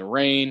shots in the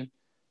rain.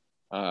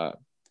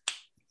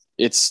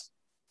 It's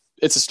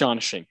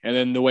astonishing. And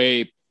then the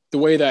way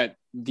that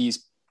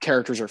these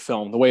characters are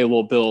filmed, the way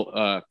Little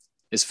Bill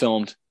is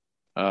filmed,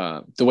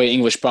 the way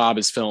English Bob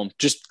is filmed,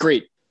 just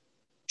great,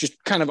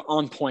 just kind of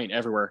on point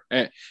everywhere.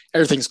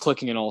 Everything's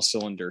clicking in all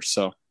cylinders.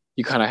 So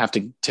you kind of have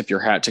to tip your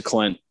hat to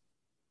Clint.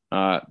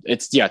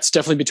 It's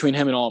definitely between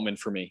him and Altman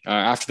for me.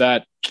 After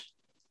that,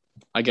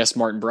 I guess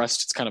Martin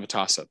Brest, it's kind of a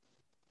toss up.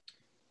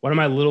 One of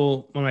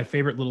my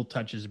favorite little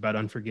touches about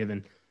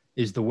Unforgiven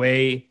is the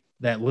way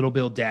that Little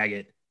Bill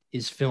Daggett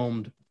is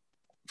filmed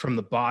from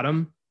the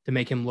bottom to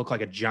make him look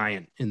like a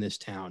giant in this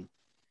town.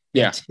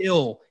 Yeah.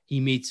 Until he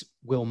meets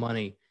Will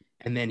Money,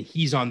 and then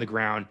he's on the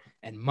ground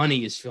and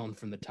Money is filmed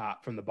from the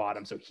top, from the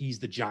bottom. So he's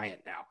the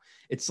giant now.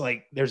 It's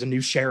like there's a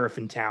new sheriff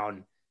in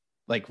town,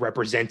 like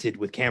represented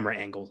with camera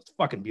angles. It's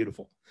fucking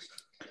beautiful.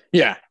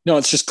 Yeah. No,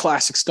 it's just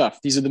classic stuff.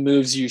 These are the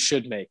moves you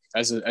should make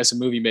as a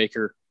movie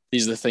maker.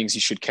 These are the things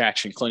you should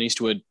catch. And Clint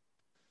Eastwood,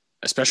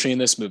 especially in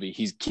this movie,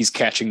 he's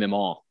catching them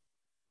all.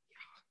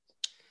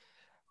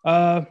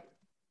 Yeah.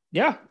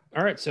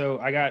 All right. So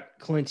I got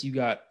Clint, you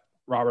got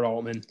Robert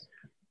Altman.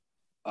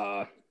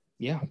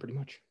 Yeah, pretty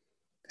much.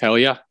 Hell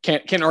yeah.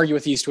 Can't argue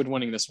with Eastwood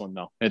winning this one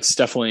though. It's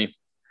definitely,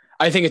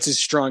 I think it's his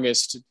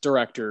strongest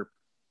director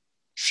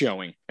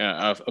showing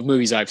of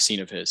movies I've seen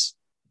of his.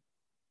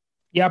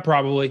 Yeah,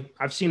 probably.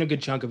 I've seen a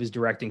good chunk of his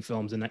directing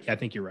films, and I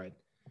think you're right.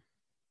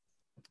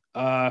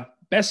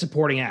 Best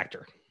supporting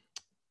actor.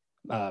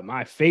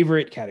 My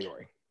favorite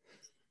category.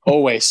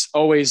 Always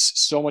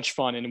so much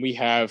fun. And we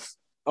have,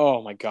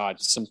 oh my God,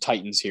 some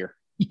titans here.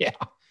 Yeah.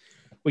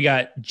 We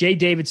got Jay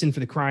Davidson for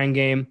The Crying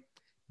Game,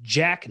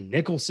 Jack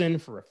Nicholson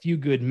for A Few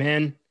Good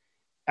Men,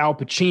 Al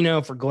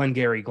Pacino for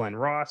Glengarry Glen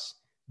Ross,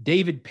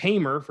 David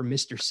Paymer for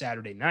Mr.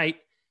 Saturday Night,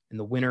 and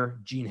the winner,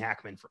 Gene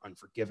Hackman for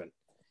Unforgiven.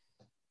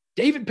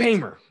 David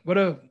Paymer, I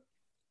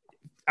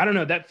don't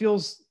know, that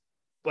feels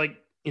like,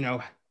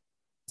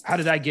 how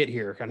did I get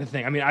here kind of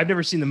thing. I mean, I've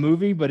never seen the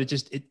movie, but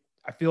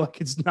I feel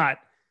like it's not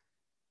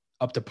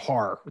up to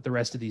par with the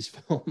rest of these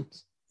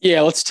films.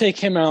 Yeah, let's take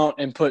him out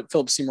and put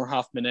Philip Seymour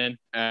Hoffman in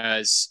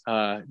as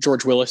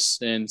George Willis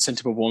in Scent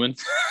of a Woman.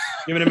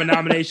 Giving him a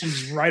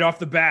nomination right off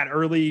the bat,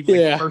 early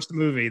first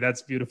movie.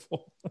 That's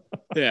beautiful.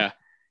 Yeah,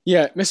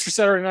 Mr.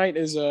 Saturday Night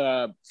is, if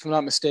I'm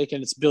not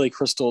mistaken, it's Billy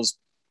Crystal's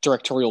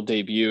directorial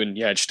debut, and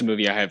yeah, just a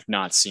movie I have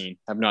not seen,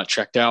 I've not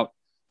checked out.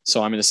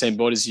 So I'm in the same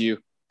boat as you.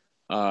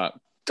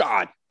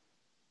 God,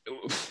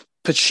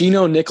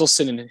 Pacino,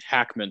 Nicholson, and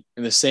Hackman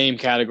in the same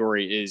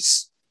category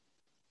is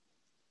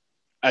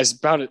as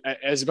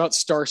about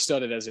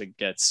star-studded as it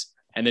gets.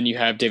 And then you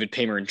have David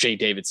Paymer and Jay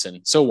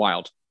Davidson. So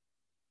wild.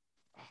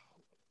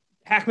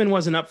 Hackman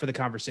wasn't up for the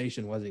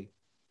conversation, was he?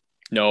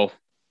 No.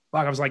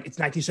 Fuck, I was like, it's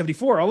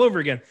 1974 all over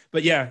again.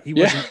 But yeah, he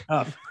wasn't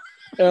up.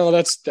 Oh,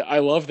 I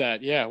love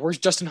that. Yeah. Where's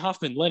Justin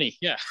Hoffman? Lenny.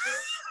 Yeah.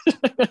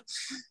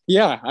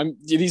 Yeah.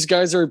 These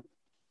guys are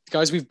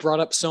guys we've brought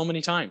up so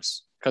many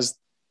times because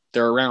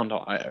they're around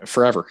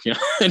forever,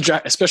 and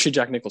especially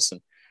Jack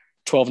Nicholson,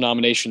 12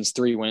 nominations,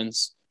 3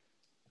 wins,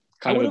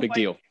 kind of a big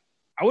deal.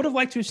 I would have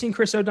liked to have seen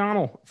Chris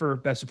O'Donnell for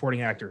Best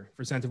Supporting Actor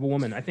for Scent of a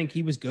Woman. I think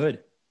he was good.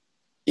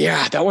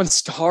 Yeah, that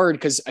one's hard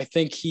because I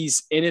think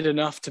he's in it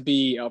enough to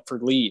be up for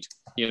lead.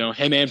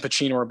 Him and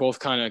Pacino are both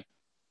kind of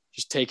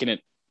just taking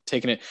it.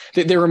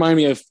 They remind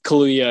me of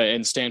Kaluuya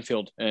and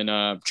Stanfield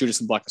and Judas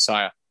and the Black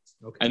Messiah.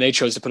 Okay. And they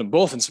chose to put them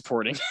both in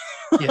supporting.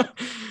 Yeah.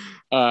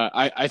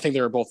 I think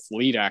they were both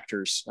lead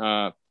actors.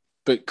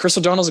 But Chris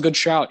O'Donnell's a good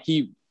shout.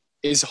 He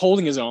is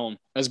holding his own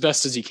as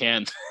best as he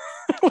can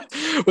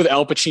with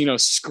Al Pacino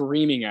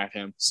screaming at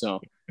him. So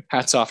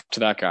hats off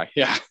to that guy.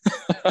 Yeah.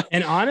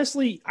 And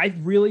honestly, I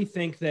really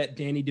think that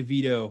Danny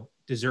DeVito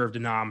deserved a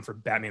nom for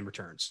Batman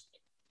Returns.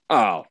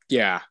 Oh,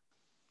 yeah.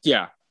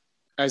 Yeah.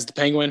 As the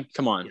Penguin,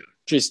 come on. Yeah.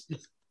 Just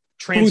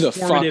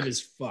transformative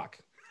as fuck.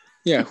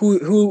 Yeah,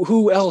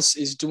 who else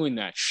is doing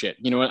that shit?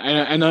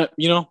 And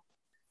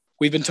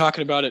we've been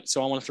talking about it,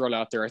 so I want to throw it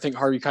out there. I think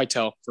Harvey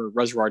Keitel for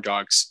Reservoir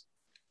Dogs,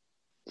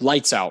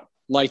 lights out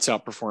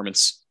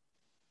performance.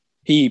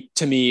 He,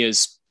 to me,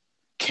 is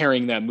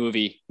carrying that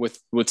movie with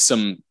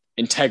some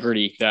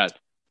integrity that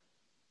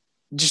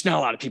just not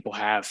a lot of people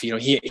have.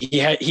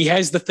 He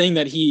has the thing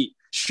that he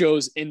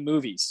shows in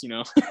movies.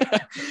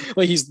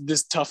 Like he's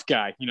this tough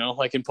guy.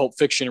 Like in Pulp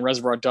Fiction and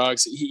Reservoir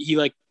Dogs, he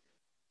like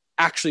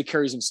actually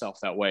carries himself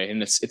that way,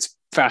 and it's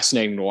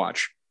fascinating to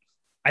watch.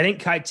 I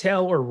think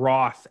Keitel or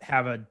Roth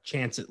have a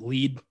chance at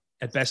lead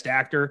at Best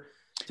Actor.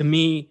 To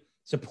me,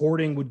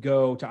 supporting would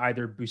go to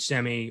either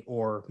Buscemi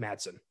or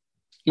Madsen.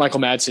 Michael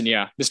Madsen,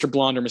 yeah. Mr.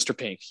 Blonde or Mr.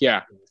 Pink.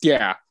 Yeah.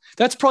 Yeah.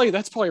 That's probably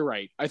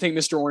right. I think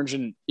Mr. Orange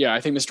and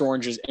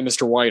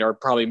Mr. White are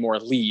probably more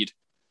lead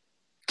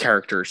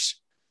characters.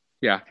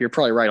 Yeah, you're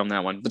probably right on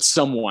that one. But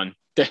someone.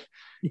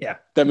 Yeah.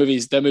 That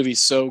movie's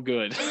so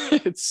good.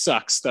 It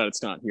sucks that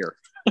it's not here.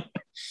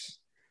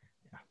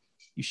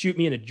 You shoot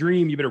me in a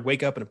dream, you better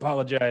wake up and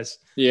apologize.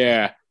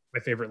 Yeah. My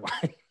favorite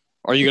line.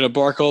 Are you gonna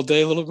bark all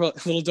day,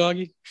 little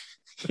doggy?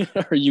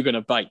 Or are you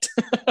gonna bite?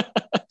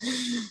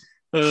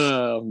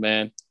 Oh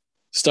man,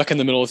 stuck in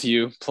the middle with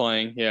you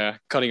playing. Yeah,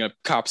 cutting a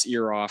cop's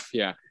ear off.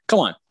 Yeah, come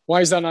on.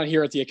 Why is that not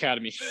here at the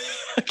Academy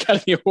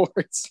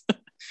Awards?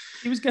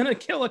 He was gonna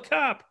kill a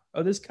cop.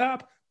 Oh, this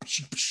cop.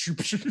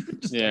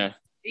 Yeah.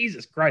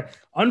 Jesus Christ,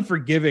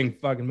 Unforgiving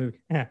fucking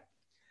movie. Yeah.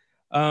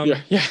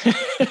 Yeah.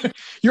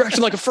 You're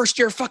acting like a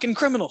first-year fucking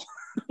criminal.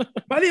 Am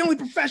I the only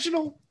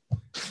professional?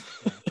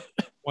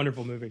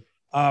 Wonderful movie.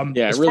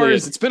 Yeah, it really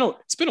is. It's been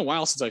a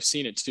while since I've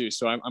seen it too,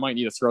 so I might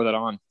need to throw that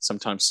on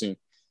sometime soon.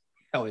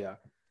 Hell yeah.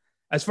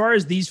 As far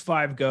as these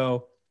five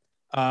go,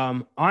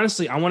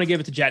 honestly, I want to give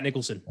it to Jack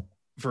Nicholson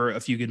for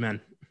A Few Good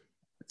Men.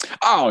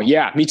 Oh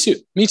yeah, me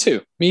too.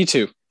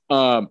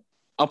 Al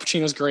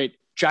Pacino's great.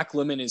 Jack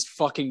Lemmon is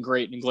fucking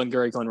great, and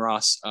Glengarry Glen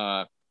Ross.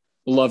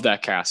 Love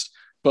that cast.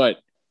 But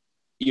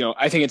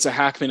I think it's a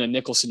Hackman and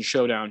Nicholson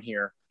showdown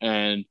here,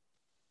 and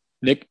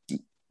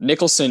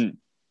Nicholson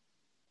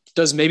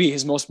does maybe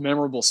his most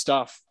memorable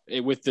stuff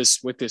with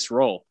this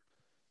role.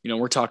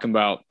 We're talking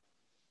about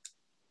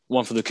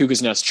One for the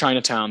Cuckoo's Nest,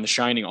 Chinatown, The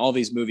Shining, all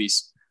these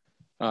movies.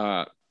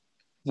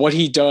 What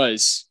he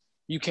does,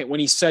 when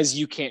he says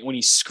you can't, when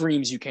he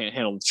screams you can't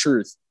handle the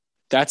truth,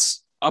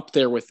 that's up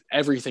there with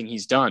everything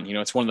he's done.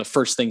 It's one of the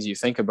first things you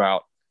think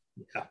about.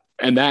 Yeah.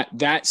 And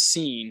that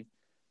scene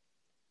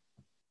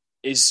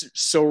is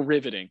so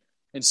riveting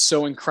and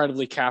so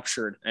incredibly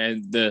captured,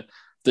 and the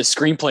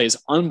screenplay is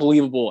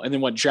unbelievable. And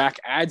then what Jack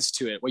adds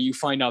to it, what you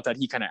find out that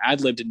he kind of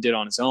ad-libbed and did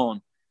on his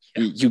own,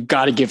 you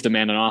got to give the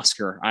man an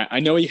Oscar. I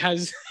know he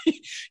has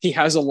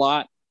a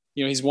lot.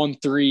 He's won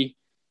 3,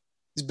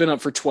 he's been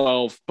up for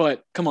 12,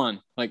 but come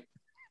on, like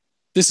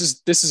this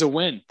is a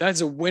win.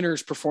 That's a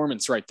winner's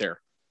performance right there.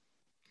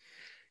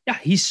 Yeah,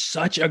 he's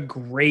such a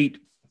great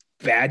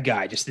bad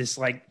guy. Just this,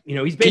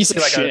 he's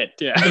basically like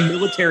a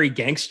military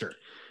gangster.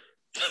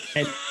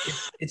 And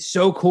it's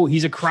so cool.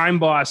 He's a crime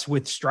boss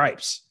with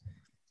stripes.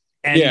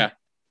 And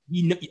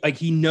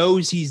he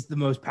knows he's the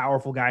most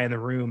powerful guy in the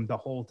room the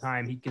whole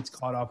time. He gets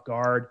caught off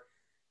guard.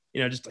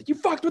 Just like, you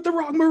fucked with the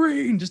wrong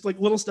Marine. Just like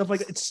little stuff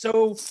like that.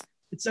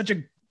 It's such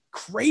a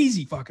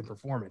crazy fucking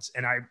performance.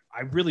 And I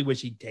really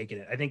wish he'd taken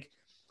it. I think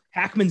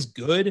Hackman's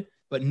good,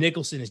 but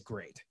Nicholson is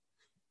great.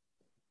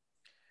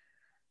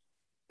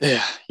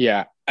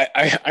 Yeah.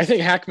 I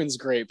think Hackman's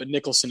great, but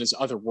Nicholson is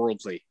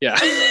otherworldly. Yeah.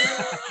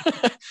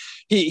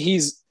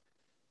 He's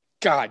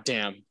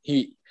goddamn.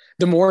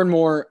 The more and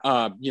more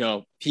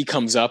he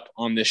comes up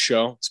on this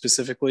show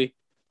specifically,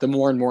 the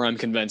more and more I'm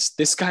convinced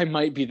this guy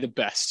might be the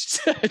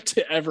best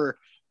to ever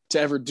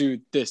do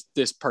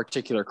this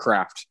particular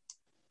craft.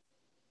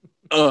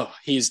 Oh,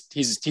 he's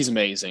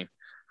amazing.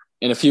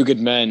 And A Few Good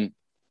Men,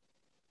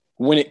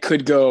 when it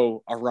could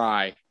go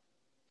awry,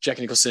 Jack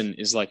Nicholson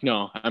is like,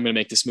 no, I'm going to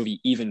make this movie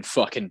even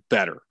fucking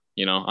better.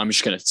 I'm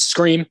just going to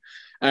scream.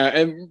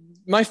 And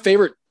my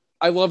favorite,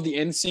 I love the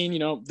end scene,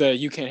 the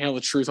you can't handle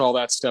the truth, all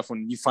that stuff,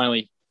 when you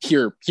finally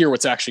hear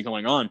what's actually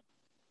going on.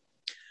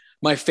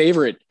 My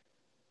favorite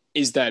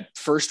is that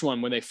first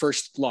one when they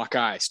first lock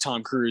eyes,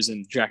 Tom Cruise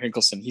and Jack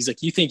Nicholson. He's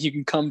like, you think you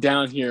can come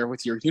down here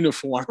with your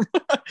uniform?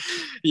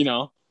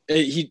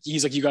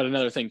 He's like, you got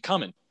another thing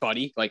coming,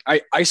 buddy. Like,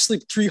 I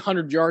sleep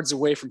 300 yards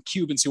away from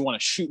Cubans who want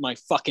to shoot my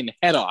fucking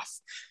head off.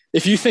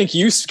 If you think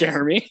you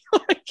scare me,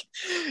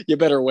 you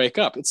better wake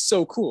up. It's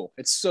so cool.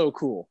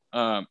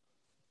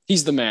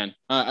 He's the man.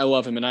 I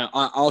love him. And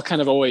I'll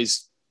kind of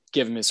always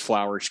give him his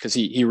flowers because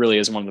he really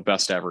is one of the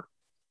best ever.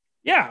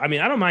 Yeah. I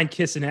mean, I don't mind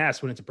kissing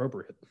ass when it's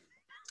appropriate.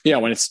 Yeah.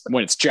 When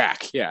it's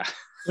Jack. Yeah.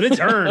 When it's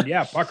earned.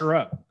 Yeah. Pucker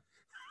up.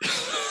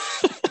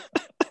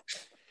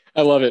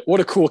 I love it. What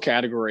a cool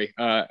category.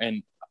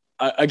 And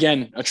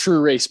again, a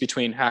true race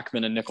between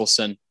Hackman and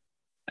Nicholson,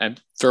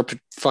 and throw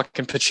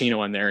fucking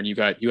Pacino in there, and you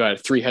got a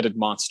 3-headed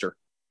monster.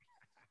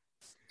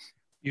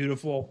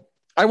 Beautiful.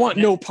 I want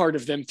no part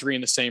of them 3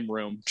 in the same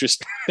room.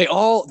 Just they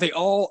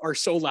all are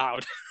so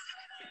loud.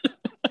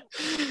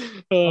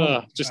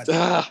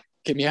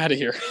 Get me out of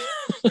here.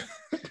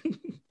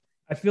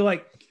 I feel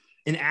like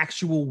an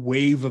actual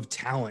wave of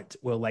talent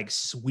will like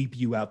sweep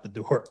you out the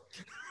door.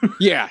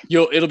 Yeah,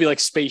 it'll be like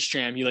Space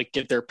Jam. You like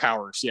get their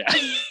powers. Yeah.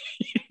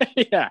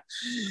 Yeah.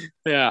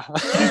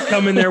 Just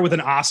come in there with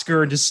an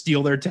Oscar and just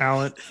steal their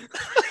talent.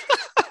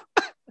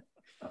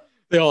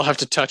 They all have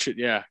to touch it.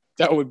 Yeah,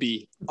 that would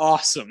be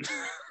awesome.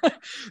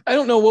 I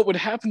don't know what would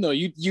happen though.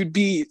 You'd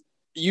be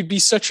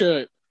such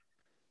a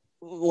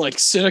like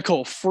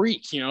cynical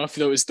freak, if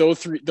there was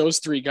those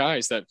three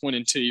guys that went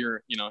into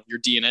your your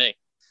DNA.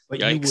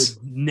 But yikes.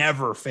 You would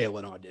never fail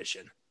an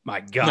audition. My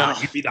God,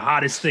 No. you'd be the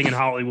hottest thing in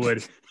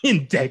Hollywood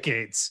in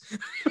decades.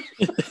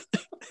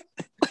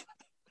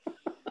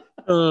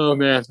 Oh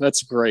man,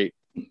 that's great.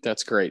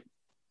 That's great.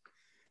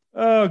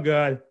 Oh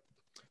God.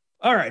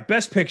 All right,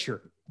 best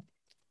picture.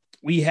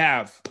 We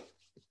have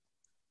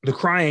The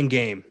Crying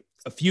Game,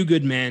 A Few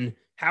Good Men,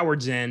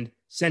 Howard's End,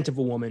 Scent of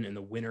a Woman, and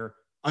the winner,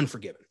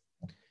 Unforgiven.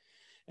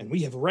 And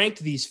we have ranked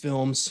these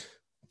films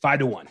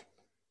 5-1.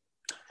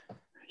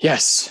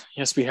 Yes,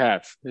 we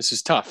have. This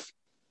is tough.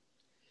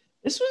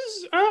 This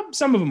was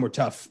some of them were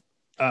tough.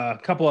 A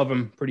couple of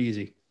them pretty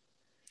easy.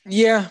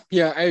 Yeah,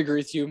 I agree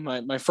with you.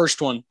 My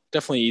first one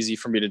definitely easy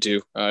for me to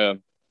do.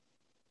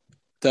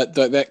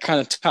 That kind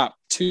of top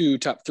 2,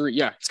 top 3.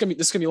 Yeah, this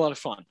is gonna be a lot of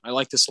fun. I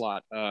like this a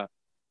lot.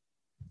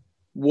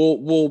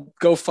 We'll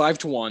go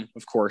 5-1,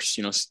 of course.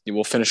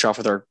 We'll finish off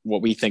with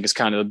what we think is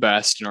kind of the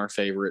best and our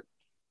favorite.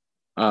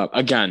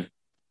 Again,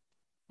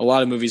 a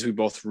lot of movies we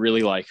both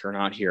really like are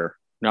not here,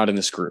 not in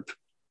this group.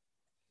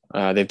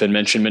 They've been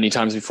mentioned many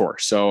times before.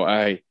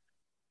 So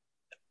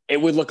it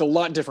would look a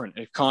lot different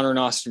if Connor and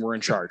Austin were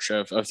in charge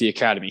of the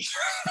Academy.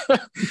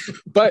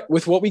 But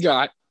with what we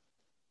got,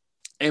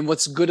 and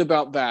what's good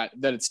about that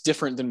it's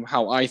different than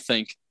how I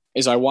think,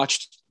 is I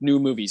watched new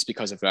movies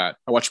because of that.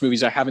 I watched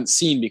movies I haven't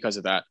seen because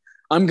of that.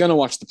 I'm going to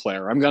watch The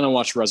Player. I'm going to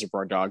watch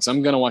Reservoir Dogs.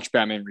 I'm going to watch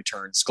Batman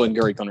Returns,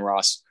 Glengarry Glen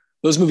Ross.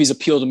 Those movies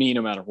appeal to me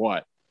no matter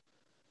what.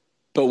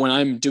 But when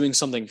I'm doing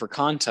something for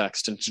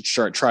context and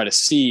to try to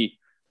see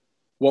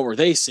what were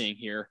they seeing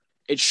here,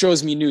 it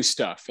shows me new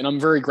stuff. And I'm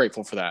very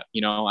grateful for that.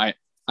 I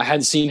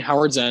hadn't seen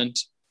Howard's End,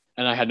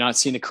 and I had not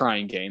seen The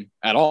Crying Game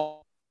at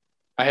all.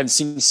 I hadn't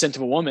seen Scent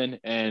of a Woman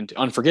and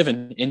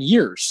Unforgiven in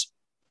years.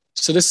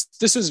 So this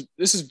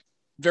is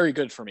very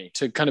good for me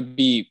to kind of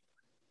be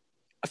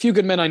A Few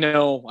Good Men. I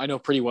know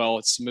pretty well.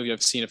 It's a movie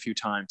I've seen a few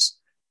times.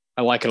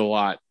 I like it a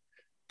lot.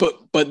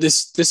 But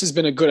this has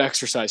been a good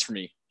exercise for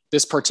me.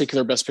 This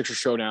particular Best Picture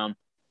Showdown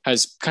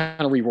has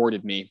kind of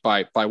rewarded me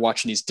by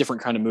watching these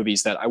different kind of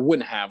movies that I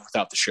wouldn't have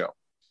without the show.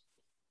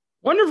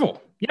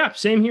 Wonderful. Yeah,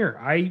 same here.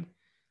 I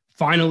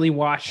finally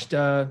watched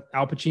Al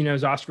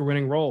Pacino's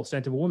Oscar-winning role,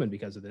 Scent of a Woman,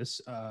 because of this.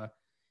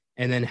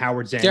 And then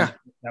Howard's End. Yeah.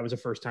 That was a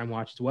first-time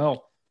watch as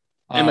well.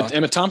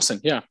 Emma Thompson,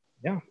 yeah.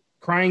 Yeah.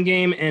 Crying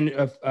Game and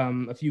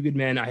A Few Good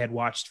Men I had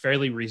watched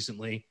fairly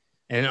recently.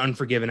 And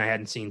Unforgiven I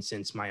hadn't seen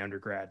since my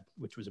undergrad,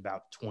 which was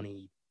about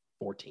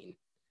 2014.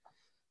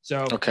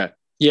 So okay.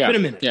 Yeah. It's been a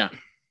minute. Yeah.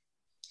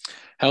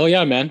 Hell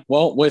yeah, man.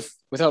 Well,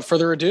 without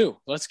further ado,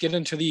 let's get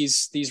into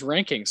these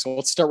rankings. So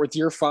let's start with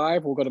your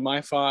 5. We'll go to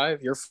my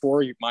 5, your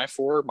 4, my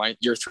 4,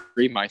 your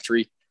 3, my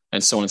 3,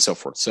 and so on and so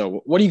forth.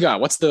 So what do you got?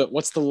 What's the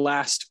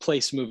last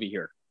place movie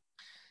here?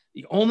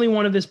 The only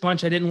one of this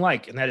bunch I didn't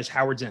like, and that is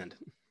Howard's End.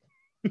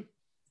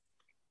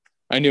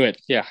 I knew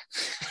it. Yeah.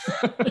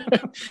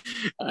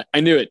 I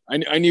knew it.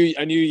 I knew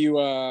you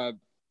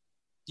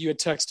you had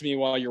texted me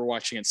while you were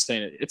watching it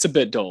saying it's a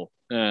bit dull.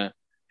 And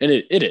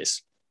it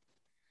is.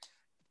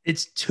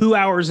 It's 2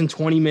 hours and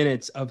 20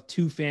 minutes of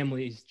two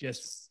families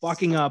just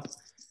fucking up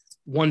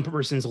one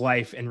person's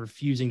life and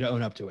refusing to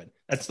own up to it.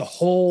 That's the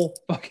whole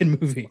fucking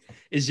movie,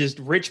 is just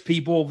rich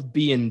people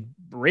being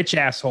rich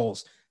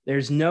assholes.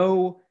 There's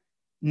no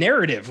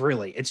narrative,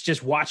 really. It's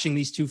just watching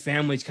these two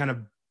families kind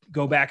of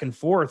go back and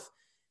forth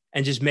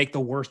and just make the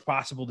worst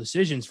possible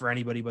decisions for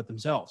anybody but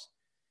themselves.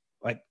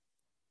 Like,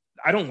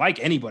 I don't like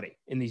anybody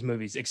in these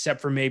movies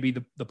except for maybe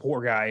the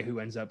poor guy who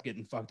ends up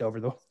getting fucked over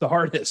the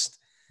hardest.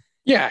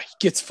 Yeah, he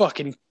gets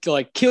fucking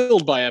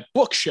killed by a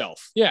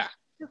bookshelf. Yeah.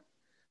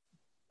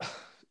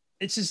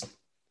 It's just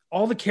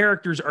all the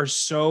characters are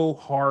so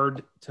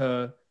hard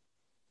to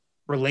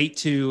relate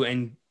to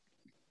and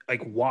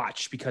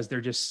watch because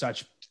they're just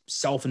such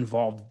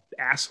self-involved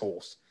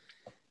assholes.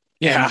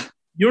 Yeah. And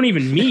you don't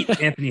even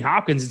meet Anthony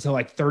Hopkins until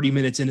 30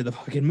 minutes into the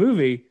fucking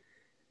movie.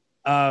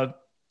 And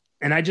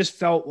I just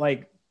felt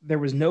like there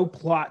was no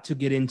plot to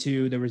get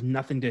into. There was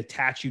nothing to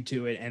attach you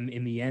to it. And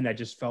in the end, I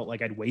just felt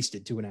like I'd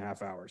wasted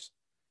 2.5 hours.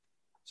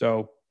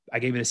 So I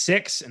gave it a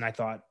 6 and I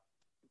thought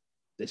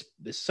this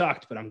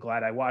sucked, but I'm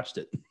glad I watched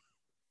it.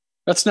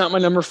 That's not my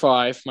number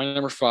 5. My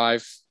number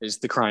 5 is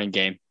The Crying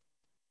Game.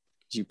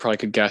 As you probably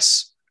could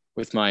guess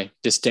with my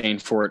disdain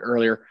for it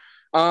earlier.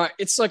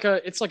 It's like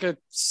a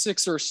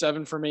 6 or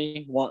 7 for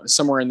me,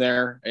 somewhere in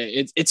there.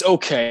 It's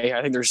okay.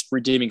 I think there's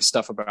redeeming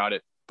stuff about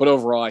it, but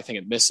overall, I think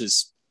it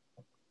misses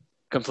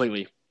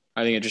completely.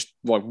 I think it just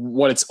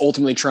what it's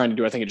ultimately trying to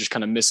do. I think it just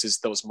kind of misses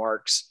those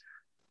marks.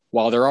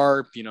 While there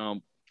are,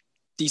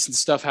 decent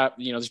stuff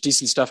there's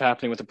decent stuff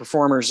happening with the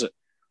performers.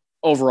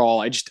 Overall,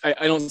 I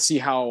don't see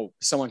how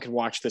someone can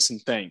watch this and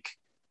think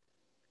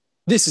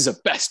this is a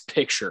Best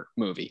Picture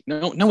movie.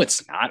 No,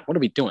 it's not. What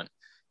are we doing?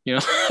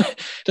 It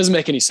doesn't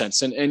make any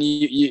sense. And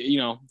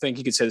you think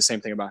you could say the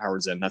same thing about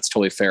Howard's End. That's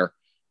totally fair.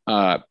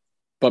 But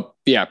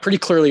yeah, pretty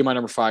clearly my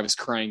number 5 is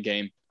Crying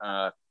Game.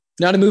 Not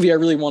a movie I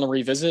really want to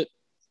revisit.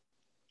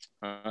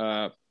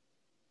 I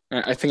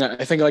think I'm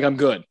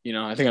good.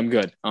 I think I'm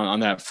good on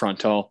that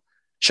front. I'll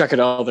check out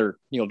other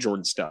Neil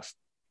Jordan stuff.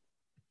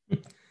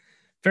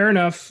 Fair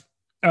enough.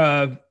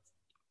 My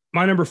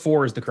number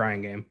 4 is The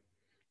Crying Game.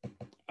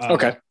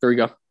 Okay, there you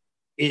go.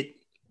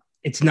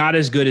 It's not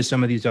as good as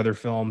some of these other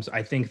films.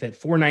 I think that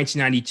for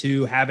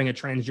 1992, having a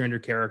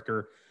transgender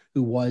character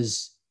who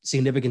was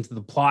significant to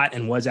the plot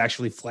and was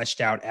actually fleshed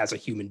out as a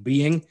human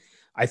being,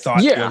 I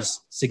thought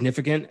was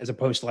significant, as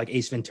opposed to like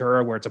Ace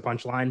Ventura, where it's a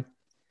punchline.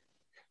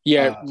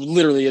 Yeah, it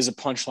literally is a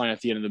punchline at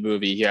the end of the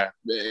movie. Yeah,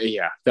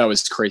 that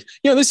was crazy.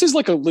 Yeah, this is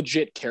like a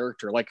legit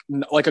character, like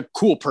a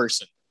cool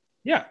person.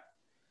 Yeah,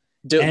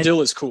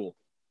 Dill is cool.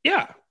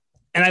 Yeah,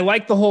 and I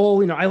like the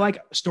whole, I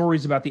like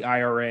stories about the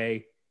IRA.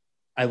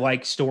 I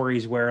like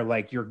stories where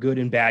like your good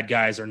and bad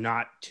guys are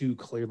not too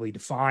clearly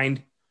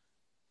defined.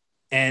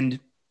 And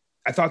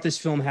I thought this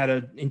film had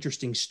an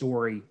interesting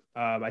story.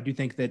 I do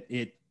think that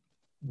it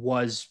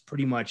was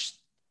pretty much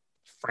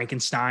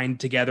Frankenstein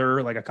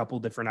together, like a couple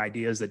different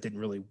ideas that didn't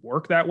really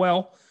work that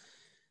well.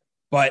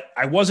 But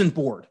I wasn't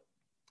bored.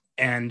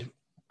 And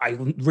I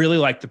really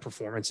liked the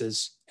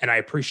performances. And I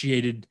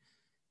appreciated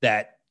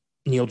that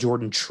Neil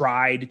Jordan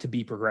tried to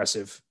be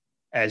progressive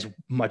as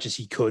much as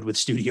he could with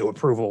studio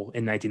approval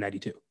in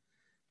 1992.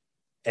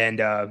 And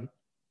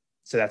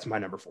so that's my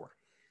number 4.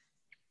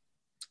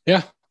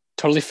 Yeah,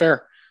 totally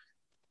fair.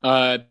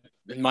 My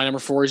number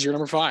 4 is your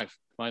number 5.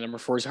 My number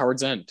 4 is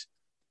Howard's End.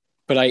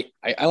 But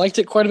I liked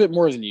it quite a bit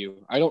more than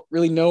you. I don't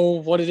really know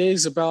what it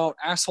is about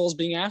assholes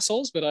being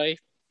assholes, but I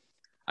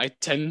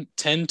tend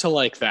to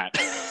like that.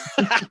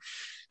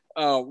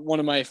 One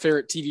of my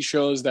favorite TV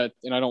shows and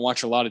I don't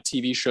watch a lot of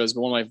TV shows,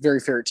 but one of my very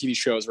favorite TV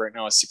shows right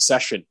now is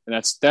Succession. And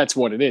that's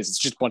what it is. It's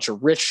just a bunch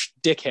of rich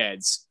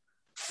dickheads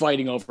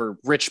fighting over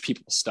rich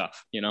people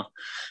stuff, and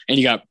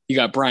you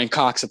got Brian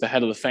Cox at the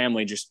head of the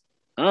family. Just,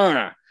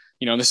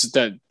 this is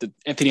the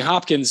Anthony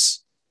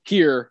Hopkins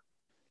here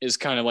is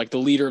kind of like the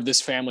leader of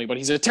this family, but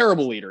he's a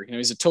terrible leader.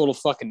 He's a total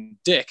fucking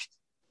dick,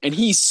 and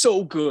he's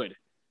so good.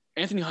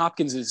 Anthony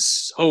Hopkins is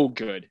so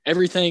good.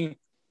 Everything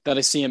that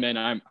I see him in,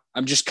 I'm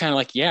just kind of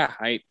like,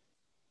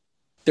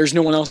 there's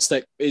no one else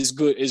that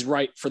is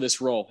right for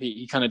this role.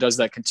 He kind of does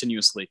that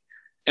continuously.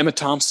 Emma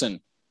Thompson,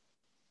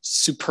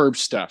 superb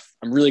stuff.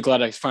 I'm really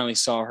glad I finally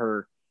saw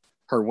her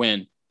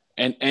win.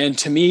 And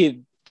to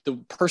me, the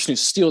person who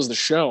steals the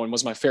show and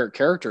was my favorite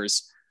character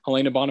is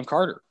Helena Bonham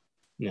Carter.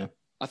 Yeah.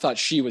 I thought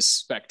she was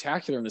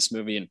spectacular in this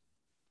movie, and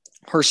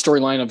her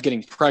storyline of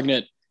getting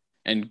pregnant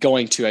and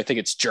going to, I think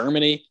it's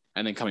Germany,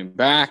 and then coming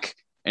back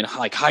and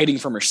like hiding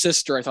from her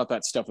sister. I thought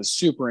that stuff was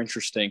super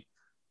interesting.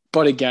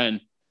 But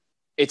again,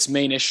 its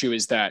main issue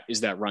is that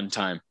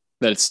runtime,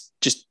 that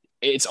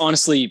it's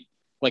honestly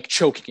like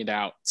choking it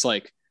out. It's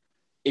like,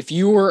 if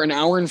you were an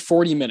hour and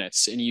 40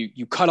 minutes and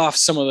you cut off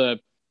some of the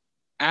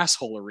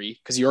assholery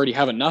because you already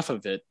have enough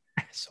of it,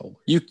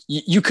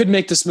 you could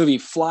make this movie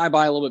fly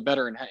by a little bit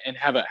better and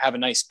have a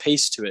nice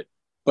pace to it.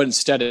 But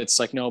instead it's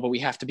like, no, but we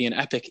have to be an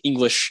epic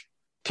English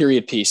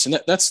period piece. And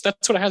that's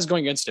what it has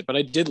going against it. But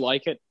I did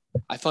like it.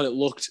 I thought it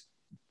looked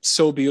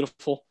so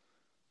beautiful.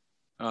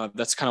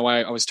 That's kind of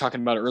why I was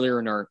talking about it earlier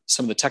in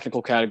some of the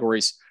technical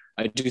categories.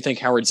 I do think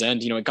Howard's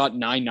End, it got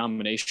 9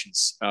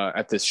 nominations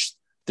at this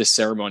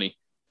ceremony.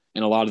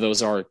 And a lot of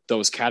those are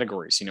those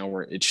categories,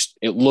 where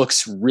it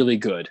looks really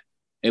good.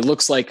 It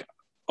looks like,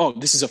 oh,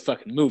 this is a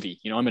fucking movie.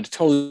 I'm in a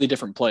totally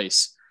different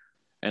place.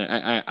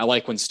 And I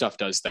like when stuff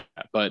does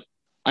that. But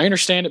I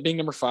understand it being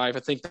number 5. I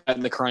think that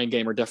and The Crying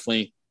Game are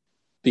definitely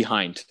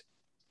behind.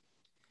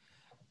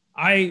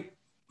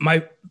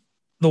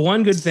 The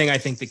one good thing I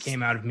think that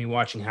came out of me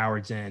watching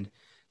Howard's End,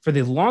 for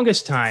the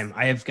longest time,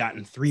 I have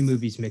gotten 3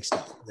 movies mixed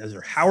up. Those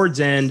are Howard's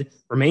End,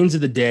 Remains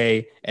of the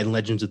Day, and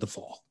Legends of the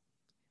Fall.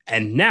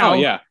 And now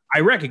I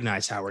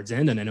recognize Howard's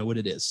End and I know what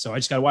it is. So I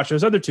just got to watch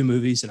those other 2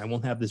 movies and I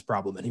won't have this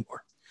problem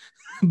anymore.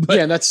 But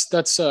yeah, that's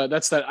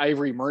that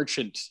Ivory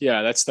Merchant.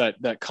 Yeah, that's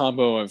that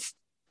combo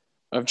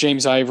of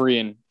James Ivory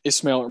and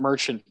Ismail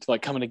Merchant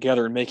like coming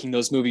together and making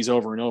those movies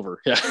over and over.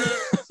 Yeah.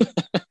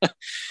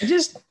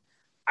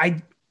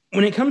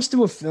 When it comes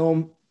to a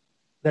film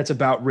that's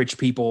about rich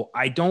people,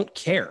 I don't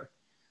care.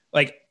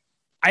 Like,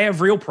 I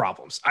have real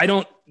problems. I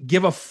don't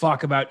give a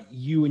fuck about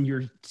you and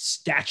your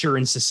stature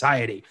in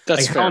society.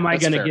 That's like, fair. How am I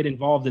That's going to fair. get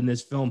involved in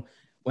this film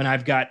when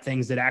I've got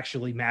things that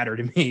actually matter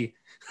to me?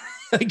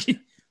 Like,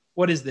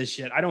 what is this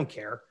shit? I don't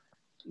care.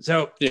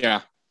 So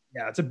yeah,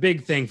 it's a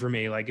big thing for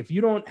me. Like, if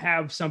you don't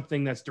have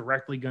something that's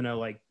directly going to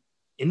like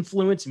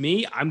influence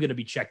me, I'm going to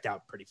be checked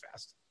out pretty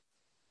fast.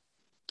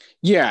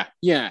 Yeah.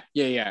 And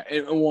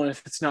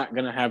if it's not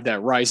going to have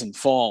that rise and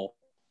fall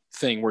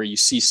thing where you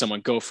see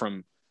someone go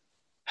from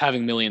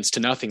having millions to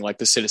nothing, like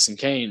the Citizen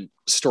Kane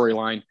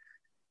storyline,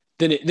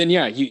 then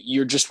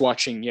you're just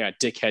watching,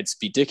 dickheads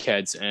be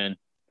dickheads. And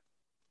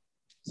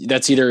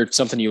that's either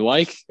something you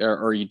like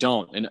or you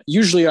don't. And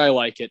usually I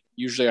like it.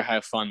 Usually I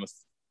have fun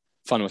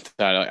with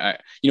that.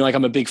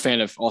 I'm a big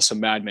fan of also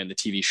Mad Men, the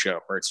TV show,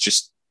 where it's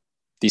just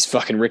these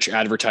fucking rich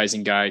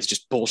advertising guys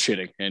just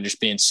bullshitting and just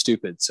being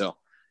stupid. So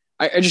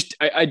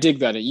I dig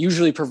that. It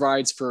usually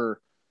provides for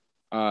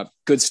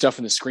good stuff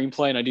in the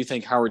screenplay. And I do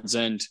think Howard's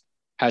End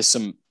has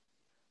some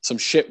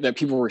shit that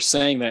people were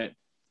saying that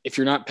if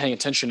you're not paying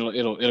attention,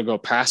 it'll go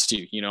past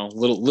you,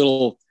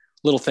 little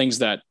things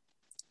that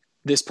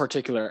this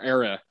particular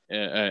era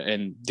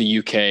in the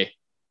UK.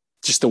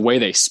 Just the way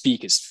they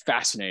speak is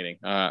fascinating.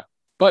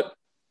 But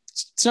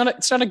it's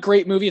not a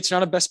great movie. It's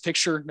not a Best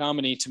Picture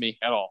nominee to me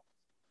at all.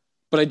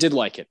 But I did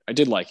like it.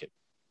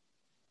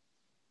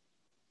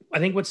 I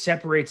think what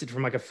separates it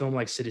from like a film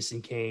like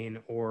Citizen Kane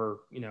or,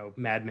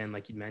 Mad Men,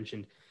 like you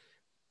mentioned,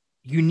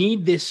 you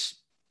need this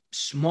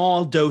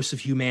small dose of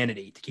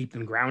humanity to keep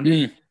them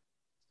grounded.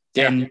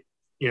 Yeah. And,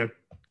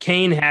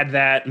 Kane had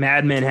that,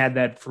 Mad Men had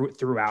that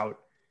throughout,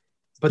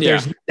 but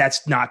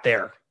that's not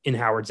there in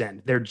Howard's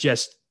End. They're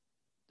just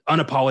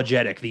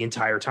unapologetic the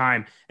entire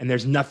time. And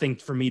there's nothing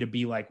for me to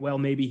be like, well,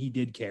 maybe he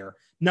did care.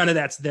 None of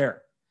that's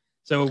there.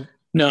 So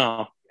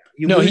no,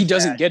 he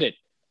doesn't get it.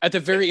 At the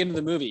very end of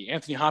the movie,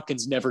 Anthony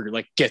Hopkins never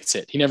gets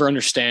it. He never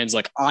understands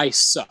I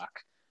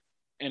suck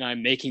and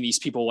I'm making these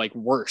people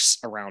worse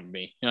around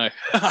me.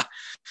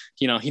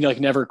 He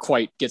never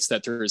quite gets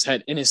that through his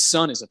head. And his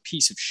son is a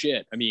piece of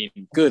shit. I mean,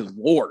 good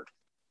Lord.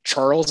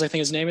 Charles, I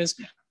think his name is.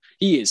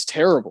 He is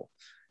terrible.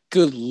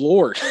 Good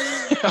Lord.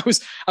 I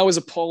was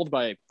appalled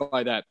by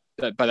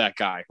that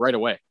guy right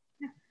away.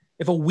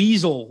 If a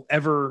weasel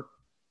ever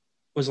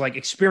was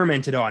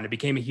experimented on, it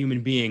became a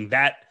human being,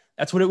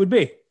 that's what it would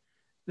be.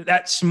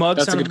 That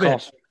smug son of a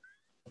bitch.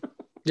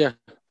 Yeah,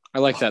 I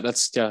like that.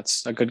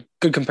 That's a good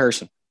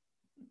comparison.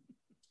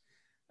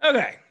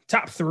 Okay,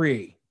 top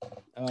three.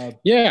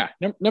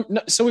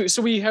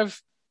 So we have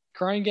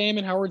Crying Game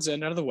and Howard's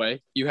End out of the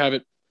way. You have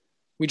it.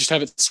 We just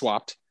have it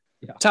swapped.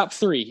 Yeah. Top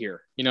three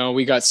here.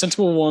 We got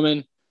Sensible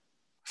Woman,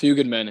 Few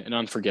Good Men, and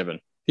Unforgiven.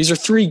 These are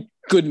three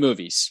good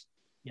movies.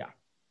 Yeah,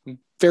 I'm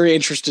very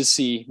interested to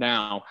see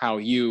now how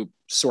you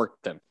sort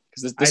them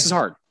because this is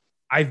hard.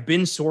 I've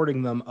been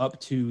sorting them up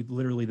to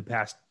literally the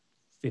past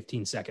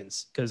 15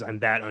 seconds because I'm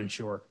that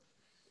unsure.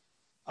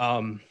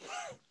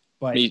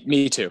 But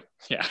me too.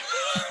 Yeah.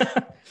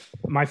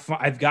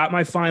 I've got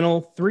my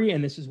final three,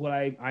 and this is what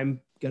I'm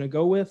gonna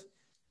go with.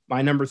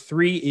 My number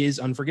 3 is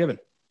Unforgiven.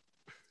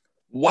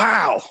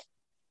 Wow.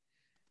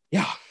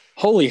 Yeah.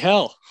 Holy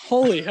hell.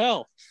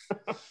 That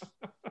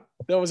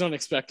was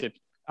unexpected.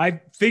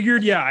 I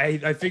figured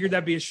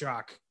that'd be a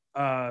shock.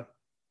 I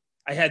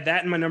had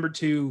that in my number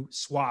 2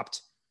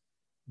 swapped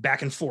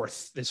back and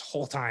forth this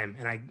whole time,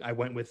 and I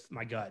went with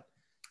my gut.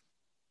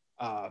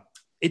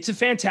 It's a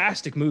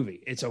fantastic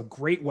movie. It's a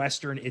great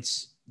Western.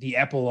 It's the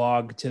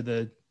epilogue to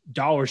the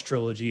Dollars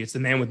trilogy. It's the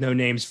Man with No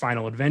Name's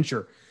final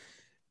adventure.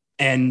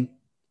 And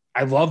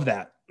I love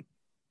that.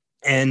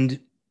 And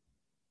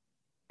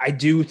I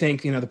do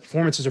think, the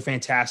performances are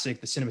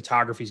fantastic. The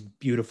cinematography is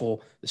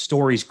beautiful. The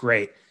story's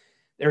great.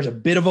 There's a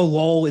bit of a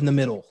lull in the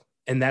middle,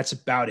 and that's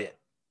about it.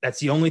 That's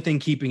the only thing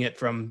keeping it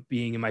from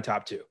being in my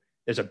top 2.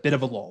 There's a bit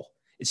of a lull.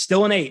 It's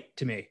still an 8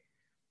 to me.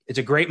 It's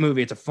a great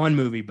movie. It's a fun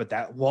movie, but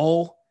that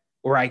lull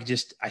where I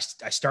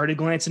started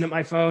glancing at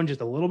my phone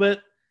just a little bit,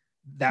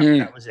 that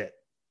was it.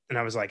 And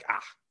I was like,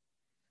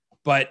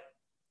 but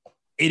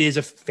it is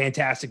a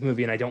fantastic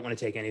movie, and I don't want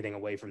to take anything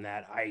away from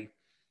that.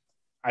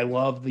 I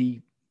love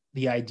the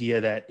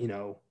idea that,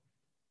 an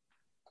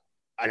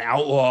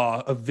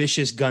outlaw, a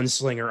vicious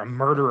gunslinger, a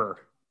murderer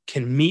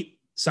can meet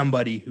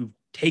somebody who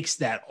takes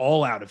that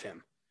all out of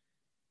him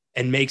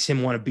and makes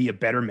him want to be a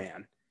better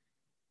man.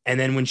 And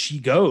then when she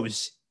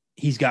goes,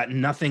 he's got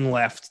nothing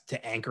left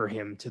to anchor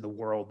him to the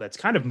world that's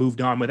kind of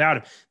moved on without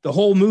him. The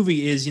whole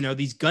movie is,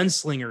 these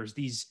gunslingers,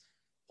 these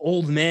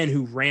old men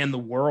who ran the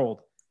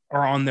world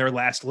are on their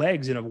last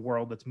legs in a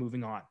world that's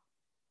moving on.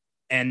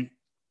 And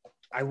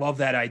I love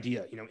that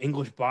idea.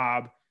 English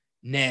Bob,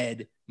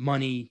 Ned,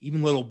 Money,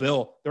 even Little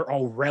Bill, they're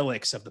all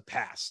relics of the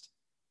past.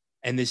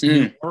 And this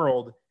new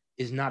world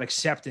is not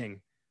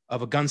accepting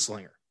of a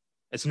gunslinger.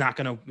 It's not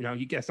going to,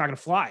 it's not going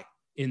to fly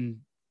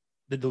in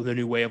the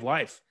new way of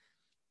life.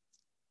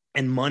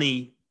 And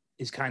Money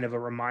is kind of a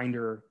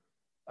reminder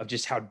of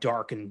just how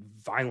dark and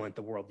violent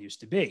the world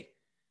used to be.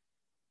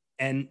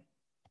 And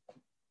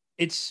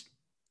you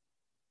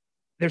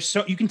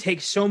can take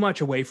so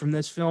much away from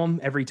this film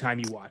every time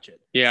you watch it.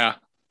 Yeah.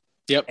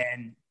 Yep.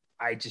 And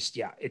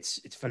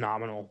it's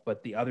phenomenal.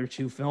 But the other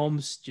 2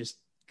 films just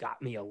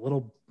got me a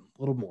little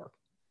more.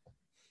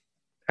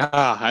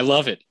 I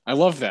love it. I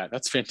love that.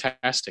 That's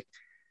fantastic.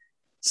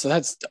 So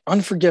that's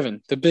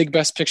Unforgiven, the big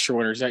Best Picture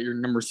winner, is at your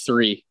number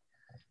 3.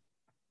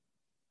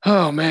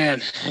 Oh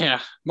man.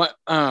 Yeah.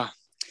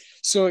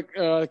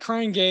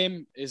 Crying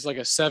Game is like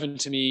a 7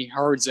 to me.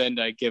 Howard's End,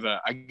 I gave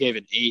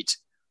an 8.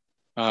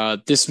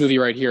 This movie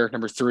right here,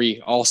 number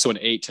 3, also an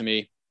 8 to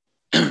me.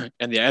 And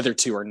the other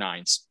 2 are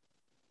 9s.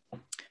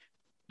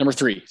 Number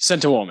 3,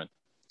 Sensible Woman.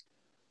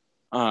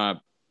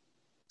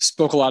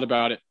 Spoke a lot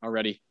about it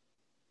already.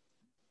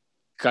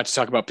 Got to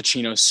talk about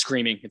Pacino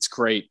screaming. It's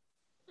great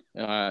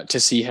to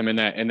see him in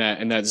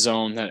that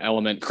zone, that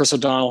element. Chris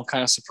O'Donnell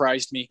kind of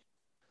surprised me.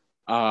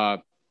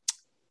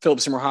 Philip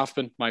Seymour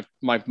Hoffman,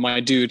 my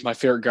dude, my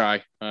favorite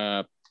guy,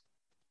 my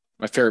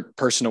favorite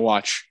person to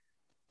watch,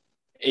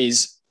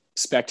 is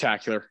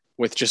spectacular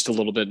with just a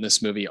little bit in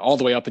this movie, all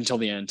the way up until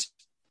the end.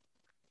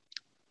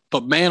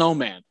 But man, oh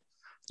man,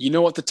 you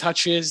know what the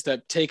touch is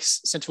that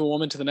takes Sensible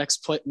Woman to the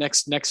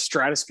next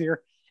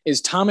stratosphere?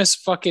 is Thomas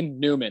fucking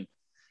Newman.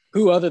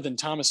 Who other than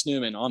Thomas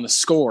Newman on the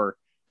score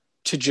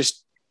to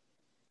just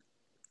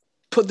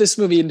put this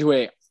movie into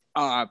a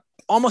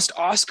almost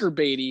Oscar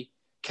baity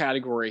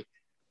category,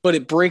 but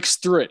it breaks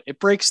through it. It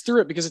breaks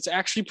through it because it's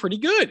actually pretty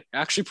good,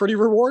 actually pretty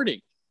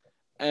rewarding.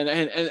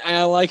 And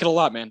I like it a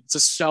lot, man. It's a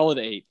solid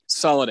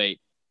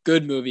 8.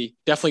 Good movie.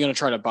 Definitely going to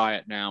try to buy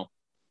it now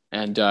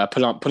and put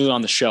it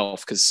on the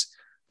shelf because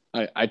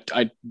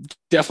I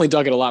definitely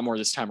dug it a lot more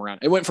this time around.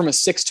 It went from a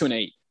 6 to an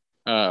 8.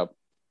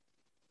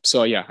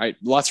 So yeah,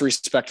 lots of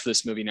respect for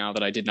this movie now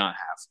that I did not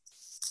have.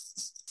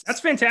 That's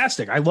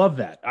fantastic. I love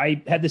that.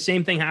 I had the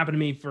same thing happen to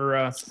me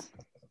for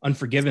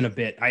Unforgiven a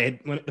bit.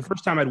 The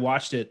first time I'd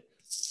watched it,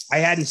 I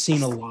hadn't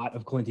seen a lot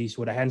of Clint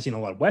Eastwood. I hadn't seen a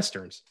lot of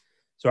Westerns.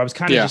 So I was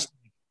kind of just,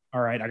 all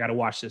right, I got to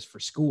watch this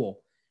for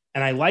school.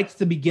 And I liked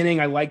the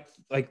beginning. I liked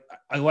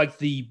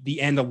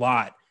the end a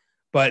lot.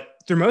 But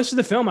through most of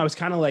the film, I was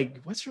kind of like,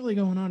 what's really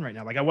going on right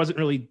now? Like I wasn't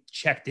really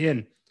checked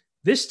in.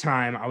 This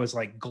time I was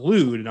like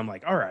glued and I'm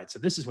like, all right, so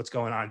this is what's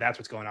going on. That's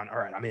what's going on. All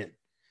right, I'm in.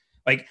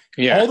 Like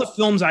all the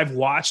films I've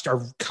watched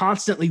are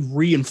constantly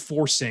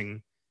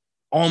reinforcing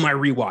all my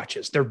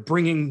rewatches. They're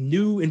bringing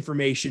new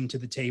information to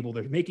the table.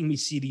 They're making me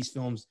see these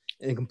films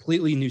in a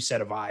completely new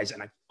set of eyes.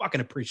 And I fucking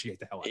appreciate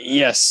the hell out of it.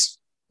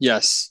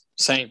 Yes.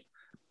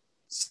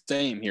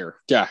 Same here.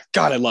 Yeah.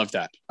 God, I love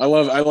that. I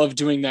love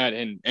doing that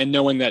and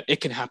knowing that it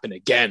can happen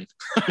again.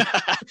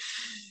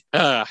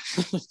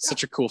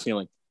 Such a cool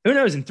feeling. Who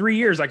knows? In 3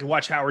 years, I could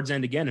watch Howard's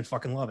End again and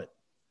fucking love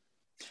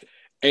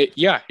it.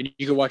 Yeah.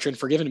 You could watch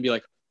Unforgiven and be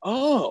like,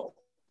 oh,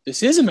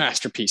 this is a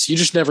masterpiece. You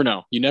just never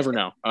know. You never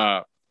know.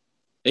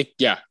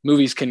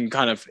 Movies can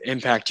kind of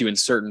impact you in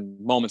certain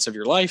moments of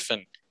your life,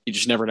 and you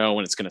just never know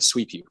when it's going to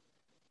sweep you.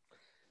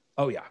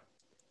 Oh, yeah.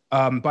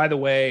 By the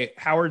way,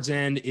 Howard's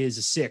End is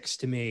a 6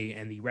 to me,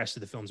 and the rest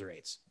of the films are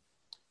 8s.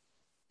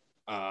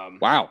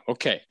 Wow.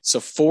 Okay. So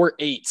 4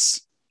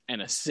 8s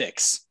and a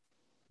 6.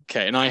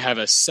 Okay. And I have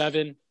a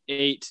 7,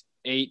 8,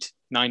 8,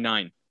 9,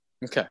 9.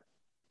 Okay.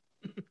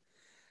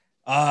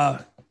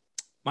 My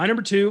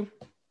number 2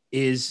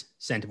 is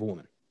Scent of a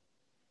Woman.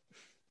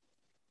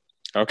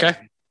 Okay.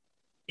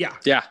 Yeah.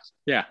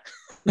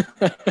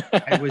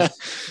 I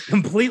was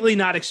completely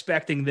not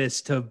expecting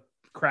this to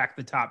crack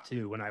the top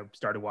 2 when I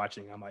started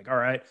watching. I'm like, all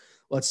right,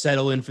 let's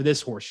settle in for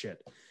this horse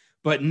shit.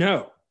 But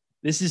no,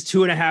 this is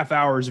 2.5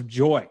 hours of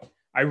joy.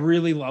 I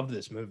really love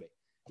this movie.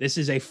 This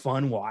is a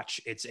fun watch.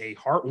 It's a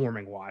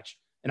heartwarming watch.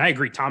 And I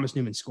agree, Thomas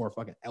Newman's score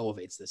fucking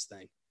elevates this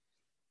thing.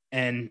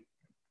 And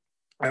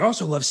I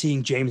also love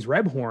seeing James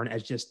Rebhorn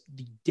as just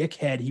the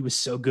dickhead he was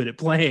so good at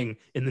playing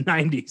in the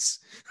 90s.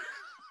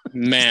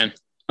 Man,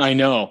 I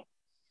know.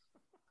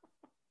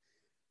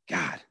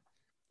 God.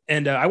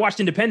 And I watched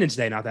Independence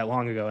Day not that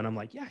long ago, and I'm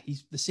like, yeah,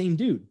 he's the same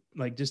dude.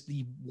 Like, just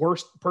the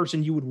worst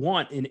person you would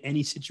want in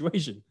any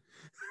situation.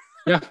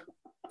 Yeah,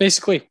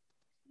 basically.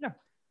 Yeah.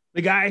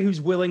 The guy who's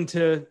willing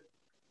to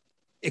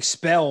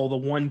expel the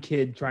one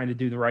kid trying to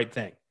do the right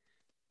thing.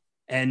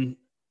 And,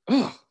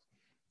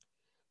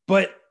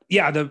 but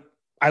yeah,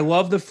 I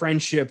love the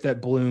friendship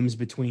that blooms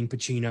between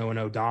Pacino and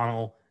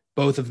O'Donnell,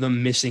 both of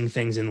them missing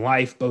things in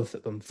life, both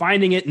of them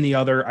finding it in the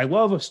other. I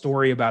love a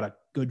story about a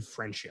good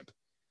friendship.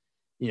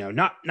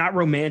 Not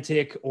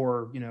romantic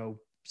or,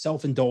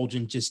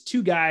 self-indulgent, just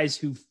two guys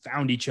who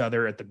found each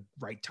other at the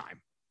right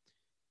time.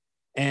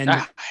 And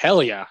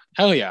hell yeah.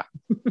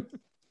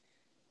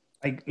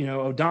 Like,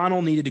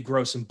 O'Donnell needed to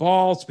grow some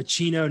balls.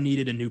 Pacino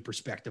needed a new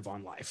perspective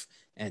on life,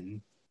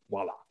 and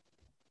voila.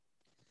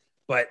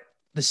 But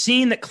the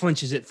scene that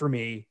clinches it for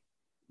me,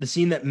 the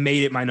scene that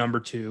made it my number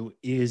 2,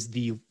 is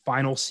the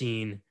final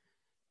scene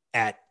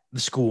at the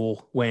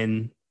school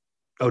when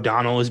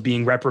O'Donnell is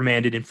being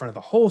reprimanded in front of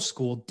the whole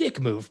school. Dick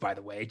move, by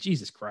the way.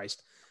 Jesus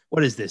Christ.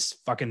 What is this?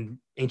 Fucking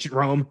ancient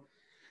Rome?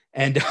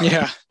 And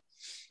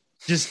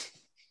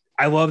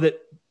I love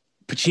that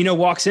Pacino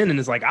walks in and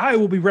is like, I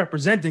will be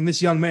representing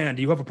this young man.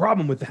 Do you have a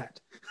problem with that?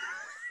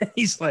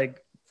 He's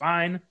like,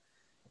 fine.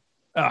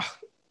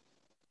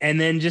 And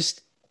then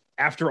just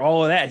after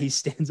all of that, he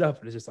stands up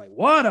and is just like,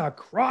 what a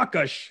crock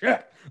of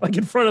shit. Like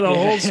in front of the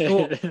whole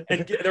school.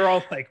 And they're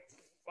all like,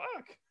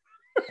 fuck.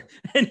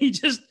 And he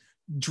just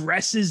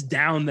dresses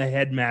down the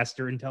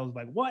headmaster and tells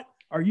like, what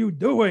are you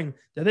doing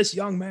to this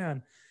young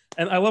man?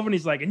 And I love when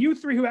he's like, and you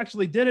 3 who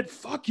actually did it,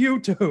 fuck you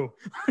too.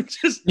 I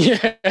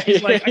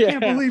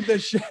can't believe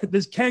this shit,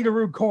 this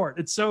kangaroo court.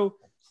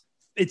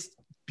 It's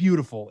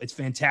beautiful. It's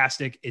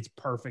fantastic. It's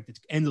perfect.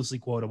 It's endlessly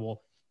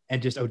quotable.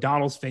 And just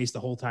O'Donnell's face the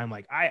whole time.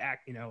 Like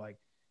like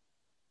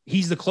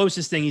he's the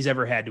closest thing he's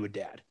ever had to a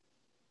dad.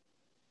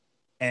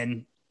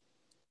 And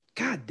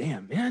God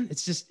damn, man,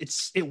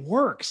 it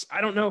works.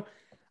 I don't know.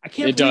 I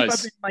can't believe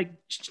I've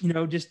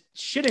been just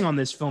shitting on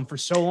this film for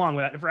so long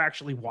without ever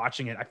actually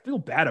watching it. I feel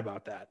bad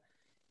about that.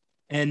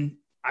 And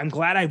I'm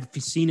glad I've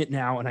seen it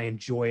now and I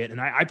enjoy it. And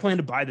I plan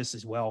to buy this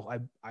as well.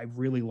 I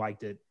really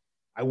liked it.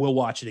 I will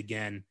watch it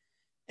again.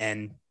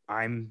 And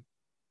I'm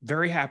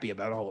very happy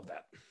about all of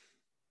that.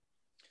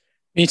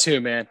 Me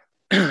too, man.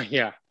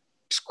 Yeah.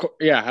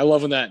 I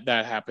love when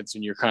that happens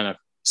and you're kind of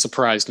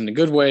surprised in a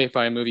good way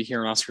by a movie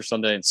here on Oscar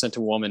Sunday, and Scent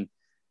a Woman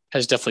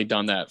has definitely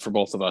done that for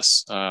both of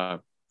us.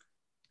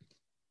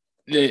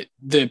 The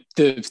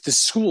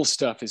school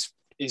stuff is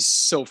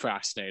so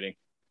fascinating.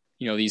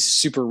 You know, these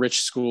super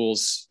rich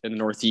schools in the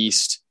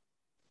Northeast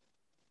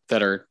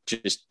that are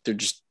they're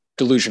just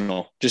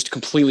delusional, just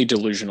completely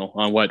delusional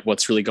on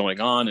what's really going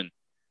on, and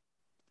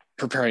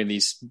preparing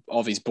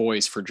all these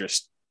boys for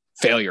just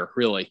failure,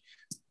 really.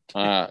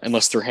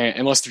 Unless they're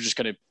just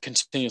going to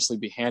continuously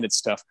be handed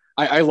stuff.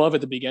 I love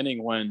at the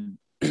beginning when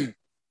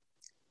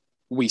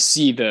we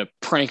see the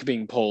prank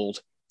being pulled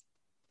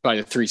by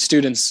the three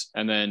students,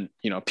 and then,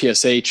 you know,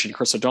 PSH and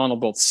Chris O'Donnell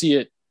both see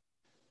it,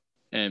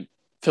 and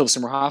Philip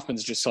Seymour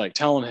Hoffman's just like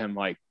telling him,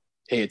 like,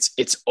 hey,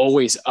 it's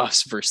always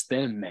us versus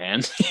them,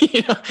 man.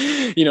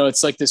 You know,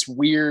 it's like this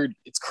weird,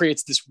 it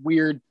creates this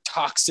weird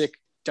toxic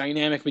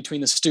dynamic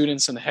between the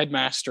students and the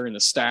headmaster and the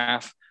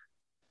staff.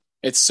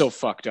 It's so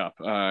fucked up.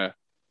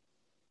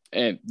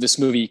 And this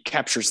movie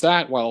captures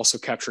that while also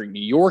capturing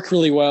New York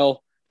really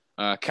well.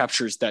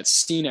 Captures that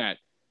scene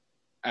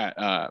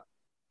at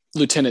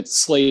Lieutenant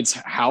Slade's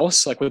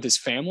house, like with his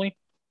family.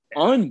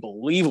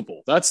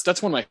 Unbelievable. That's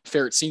one of my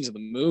favorite scenes of the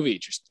movie.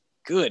 Just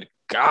good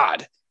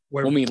God.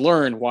 When we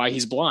learn why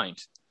he's blind.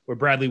 Where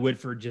Bradley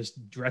Whitford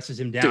just dresses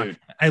him down. Dude.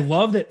 I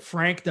love that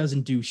Frank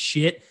doesn't do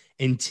shit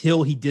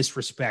until he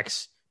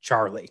disrespects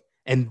Charlie.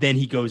 And then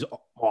he goes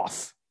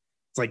off.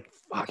 It's like,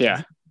 fuck.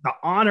 Yeah. The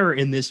honor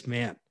in this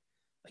man.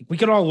 Like, we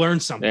could all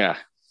learn something. Yeah.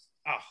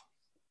 Oh.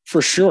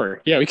 For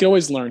sure. Yeah, we could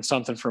always learn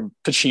something from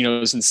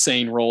Pacino's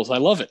insane roles. I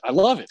love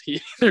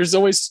it. There's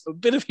always a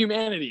bit of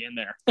humanity in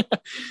there.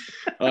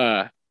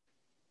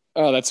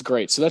 Oh, that's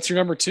great. So that's your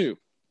number 2.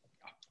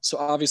 So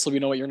obviously we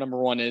know what your number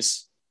 1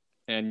 is,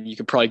 and you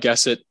could probably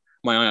guess it.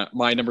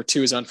 My number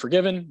 2 is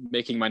Unforgiven,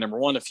 making my number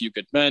 1 A Few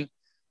Good Men.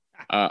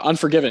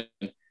 Unforgiven.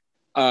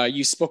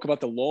 You spoke about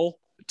the lull.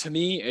 To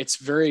me, it's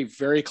very,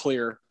 very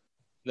clear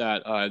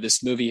that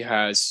this movie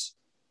has,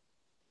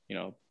 you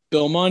know,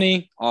 Bill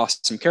Money,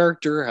 awesome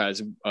character,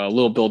 has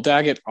Little Bill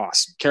Daggett,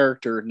 awesome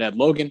character, Ned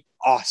Logan,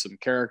 awesome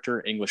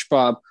character, English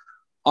Bob,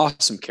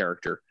 awesome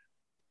character.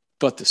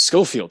 But the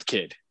Schofield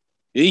kid,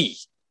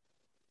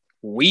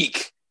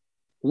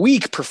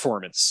 weak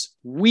performance,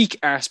 weak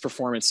ass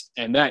performance.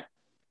 And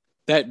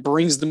that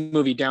brings the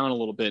movie down a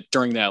little bit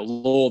during that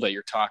lull that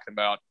you're talking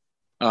about.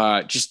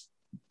 Just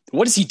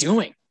what is he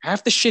doing?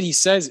 Half the shit he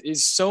says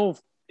is so,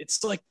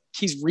 it's like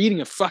he's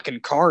reading a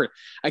fucking card.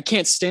 I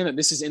can't stand that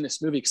this is in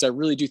this movie, because I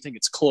really do think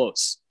it's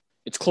close.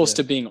 It's close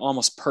to being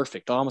almost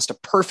perfect, almost a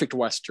perfect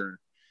Western.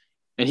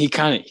 And he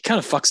kind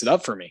of fucks it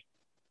up for me.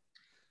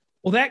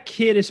 Well, that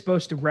kid is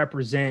supposed to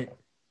represent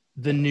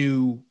the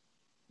new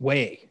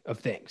way of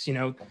things. You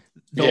know,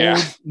 the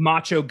old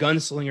macho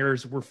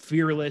gunslingers were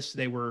fearless.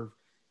 They were,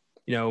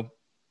 you know,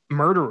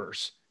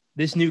 murderers.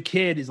 This new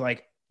kid is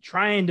like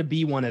trying to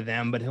be one of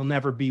them, but he'll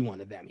never be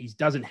one of them. He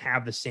doesn't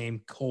have the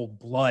same cold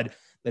blood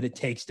that it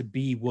takes to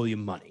be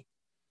William Money.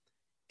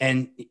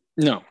 And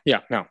no.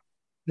 Then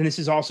this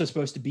is also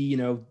supposed to be, you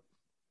know,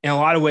 in a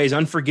lot of ways,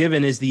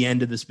 Unforgiven is the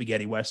end of the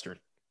spaghetti Western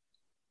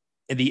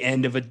and the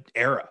end of an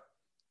era.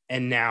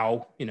 And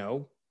now, you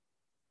know,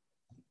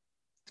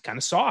 it's kind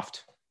of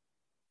soft.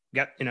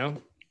 I don't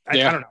know.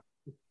 I'm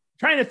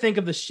trying to think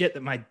of the shit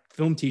that my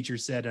film teacher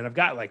said, and I've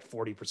got like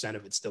 40%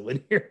 of it still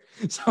in here.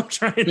 So I'm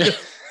trying to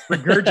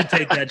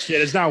regurgitate that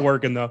shit. It's not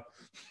working though.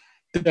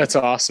 That's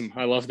awesome.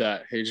 I love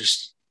that. Hey,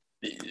 just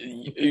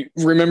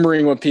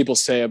remembering what people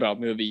say about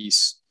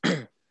movies,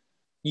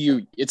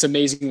 it's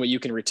amazing what you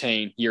can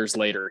retain years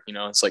later. You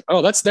know, it's like,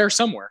 oh, that's there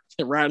somewhere,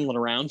 rattling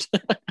around.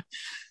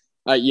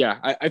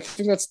 I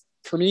think that's,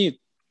 for me,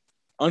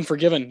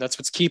 Unforgiven. That's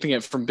what's keeping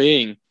it from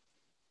being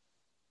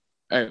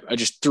I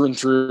just threw and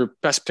through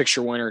best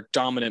picture winner,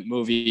 dominant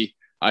movie.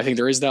 I think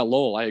there is that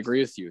lull. I agree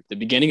with you. The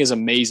beginning is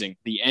amazing.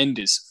 The end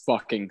is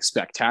fucking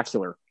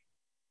spectacular.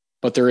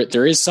 But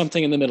there is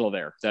something in the middle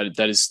there that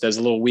is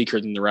a little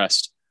weaker than the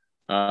rest.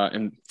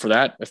 And for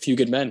that, A Few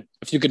Good Men.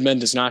 A Few Good Men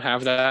does not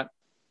have that.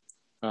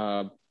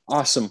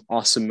 Awesome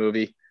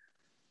movie.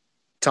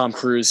 Tom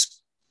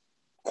Cruise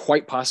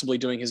quite possibly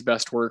doing his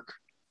best work.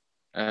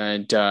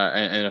 And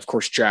of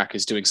course, Jack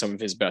is doing some of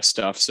his best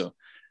stuff. So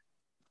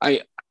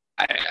I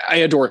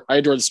adore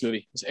this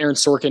movie. It's Aaron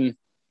Sorkin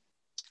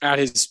at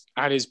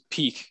his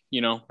peak,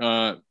 you know,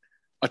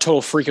 a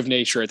total freak of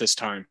nature at this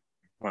time,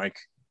 like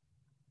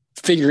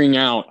figuring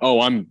out,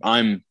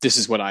 this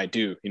is what I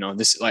do. You know,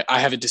 this, like, I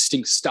have a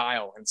distinct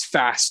style, and it's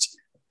fast,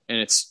 and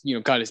it's, you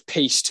know, got his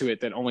pace to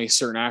it that only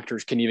certain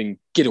actors can even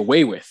get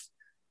away with.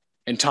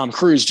 And Tom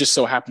Cruise just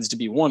so happens to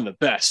be one of the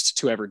best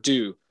to ever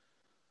do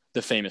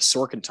the famous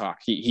Sorkin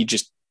talk.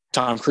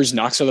 Tom Cruise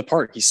knocks it out of the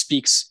park. He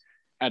speaks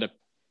at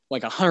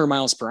 100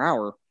 miles per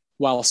hour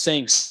while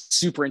saying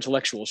super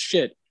intellectual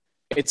shit.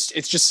 It's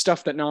just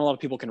stuff that not a lot of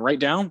people can write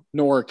down,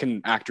 nor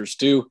can actors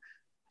do.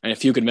 And A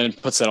Few Good Men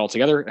puts that all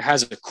together. It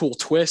has a cool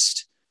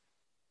twist.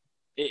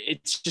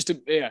 It's just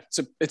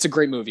it's a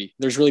great movie.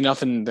 There's really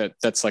nothing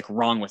that's like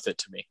wrong with it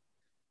to me.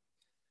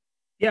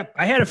 Yeah,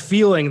 I had a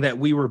feeling that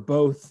we were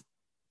both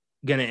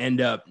going to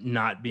end up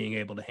not being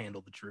able to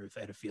handle the truth.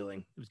 I had a feeling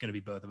it was going to be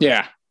both of us.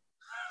 Yeah.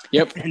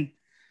 Yep. And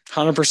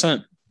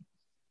 100%.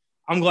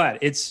 I'm glad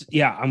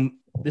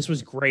this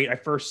was great. I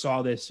first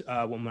saw this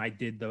when I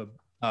did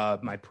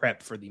my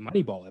prep for the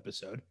Moneyball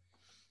episode.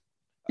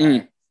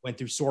 Went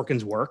through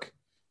Sorkin's work,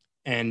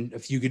 and A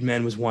Few Good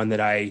Men was one that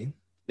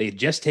they had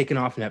just taken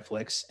off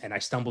Netflix, and I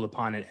stumbled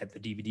upon it at the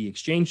DVD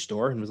exchange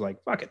store and was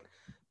like, fuck it,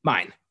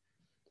 mine.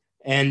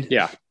 And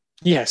yeah,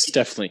 yes,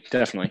 definitely.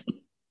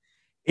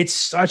 It's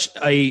such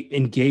a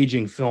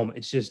engaging film.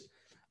 It's just,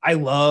 I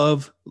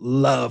love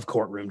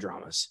courtroom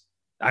dramas.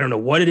 I don't know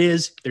what it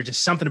is. There's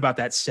just something about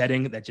that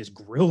setting that just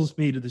grills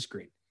me to the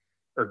screen,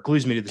 or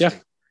glues me to the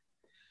screen.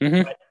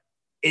 Mm-hmm. But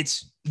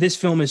this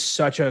film is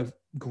such a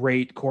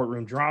great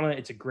courtroom drama.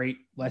 It's a great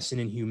lesson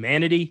in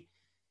humanity,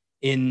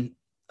 in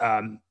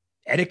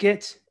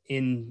etiquette,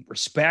 in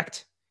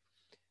respect,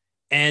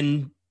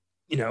 and,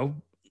 you know,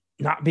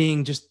 not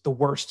being just the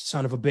worst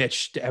son of a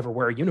bitch to ever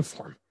wear a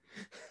uniform.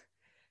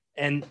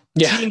 And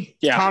seeing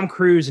Tom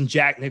Cruise and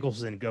Jack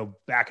Nicholson go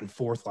back and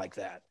forth like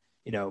that,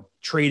 you know,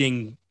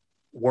 trading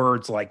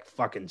words like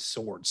fucking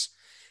swords.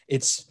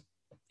 It's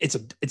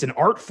an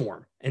art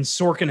form, and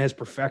Sorkin has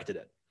perfected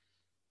it.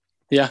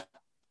 Yeah.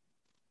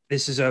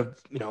 This is a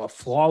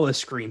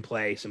flawless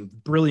screenplay, some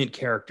brilliant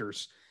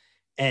characters,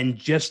 and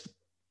just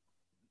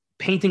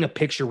painting a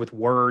picture with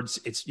words.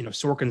 It's,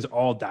 Sorkin's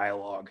all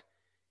dialogue.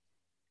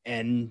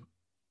 And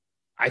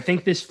I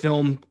think this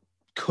film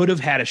could have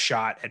had a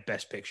shot at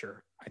Best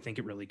Picture. I think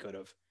it really could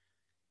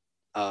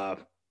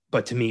have.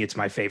 But to me, it's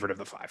my favorite of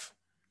the five.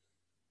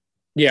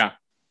 Yeah.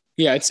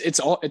 Yeah.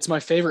 It's my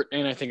favorite.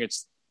 And I think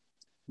it's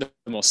the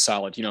most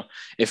solid.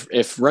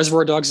 If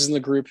Reservoir Dogs is in the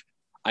group,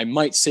 I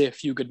might say A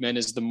Few Good Men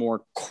is the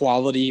more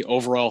quality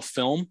overall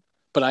film,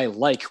 but I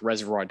like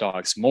Reservoir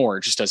Dogs more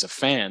just as a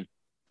fan.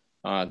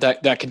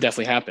 That could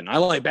definitely happen. I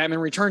like Batman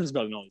Returns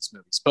better than all these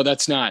movies, but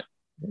that's not,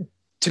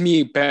 to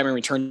me, Batman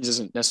Returns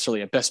isn't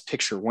necessarily a Best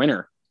Picture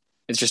winner.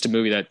 It's just a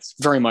movie that's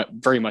very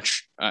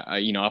much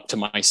up to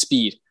my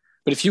speed.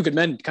 But A Few Good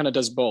Men kind of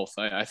does both.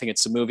 I think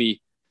it's a movie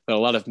that a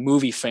lot of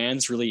movie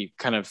fans really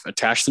kind of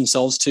attach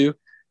themselves to.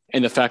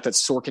 And the fact that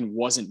Sorkin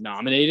wasn't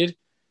nominated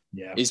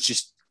is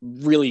just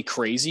really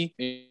crazy.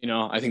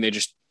 I think they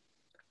just,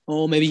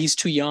 maybe he's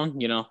too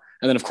young, and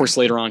then of course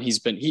later on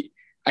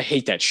I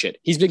hate that shit.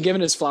 He's been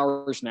given his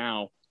flowers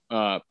now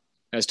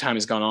as time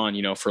has gone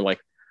on, for like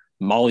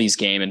Molly's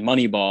Game and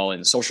Moneyball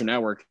and Social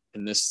Network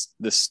and this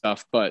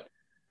stuff, but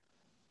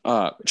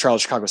Trial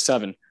of Chicago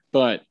 7,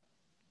 but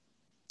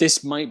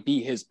this might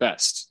be his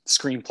best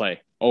screenplay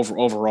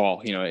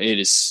overall. It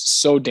is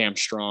so damn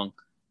strong.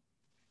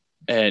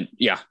 And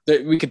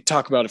we could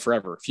talk about it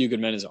forever. A Few Good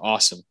Men is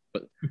awesome,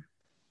 but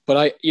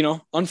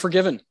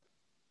Unforgiven,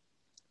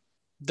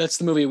 that's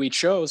the movie we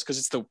chose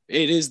because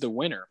it is the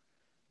winner.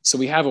 So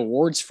we have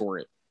awards for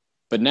it.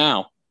 But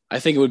now I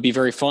think it would be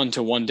very fun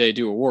to one day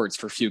do awards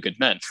for A Few Good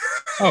Men.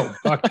 Oh,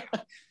 fuck.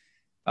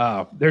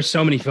 There's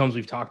so many films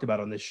we've talked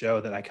about on this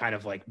show that I kind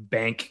of like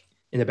bank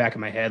in the back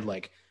of my head.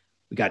 Like,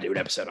 we got to do an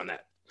episode on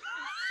that.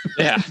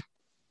 Yeah.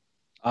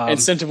 And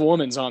Scent of a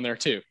Woman's on there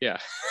too. Yeah.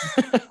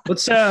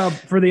 Let's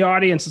for the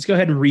audience, let's go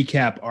ahead and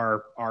recap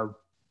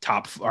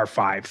our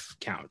five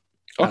count.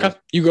 Okay.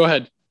 You go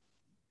ahead.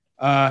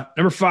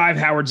 Number 5,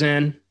 Howard's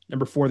End.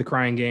 Number 4, The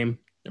Crying Game.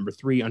 Number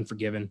 3,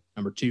 Unforgiven.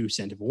 Number 2,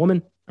 Scent of a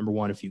Woman. Number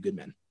 1, A Few Good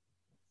Men.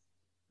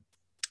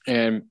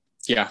 And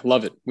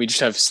love it. We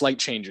just have slight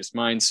changes.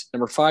 Mine's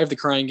number 5, The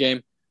Crying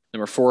Game.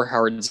 Number 4,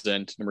 Howard's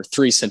End. Number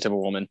 3, Scent of a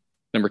Woman.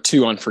 Number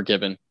 2,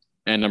 Unforgiven.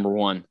 And number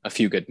 1, A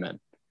Few Good Men.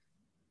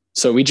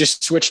 So we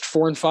just switched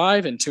 4 and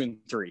 5 and 2 and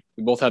 3.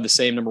 We both had the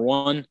same number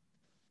 1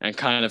 and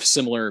kind of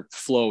similar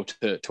flow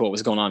to what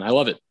was going on. I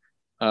love it.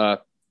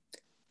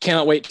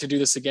 Cannot wait to do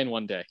this again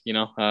one day.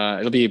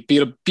 It'll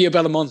be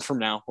about a month from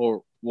now,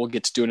 or we'll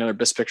get to do another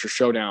Best Picture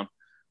Showdown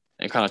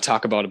and kind of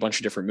talk about a bunch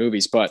of different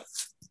movies. But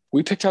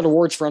we picked out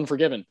awards for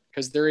Unforgiven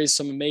because there is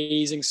some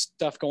amazing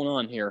stuff going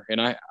on here.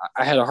 And I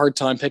had a hard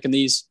time picking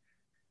these,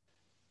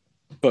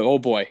 but oh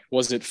boy,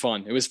 was it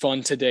fun. It was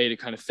fun today to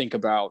kind of think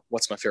about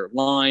what's my favorite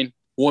line,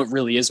 what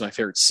really is my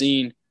favorite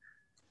scene,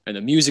 and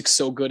the music's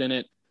so good in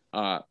it.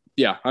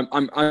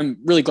 I'm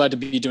really glad to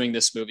be doing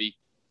this movie,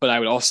 but I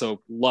would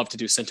also love to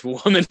do Scent of a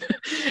Woman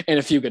and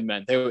A Few Good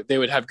Men. They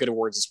would have good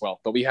awards as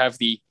well. But we have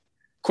the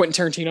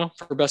Quentin Tarantino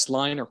for best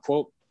line or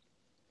quote.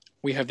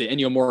 We have the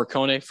Ennio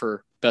Morricone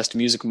for best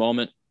music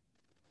moment.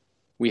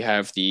 We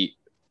have the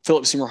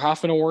Philip Seymour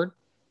Hoffman Award.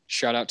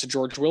 Shout out to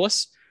George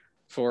Willis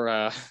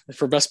for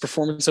best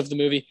performance of the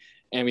movie.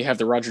 And we have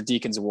the Roger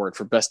Deakins Award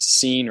for best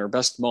scene or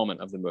best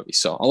moment of the movie.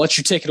 So I'll let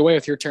you take it away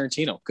with your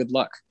Tarantino. Good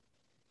luck.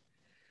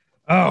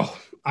 Oh,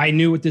 I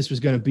knew what this was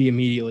going to be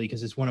immediately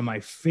because it's one of my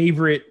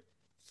favorite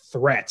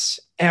threats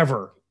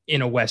ever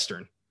in a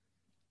Western.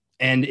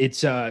 And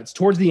it's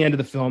towards the end of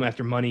the film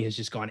after Money has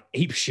just gone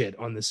apeshit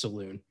on the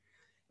saloon.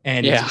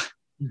 And he's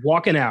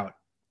walking out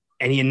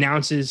and he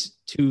announces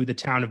to the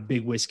town of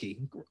Big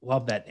Whiskey.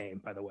 Love that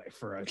name, by the way.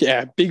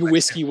 Big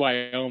Whiskey,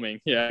 Wyoming.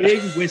 Yeah.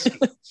 Big Whiskey.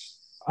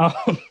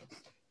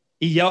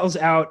 He yells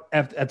out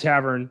at a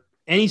tavern,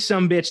 any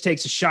sumbitch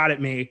takes a shot at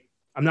me,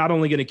 I'm not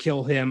only going to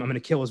kill him, I'm going to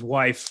kill his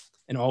wife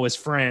and all his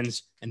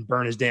friends and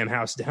burn his damn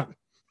house down.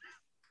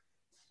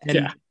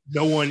 And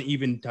no one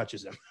even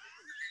touches him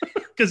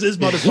because this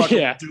motherfucker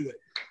will do it.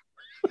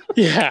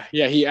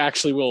 Yeah, he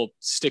actually will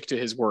stick to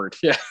his word.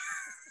 Yeah.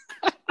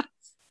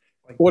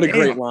 What a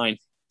great line.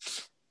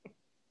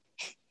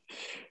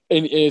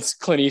 And it's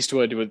Clint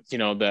Eastwood with,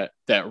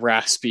 that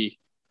raspy,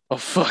 I'll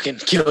fucking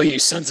kill you,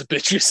 sons of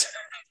bitches.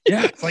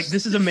 Yeah, it's like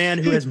this is a man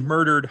who has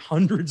murdered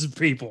hundreds of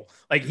people.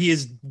 Like he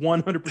is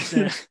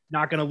 100%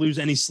 not going to lose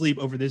any sleep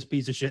over this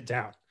piece of shit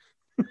town.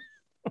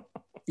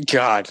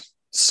 God,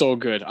 so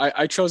good.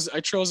 I chose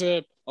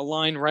a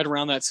line right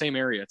around that same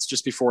area. It's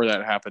just before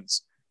that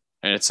happens.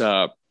 And it's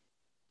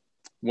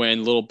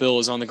when little Bill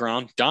is on the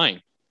ground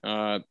dying.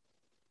 And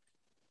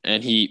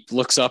he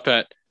looks up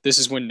at, this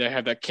is when they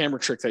have that camera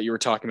trick that you were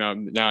talking about.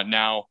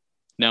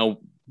 Now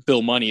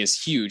Bill Money is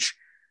huge.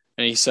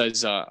 And he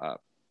says,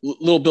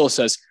 little Bill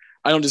says,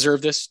 I don't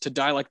deserve this, to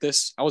die like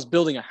this. I was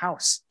building a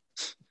house.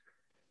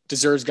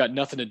 Deserves got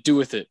nothing to do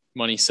with it,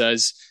 Money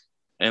says.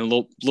 And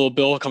little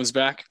Bill comes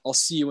back. I'll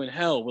see you in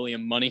hell,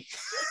 William Money.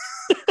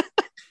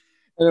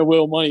 And then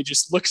Will Money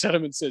just looks at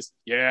him and says,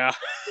 yeah,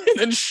 and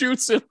then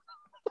shoots him.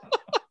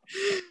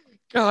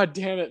 God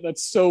damn it.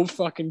 That's so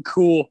fucking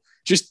cool.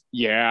 Just,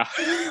 yeah,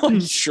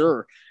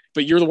 sure.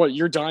 But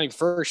you're dying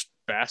first,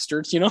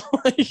 bastard.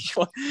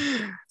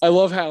 I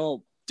love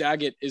how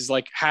Daggett is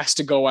like, has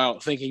to go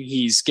out thinking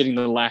he's getting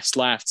the last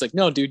laugh. It's like,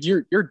 no, dude,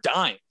 you're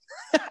dying.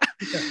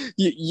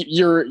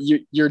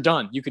 You're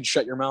done. You can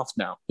shut your mouth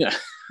now. Yeah.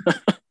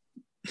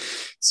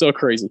 So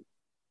crazy.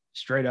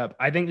 Straight up.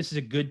 I think this is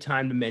a good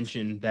time to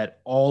mention that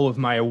all of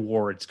my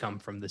awards come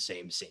from the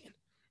same scene.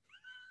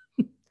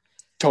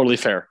 Totally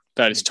fair.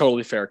 That is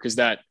totally fair. Because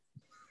that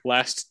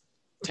last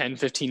 10,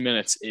 15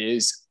 minutes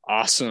is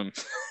awesome.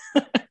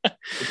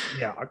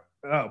 Yeah.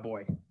 Oh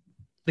boy.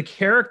 The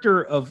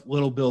character of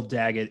Little Bill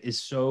Daggett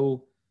is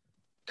so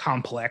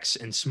complex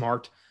and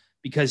smart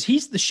because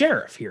he's the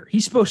sheriff here.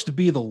 He's supposed to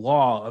be the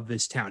law of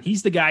this town.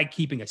 He's the guy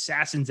keeping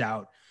assassins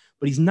out,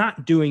 but he's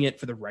not doing it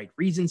for the right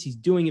reasons. He's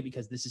doing it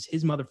because this is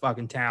his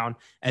motherfucking town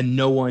and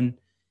no one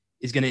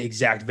is going to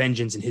exact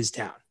vengeance in his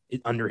town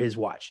under his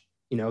watch.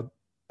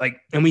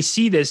 And we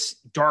see this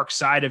dark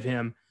side of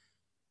him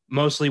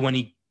mostly when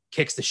he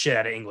kicks the shit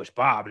out of English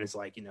Bob. And it's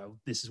like,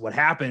 this is what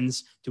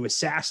happens to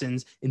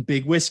assassins in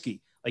Big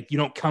Whiskey. Like, you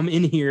don't come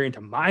in here into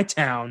my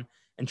town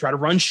and try to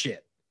run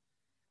shit.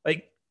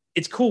 Like,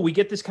 it's cool. We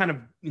get this kind of,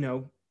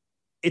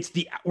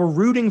 we're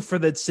rooting for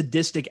the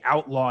sadistic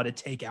outlaw to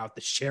take out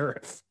the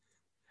sheriff.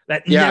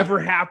 That never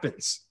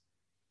happens.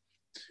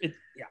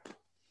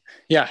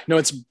 Yeah, no,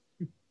 it's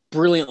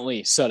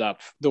brilliantly set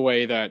up the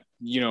way that,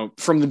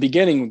 from the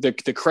beginning, the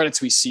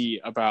credits we see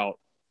about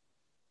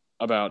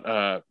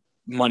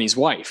Money's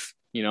wife,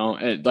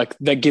 like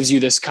that gives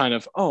you this kind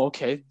of, oh,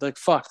 okay, like,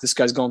 fuck, this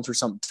guy's going through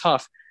something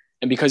tough.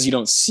 And because you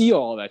don't see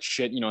all that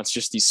shit, it's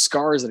just these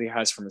scars that he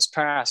has from his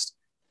past.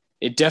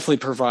 It definitely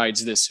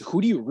provides this,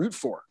 who do you root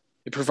for?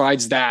 It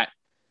provides that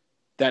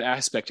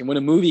aspect. And when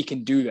a movie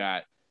can do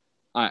that,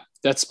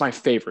 that's my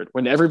favorite.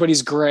 When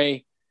everybody's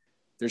gray,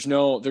 there's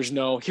no,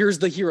 here's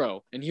the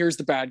hero and here's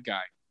the bad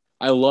guy.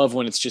 I love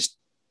when it's just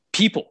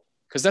people,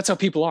 because that's how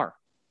people are.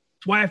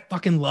 That's why I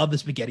fucking love the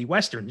spaghetti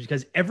Western,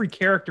 because every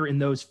character in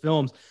those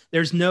films,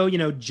 there's no,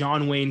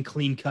 John Wayne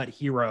clean-cut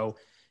hero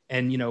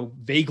and,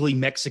 vaguely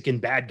Mexican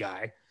bad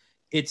guy.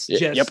 It's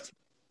just,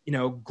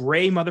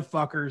 gray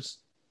motherfuckers,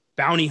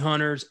 bounty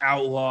hunters,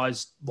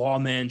 outlaws,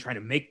 lawmen trying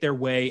to make their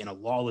way in a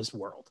lawless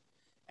world.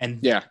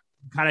 And you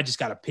kind of just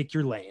got to pick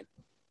your lane.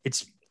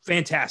 It's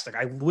fantastic.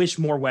 I wish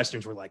more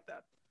Westerns were like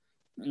that.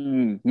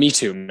 Me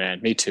too,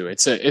 man. Me too.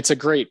 It's a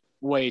great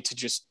way to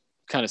just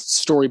kind of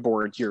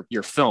storyboard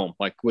your film,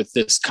 like with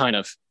these kind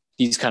of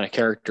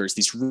characters,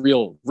 these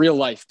real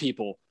life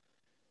people.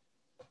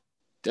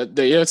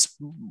 It's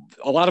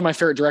a lot of my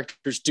favorite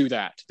directors do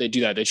that. They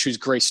do that. They choose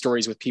great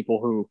stories with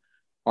people who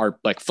are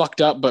like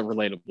fucked up but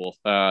relatable.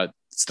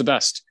 It's the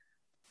best.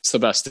 It's the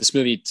best. This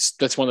movie,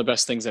 that's one of the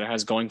best things that it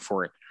has going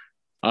for it.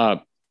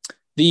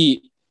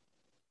 The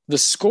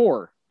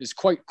score is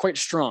quite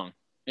strong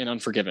in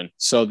Unforgiven.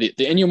 So the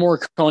Ennio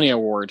Morricone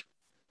award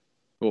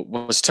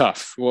was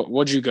tough.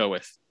 What'd you go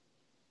with?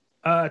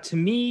 To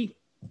me,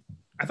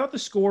 I thought the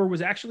score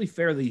was actually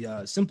fairly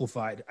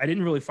simplified. I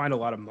didn't really find a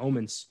lot of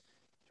moments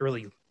to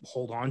really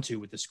hold on to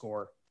with the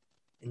score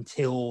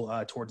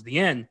until towards the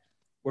end,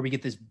 where we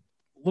get this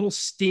little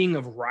sting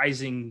of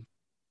rising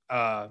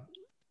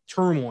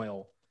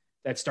turmoil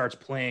that starts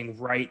playing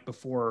right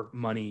before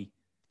Money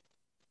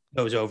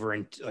goes over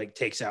and like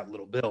takes out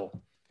Little Bill.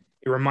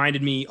 It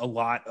reminded me a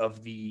lot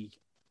of the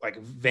like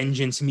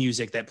vengeance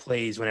music that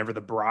plays whenever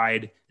the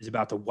bride is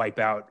about to wipe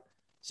out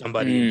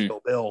somebody in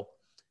Kill Bill.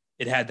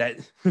 It had that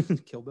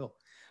Kill Bill,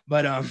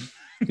 but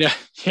yeah.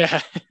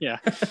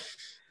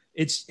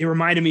 It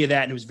reminded me of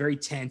that, and it was very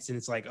tense. And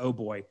it's like, oh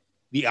boy,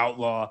 the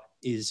outlaw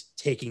is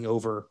taking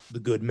over the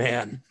good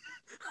man.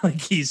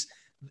 Like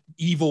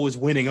evil is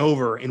winning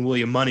over in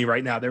William Money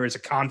right now. There is a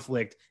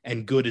conflict,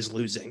 and good is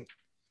losing.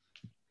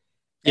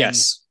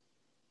 Yes.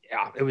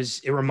 Yeah,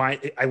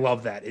 I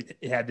love that.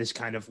 It had this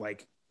kind of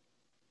like,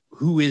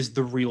 who is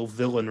the real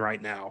villain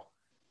right now?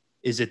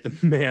 Is it the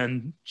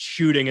man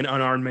shooting an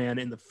unarmed man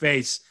in the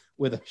face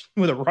with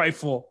a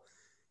rifle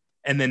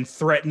and then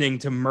threatening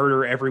to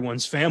murder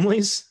everyone's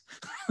families?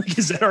 Like,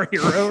 is that our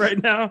hero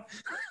right now?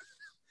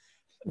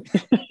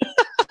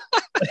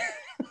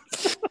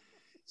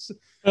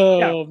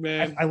 Oh,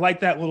 man. I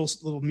like that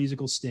little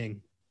musical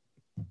sting.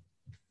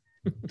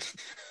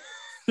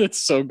 That's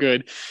so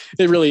good.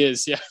 It really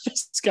is. Yeah.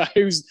 This guy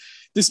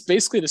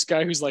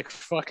who's like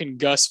fucking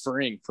Gus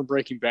Fring from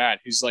Breaking Bad,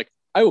 who's like,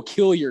 I will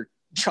kill your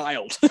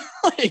child.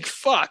 Like,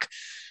 fuck.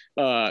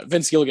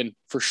 Vince Gilligan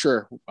for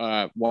sure.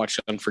 Watched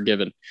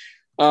Unforgiven.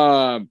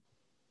 I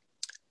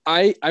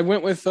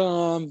went with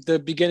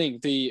the beginning.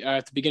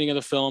 At the beginning of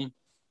the film,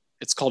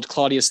 it's called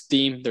Claudia's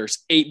Theme. There's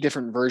 8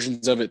 different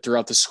versions of it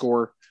throughout the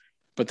score,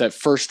 but that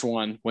first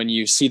one, when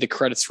you see the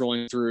credits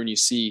rolling through and you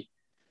see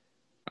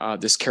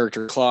this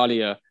character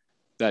Claudia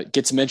that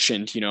gets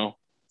mentioned,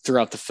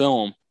 throughout the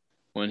film,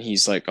 when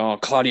he's like, "Oh,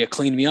 Claudia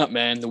cleaned me up,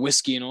 man, the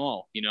whiskey and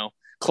all."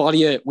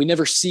 Claudia, we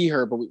never see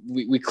her, but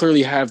we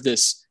clearly have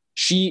this.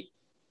 She,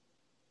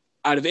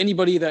 out of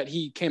anybody that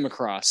he came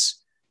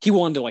across, he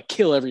wanted to like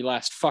kill every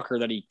last fucker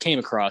that he came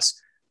across.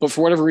 But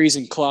for whatever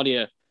reason,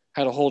 Claudia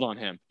had a hold on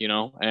him,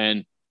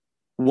 And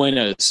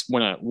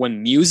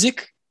when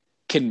music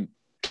can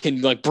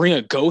like bring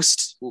a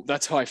ghost,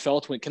 that's how I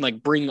felt when it can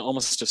like bring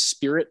almost a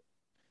spirit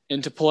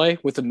into play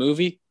with the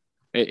movie.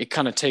 It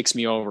kind of takes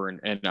me over,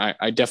 and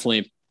I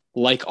definitely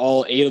like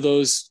all 8 of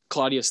those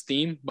Claudia's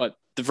Theme, but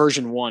the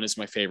version 1 is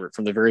my favorite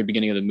from the very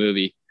beginning of the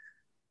movie.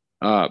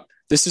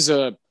 This is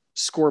a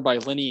score by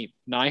Lenny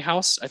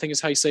Nyhouse, I think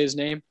is how you say his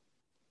name.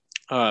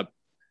 I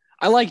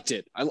liked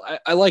it.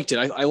 I liked it.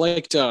 I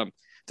liked,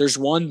 there's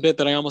one bit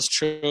that I almost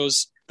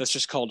chose that's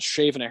just called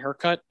Shave and a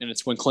Haircut. And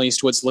it's when Clint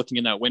Eastwood's looking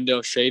in that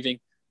window, shaving.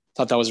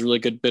 Thought that was a really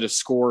good bit of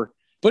score,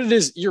 but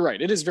you're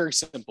right. It is very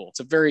simple. It's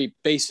a very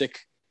basic.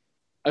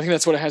 I think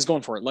that's what it has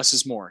going for it. Less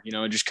is more,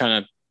 it just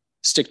kind of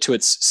sticks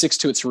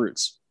to its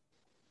roots.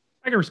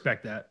 I can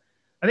respect that.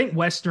 I think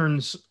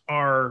Westerns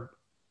are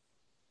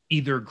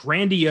either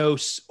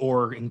grandiose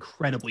or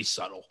incredibly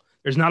subtle.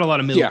 There's not a lot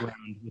of middle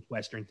ground with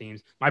Western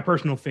themes. My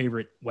personal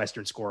favorite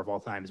Western score of all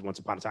time is Once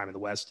Upon a Time in the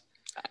West.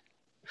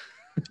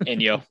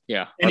 Ennio,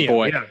 yeah. Ennio, our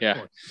boy,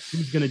 yeah.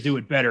 Who's going to do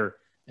it better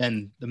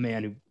than the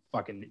man who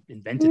fucking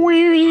invented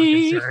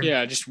it?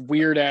 Yeah, just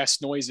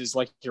weird-ass noises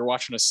like you're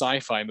watching a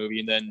sci-fi movie,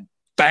 and then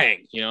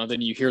bang,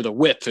 then you hear the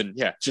whip, and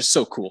yeah, just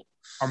so cool.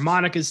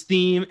 Harmonica's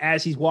theme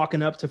as he's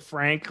walking up to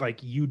Frank,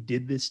 like, you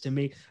did this to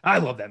me. I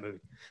love that movie.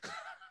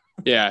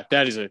 Yeah,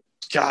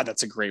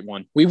 that's a great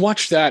one. We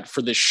watched that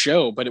for this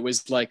show, but it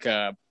was like,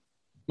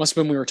 must have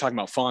been when we were talking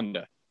about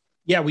Fonda.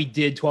 Yeah, we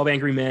did 12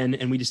 Angry Men,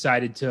 and we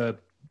decided to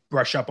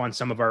brush up on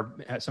some of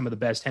the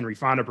best Henry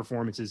Fonda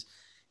performances.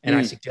 And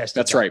I suggested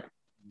That's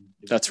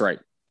right.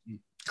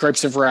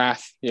 Grapes of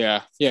Wrath.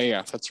 Yeah.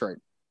 That's right.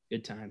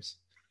 Good times.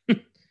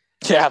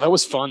 Yeah, that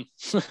was fun.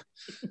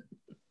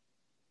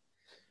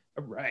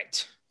 All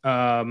right.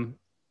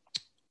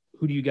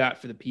 Who do you got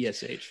for the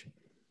PSH?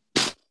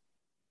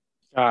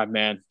 God,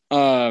 man.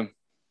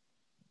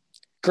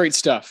 Great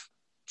stuff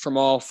from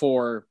all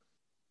 4,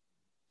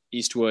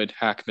 Eastwood,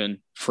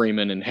 Hackman,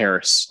 Freeman, and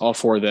Harris. All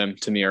 4 of them,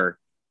 to me, are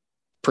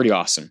pretty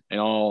awesome, and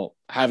all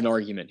have an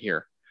argument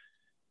here.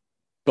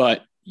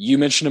 But you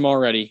mentioned them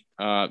already.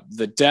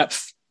 The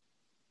depth,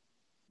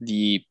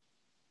 the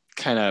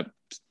kind of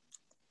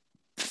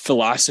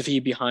philosophy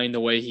behind the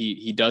way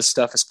he does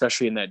stuff,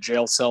 especially in that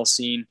jail cell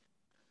scene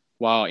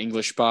while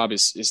English Bob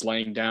is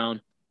laying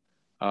down.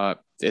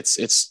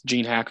 It's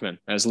Gene Hackman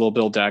as Little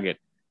Bill Daggett.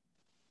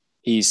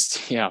 He's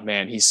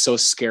so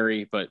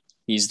scary, but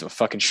he's the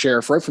fucking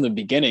sheriff right from the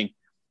beginning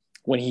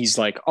when he's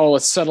like, "Oh,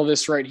 let's settle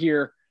this right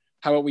here.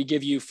 How about we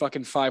give you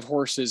fucking 5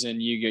 horses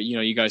and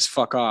you guys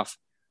fuck off."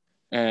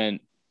 And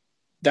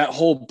that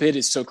whole bit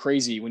is so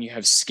crazy when you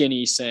have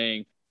Skinny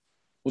saying,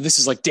 "Well, this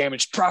is like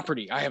damaged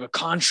property. I have a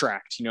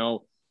contract."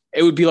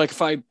 It would be like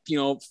if I,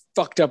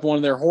 fucked up one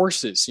of their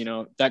horses,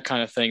 that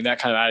kind of thing, that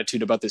kind of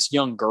attitude about this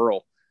young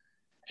girl.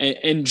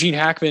 And Gene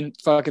Hackman,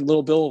 fucking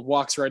Little Bill,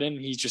 walks right in.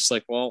 And he's just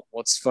like, "Well,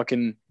 let's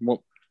fucking,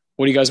 what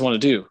do you guys want to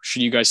do?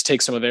 Should you guys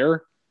take some of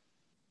their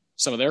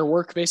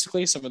work,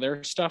 basically, some of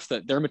their stuff,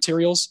 their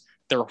materials,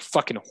 their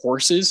fucking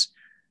horses?"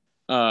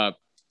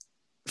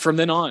 From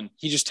then on,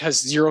 he just has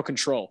zero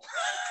control.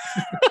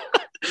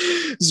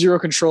 Zero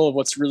control of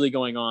what's really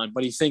going on,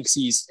 but he thinks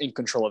he's in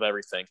control of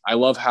everything. I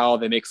love how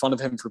they make fun of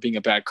him for being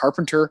a bad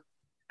carpenter,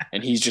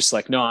 and he's just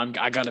like, "No,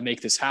 I got to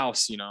make this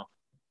house."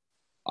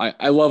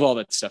 I love all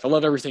that stuff. I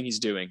love everything he's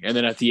doing. And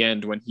then at the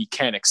end, when he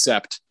can't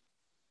accept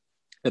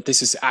that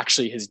this is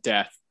actually his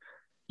death,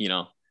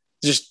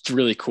 just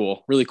really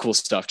cool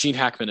stuff. Gene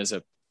Hackman is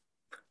a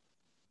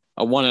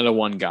 1 out of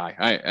 1 guy.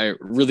 I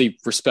really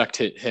respect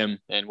him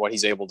and what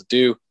he's able to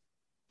do.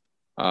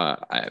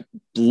 I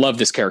love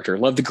this character,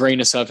 love the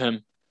grayness of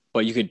him,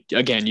 but you could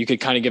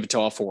kind of give it to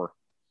all 4. One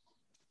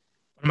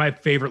of my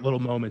favorite little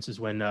moments is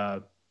when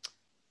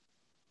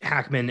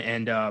Hackman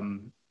and I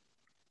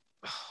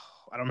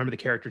don't remember the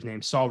character's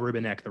name. Saul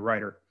Rubinek, the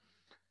writer.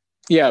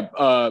 Yeah,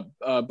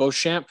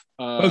 Beauchamp.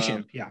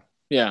 Beauchamp, yeah.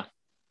 Yeah.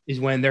 Is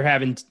when they're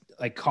having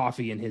like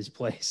coffee in his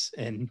place,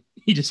 and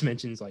he just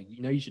mentions like,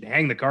 you should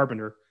hang the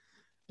carpenter,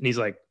 and he's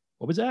like,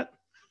 "What was that?"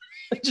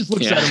 He just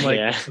looks at him like,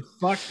 "The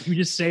fuck you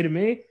just say to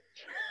me?"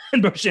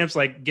 And Beauchamp's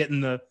like getting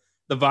the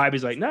vibe.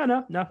 He's like,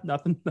 "No,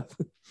 nothing."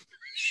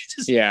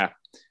 Yeah,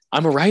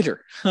 I'm a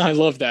writer. I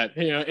love that.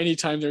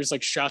 Anytime there's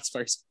like shots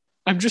fired,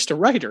 I'm just a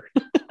writer.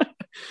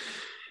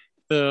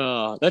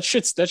 That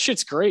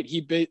shit's great.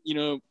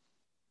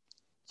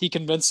 He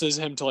convinces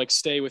him to like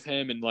stay with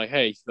him and like,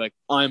 hey, like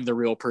I'm the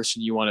real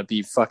person you want to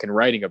be fucking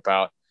writing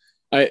about.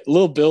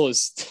 Little Bill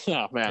is,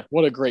 oh man,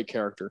 what a great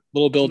character.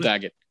 Little Bill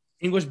Daggett.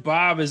 English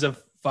Bob is a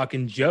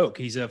fucking joke.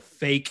 He's a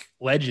fake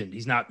legend.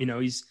 He's not,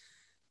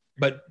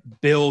 but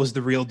Bill is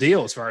the real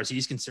deal as far as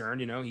he's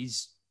concerned.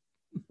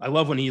 I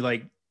love when he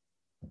like,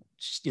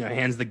 just,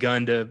 hands the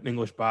gun to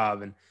English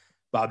Bob and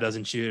Bob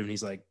doesn't shoot him. And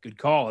he's like, good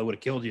call. I would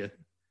have killed you.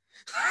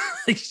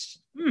 Like,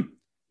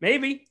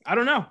 maybe, I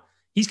don't know.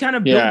 He's kind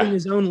of building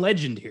his own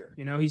legend here.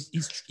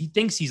 He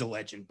thinks he's a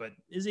legend, but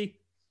is he?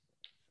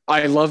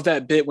 I love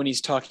that bit when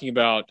he's talking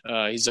about,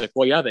 he's like,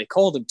 well, yeah, they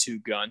called him Two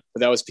Gun,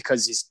 but that was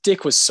because his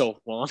dick was so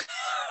long.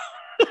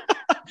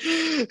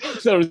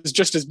 That was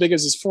just as big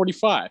as his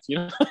 45,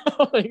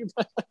 like,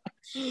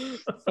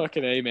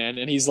 fucking A, man.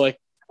 And he's like,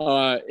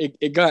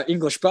 it got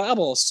English Bob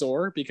all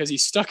sore because he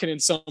stuck it in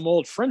some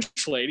old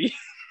French lady.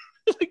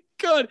 Like,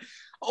 God,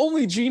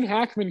 only Gene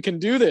Hackman can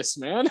do this,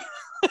 man.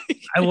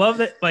 I love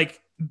that. Like,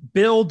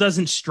 Bill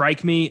doesn't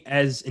strike me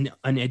as an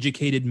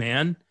uneducated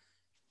man,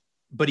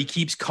 but he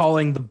keeps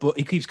calling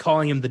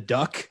him the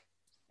duck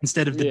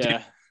instead of the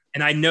duke.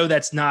 And I know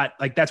that's not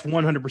like, that's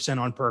 100%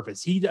 on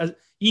purpose.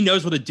 He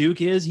knows what a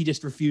duke is. He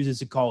just refuses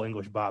to call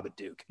English Bob a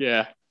duke.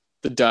 Yeah.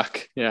 The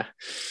duck. Yeah.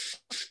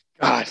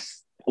 God,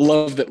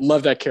 love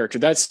that character.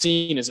 That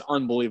scene is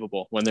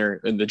unbelievable when they're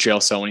in the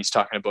jail cell, when he's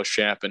talking to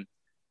Beauchamp and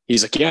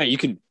he's like, yeah, you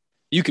can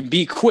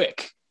be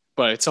quick,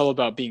 but it's all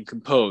about being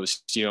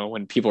composed,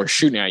 when people are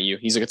shooting at you.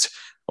 He's like, it's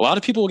a lot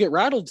of people will get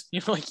rattled.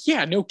 Like,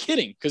 yeah, no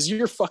kidding. Cause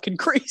you're fucking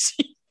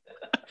crazy.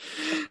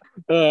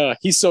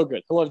 He's so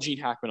good. I love Gene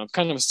Hackman. I'm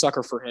kind of a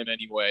sucker for him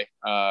anyway.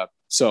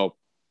 So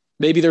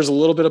maybe there's a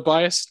little bit of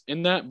bias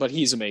in that, but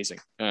he's amazing.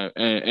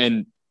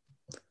 And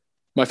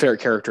my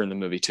favorite character in the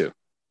movie too.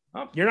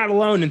 Oh, you're not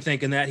alone in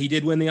thinking that. He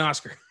did win the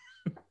Oscar.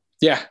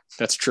 Yeah,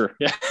 that's true.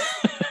 Yeah.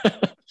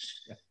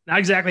 Not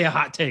exactly a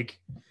hot take.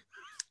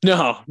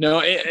 No,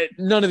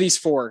 none of these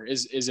four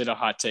is it a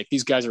hot take.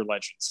 These guys are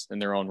legends in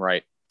their own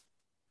right.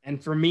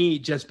 And for me,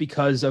 just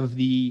because of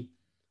the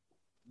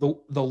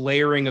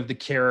layering of the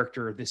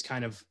character, this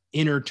kind of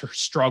inner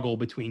struggle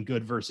between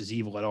good versus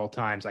evil at all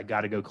times, I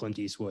got to go Clint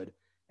Eastwood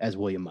as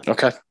William Money.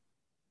 Okay.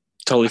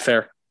 Totally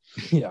fair.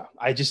 Yeah.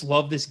 I just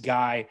love this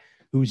guy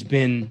who's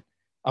been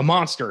a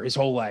monster his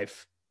whole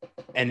life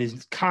and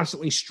is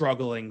constantly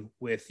struggling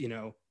with,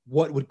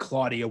 what would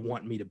Claudia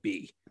want me to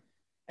be?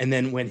 And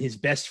then when his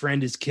best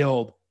friend is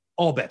killed,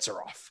 all bets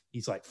are off.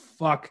 He's like,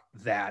 fuck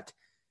that.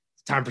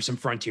 It's time for some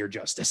frontier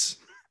justice.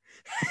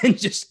 And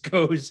just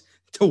goes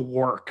to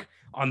work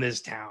on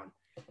this town.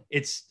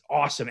 It's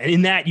awesome. And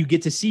in that, you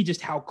get to see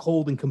just how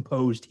cold and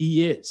composed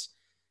he is.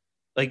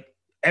 Like,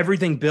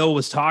 everything Bill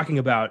was talking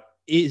about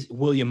is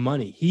William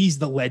Money. He's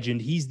the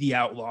legend. He's the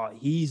outlaw.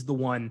 He's the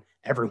one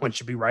everyone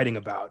should be writing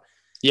about.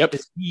 Yep.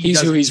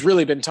 He's who he's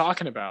really been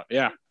talking about.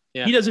 Yeah.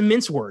 He doesn't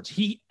mince words.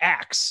 He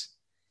acts.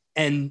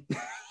 And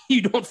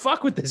you don't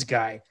fuck with this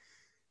guy.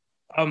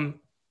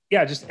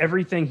 Just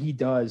everything he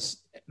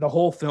does, the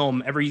whole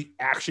film, every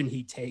action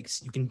he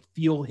takes, you can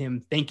feel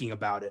him thinking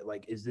about it.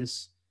 Like, is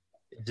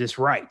this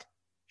right?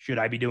 Should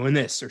I be doing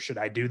this or should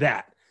I do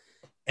that?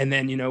 And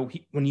then,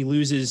 when he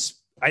loses,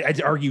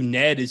 I'd argue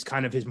Ned is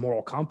kind of his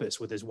moral compass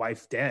with his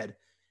wife dead.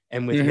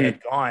 And with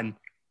Ned gone,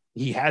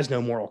 he has no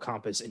moral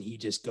compass and he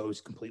just goes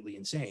completely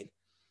insane.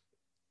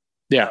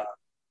 Yeah.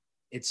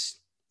 It's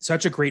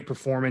such a great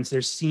performance.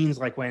 There's scenes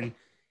like when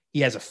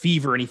he has a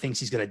fever and he thinks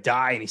he's going to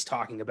die and he's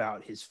talking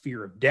about his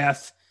fear of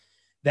death.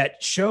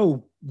 That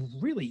show,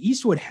 really,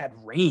 Eastwood had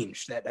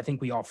range that I think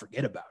we all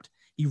forget about.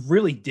 He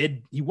really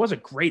did. He was a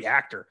great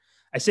actor.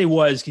 I say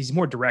was because he's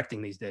more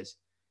directing these days.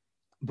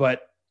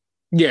 But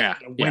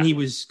when he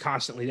was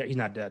constantly there, he's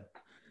not dead.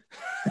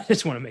 I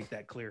just want to make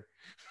that clear.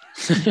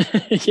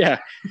 Yeah.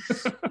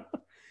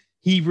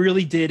 He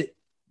really did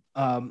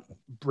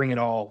bring it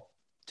all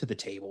to the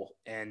table.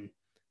 And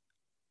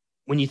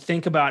when you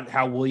think about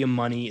how William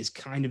Money is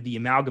kind of the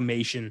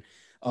amalgamation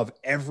of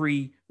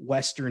every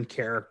Western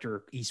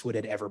character Eastwood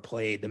had ever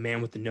played, the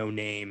man with the no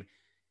name,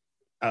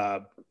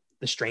 the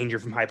stranger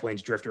from High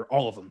Plains Drifter,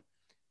 all of them,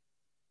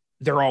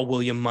 they're all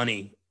William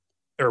Money,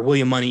 or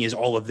William Money is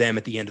all of them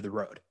at the end of the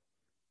road.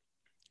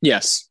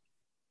 Yes.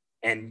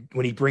 And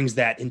when he brings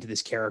that into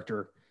this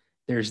character,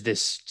 there's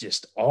this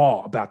just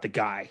awe about the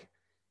guy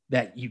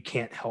that you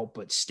can't help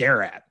but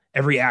stare at.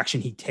 Every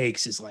action he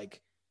takes is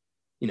like,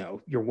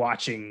 you're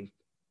watching,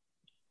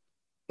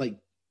 like,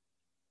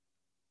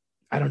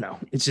 I don't know.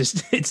 It's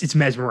just it's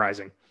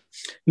mesmerizing.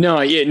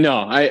 No, yeah,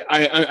 no.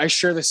 I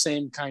share the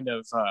same kind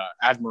of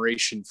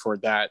admiration for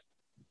that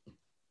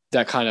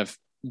kind of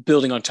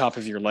building on top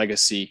of your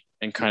legacy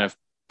and kind of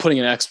putting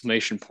an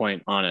exclamation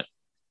point on it.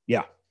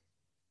 Yeah.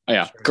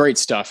 Yeah, sure. Great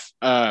stuff.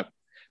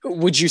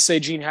 Would you say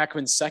Gene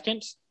Hackman's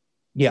second?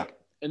 Yeah.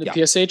 In the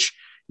PSH?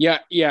 Yeah.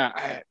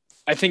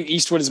 I think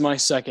Eastwood is my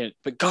second,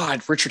 but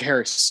God, Richard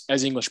Harris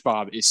as English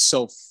Bob is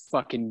so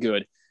fucking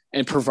good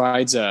and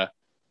provides a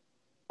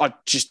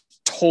just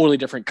totally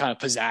different kind of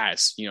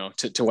pizzazz,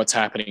 to what's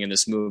happening in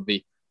this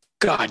movie.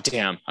 God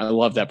damn, I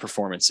love that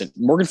performance. And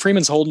Morgan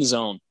Freeman's holding his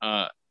own.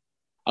 I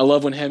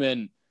love when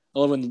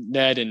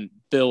Ned and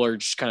Bill are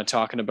just kind of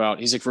talking about,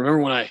 he's like, remember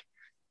when I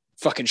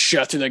fucking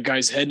shot through that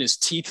guy's head and his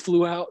teeth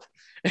flew out?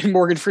 And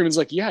Morgan Freeman's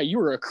like, yeah, you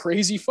were a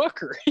crazy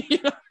fucker.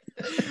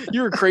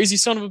 You were a crazy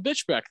son of a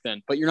bitch back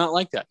then, but you're not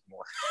like that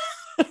anymore.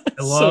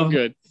 I love so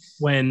good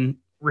when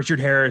Richard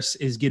Harris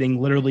is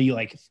getting literally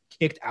like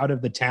kicked out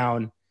of the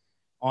town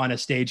on a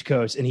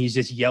stagecoach and he's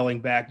just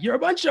yelling back, you're a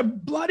bunch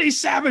of bloody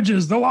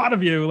savages, the lot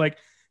of you. Like,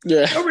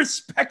 no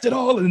respect at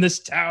all in this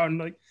town.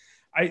 Like,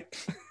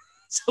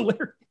 it's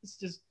hilarious. It's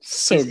just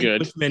so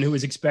good. Englishman who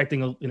is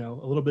expecting a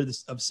little bit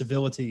of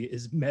civility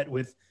is met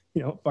with,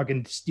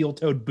 fucking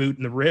steel-toed boot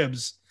in the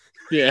ribs.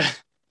 Yeah.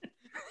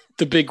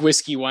 The big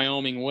whiskey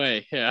Wyoming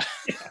way. Yeah.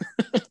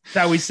 That's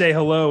how we say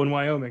hello in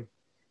Wyoming.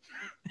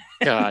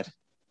 God.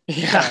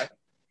 Yeah.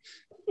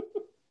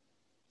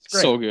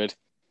 So good.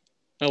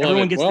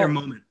 Everyone gets their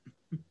moment.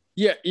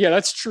 Yeah,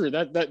 that's true.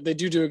 That they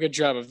do a good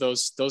job of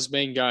those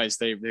main guys.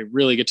 They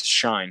really get to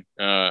shine.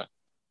 And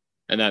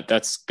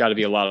that's got to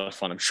be a lot of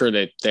fun. I'm sure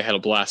they had a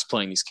blast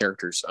playing these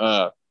characters.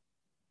 Boy,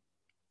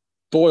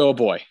 oh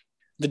boy,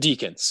 the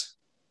Deacons.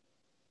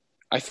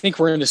 I think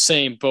we're in the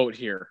same boat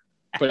here.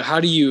 But how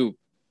do you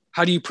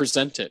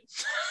present it?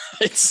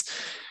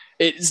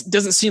 It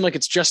doesn't seem like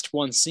it's just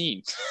one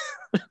scene.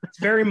 It's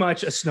very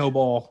much a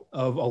snowball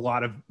of a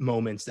lot of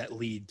moments that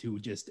lead to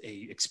just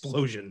a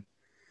explosion.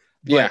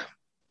 But yeah.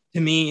 To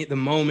me, the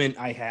moment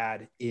I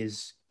had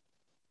is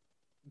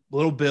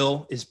little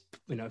Bill is,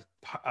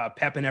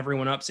 pepping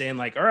everyone up, saying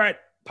like, all right,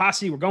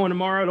 posse, we're going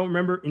tomorrow. Don't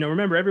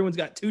remember everyone's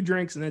got 2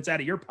 drinks and it's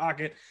out of your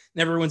pocket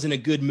and everyone's in a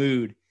good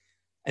mood.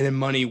 And then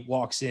Money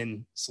walks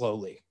in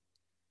slowly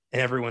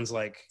and everyone's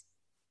like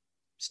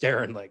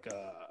staring like,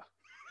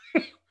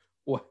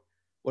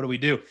 what do we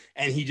do?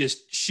 And he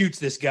just shoots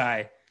this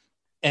guy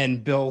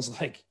and Bill's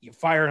like, you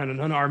fired on an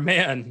unarmed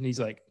man. And he's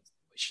like,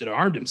 he should have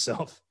armed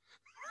himself.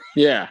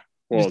 Yeah.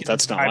 Well,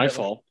 that's not my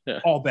fault.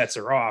 Yeah. All bets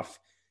are off.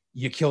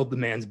 You killed the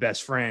man's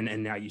best friend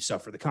and now you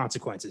suffer the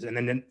consequences. And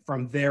then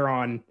from there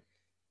on,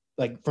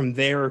 like from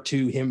there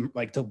to him,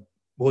 like to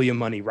William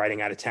Money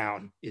riding out of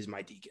town is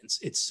my Deacons.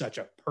 It's such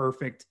a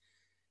perfect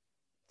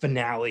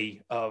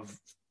finale of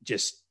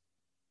just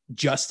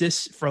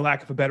justice, for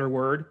lack of a better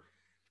word.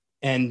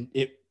 And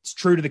it's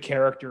true to the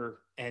character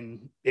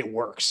and it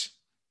works.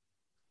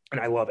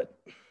 And I love it.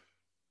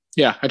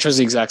 Yeah, I chose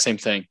the exact same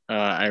thing.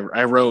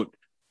 I wrote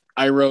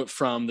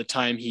from the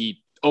time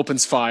he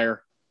opens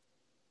fire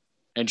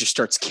and just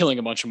starts killing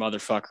a bunch of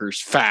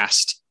motherfuckers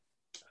fast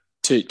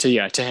to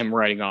him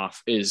riding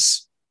off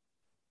is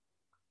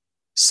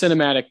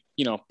cinematic,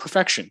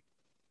 perfection.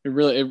 It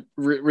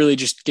really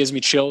just gives me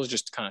chills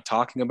just kind of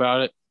talking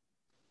about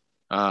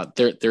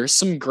it. There's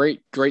some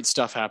great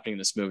stuff happening in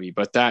this movie,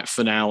 but that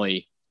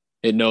finale,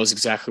 it knows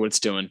exactly what it's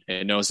doing.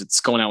 It knows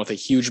it's going out with a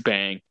huge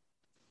bang,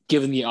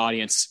 giving the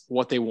audience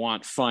what they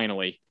want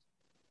finally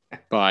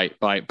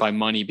by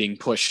Money being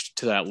pushed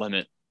to that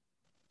limit.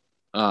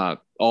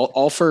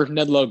 All for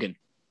Ned Logan.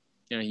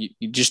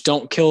 You just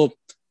don't kill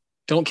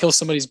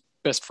somebody's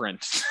best friend.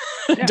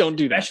 Yeah, don't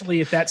do that. Especially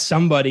if that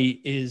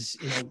somebody is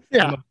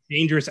a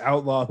dangerous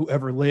outlaw who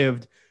ever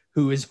lived,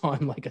 who is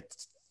on like a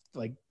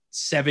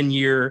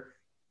 7-year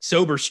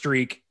sober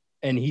streak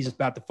and he's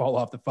about to fall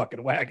off the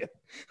fucking wagon.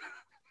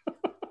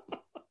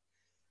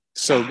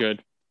 So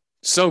good.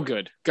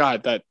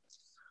 God, that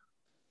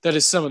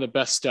is some of the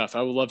best stuff.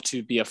 I would love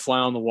to be a fly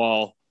on the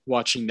wall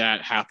watching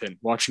that happen,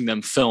 watching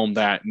them film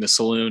that in the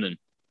saloon and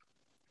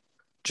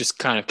just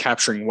kind of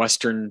capturing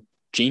Western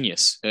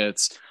genius.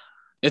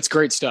 It's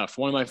great stuff.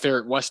 One of my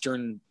favorite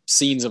Western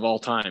scenes of all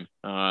time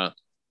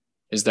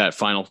is that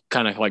final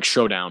kind of like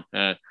showdown.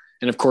 And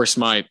of course,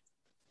 my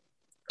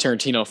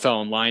Tarantino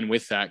fell in line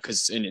with that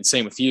because, and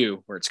same with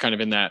you, where it's kind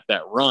of in that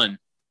run.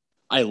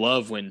 I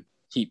love when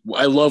he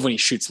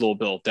shoots little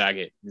Bill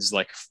Daggett. He's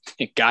like,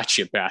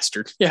 "Gotcha,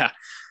 bastard!" Yeah,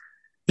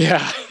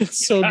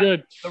 it's so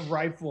good. The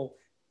rifle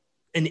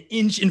an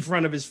inch in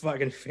front of his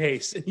fucking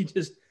face, and he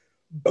just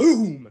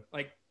boom,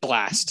 like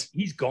blast.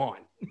 He's gone.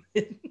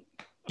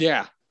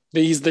 Yeah.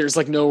 There's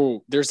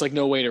no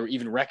way to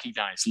even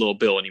recognize Little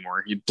Bill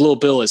anymore. Little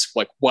Bill is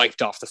like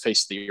wiped off the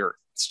face of the earth.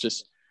 It's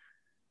just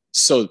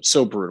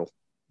so brutal.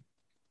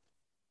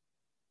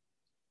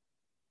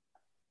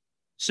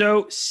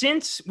 So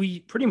since we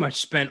pretty much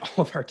spent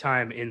all of our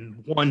time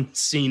in one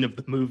scene of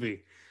the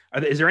movie,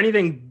 is there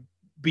anything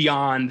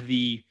beyond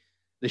the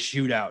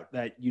shootout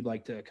that you'd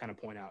like to kind of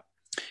point out?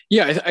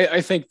 Yeah,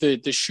 I think the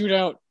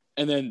shootout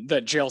and then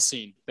that jail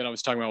scene that I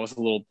was talking about with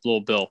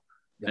little Bill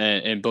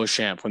and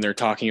Beauchamp when they're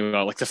talking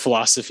about like the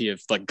philosophy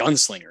of like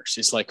gunslingers.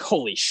 It's like,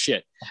 holy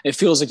shit. It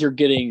feels like you're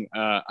getting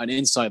an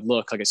inside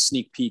look, like a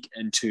sneak peek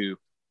into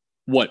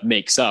what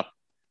makes up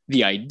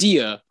the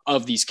idea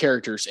of these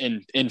characters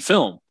in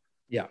film.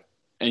 Yeah.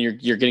 And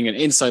you're getting an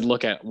inside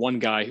look at one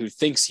guy who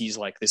thinks he's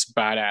like this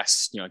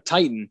badass,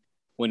 Titan,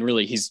 when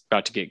really he's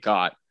about to get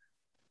got.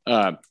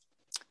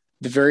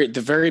 The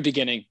very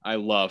beginning, I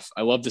love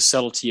the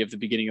subtlety of the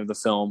beginning of the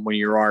film when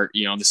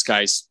this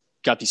guy's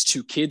got these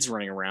two kids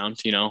running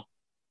around,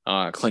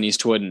 Clint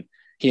Eastwood, and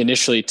he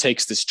initially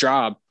takes this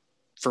job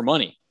for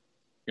money,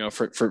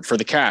 for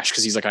the cash,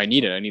 because he's like, I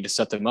need it. I need to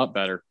set them up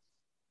better.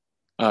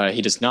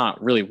 He does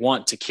not really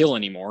want to kill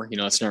anymore.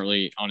 It's not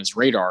really on his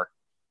radar.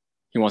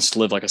 He wants to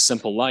live like a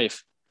simple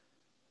life.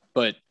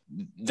 But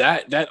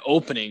that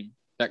opening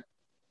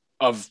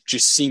of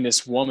just seeing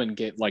this woman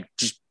get like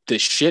just the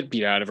shit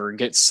beat out of her and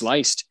get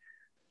sliced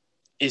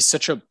is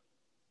such a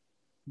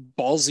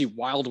ballsy,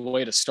 wild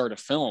way to start a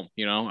film,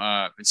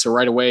 and so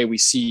right away we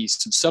see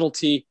some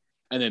subtlety,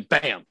 and then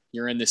bam,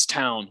 you're in this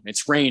town,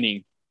 it's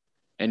raining,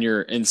 and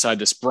you're inside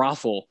this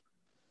brothel,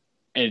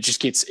 and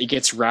it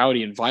gets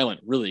rowdy and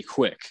violent really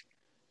quick.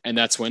 And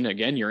that's when,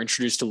 again, you're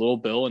introduced to little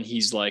Bill, and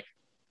he's like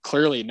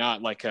clearly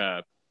not like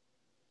a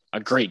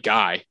great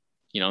guy,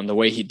 and the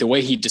way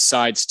he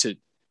decides to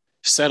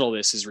settle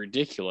this is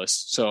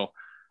ridiculous. So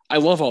I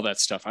love all that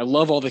stuff. I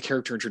love all the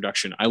character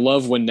introduction. I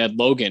love when Ned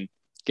Logan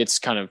gets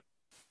kind of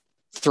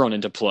thrown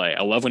into play.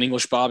 I love when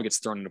English Bob gets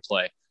thrown into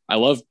play. I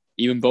love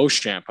even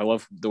Beauchamp. I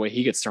love the way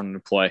he gets thrown into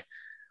play.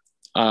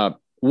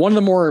 One of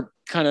the more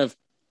kind of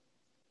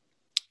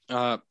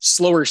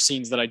slower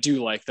scenes that I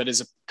do like, that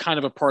is a kind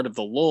of a part of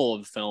the lull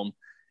of the film,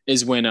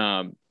 is when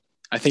I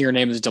think her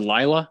name is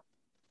Delilah.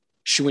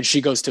 When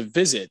she goes to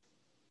visit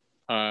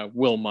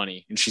Will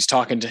Money, and she's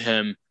talking to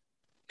him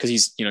because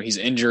he's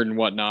injured and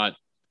whatnot,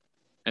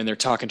 and they're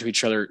talking to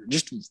each other.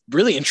 Just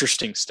really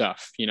interesting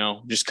stuff,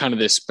 just kind of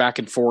this back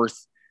and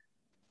forth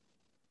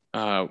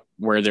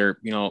where they're,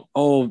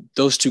 oh,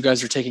 those two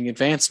guys are taking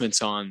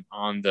advancements on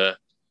the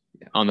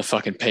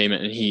fucking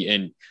payment.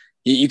 And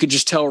you could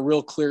just tell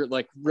real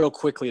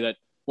quickly that,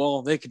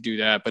 well, they could do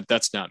that, but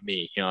that's not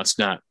me.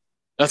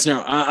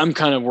 I'm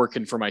kind of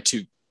working for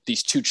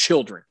these two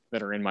children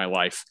that are in my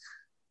life.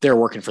 They're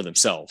working for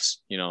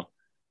themselves,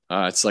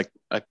 it's like,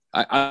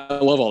 I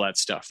love all that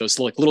stuff. Those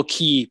like little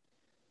key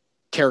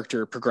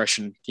character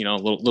progression,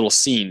 little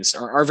scenes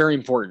are very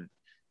important.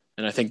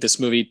 And I think this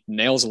movie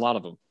nails a lot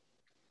of them.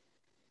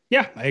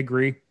 Yeah, I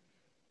agree.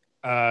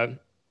 I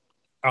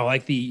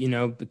like the,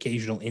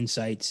 occasional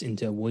insights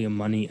into William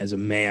Money as a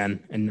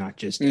man and not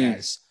just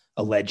as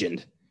a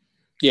legend.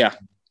 Yeah.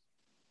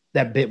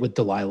 That bit with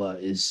Delilah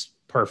is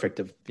perfect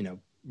of,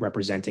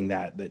 representing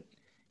that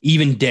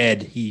even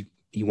dead, he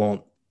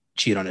won't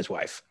cheat on his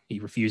wife. He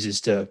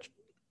refuses to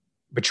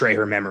betray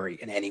her memory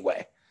in any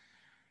way.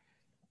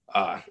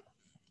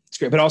 It's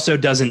great, but also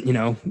doesn't,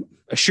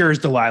 assures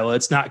Delilah,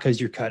 it's not because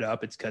you're cut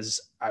up. It's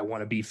because I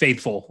want to be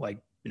faithful. Like,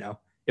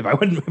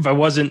 if I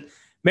wasn't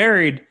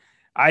married,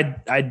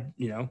 I'd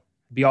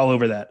be all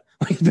over that.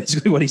 Like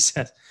basically what he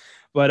says.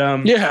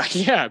 But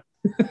yeah.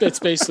 That's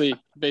basically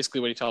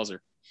what he tells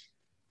her.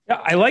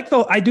 Yeah,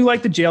 I do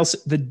like the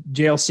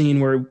jail scene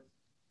where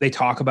they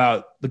talk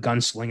about the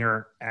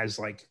gunslinger as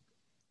like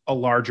a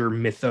larger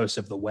mythos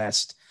of the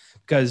West,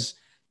 because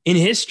in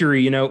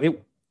history, in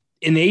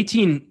the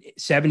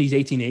 1870s,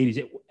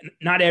 1880s,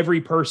 not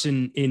every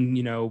person in,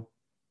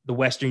 the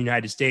Western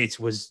United States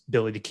was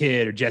Billy the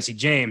Kid or Jesse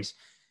James.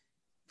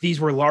 These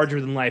were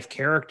larger than life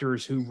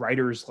characters who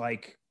writers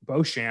like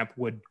Beauchamp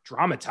would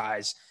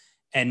dramatize,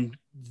 and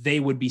they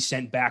would be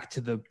sent back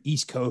to the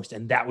East Coast.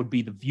 And that would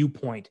be the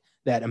viewpoint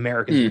that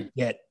Americans would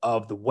get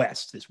of the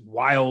West, this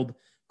wild,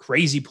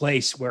 crazy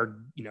place where,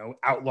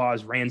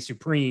 outlaws ran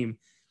supreme.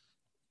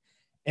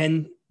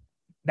 And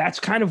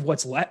that's kind of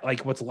what's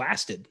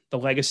lasted. The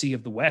legacy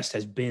of the West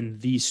has been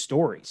these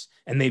stories,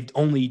 and they've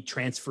only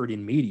transferred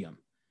in medium.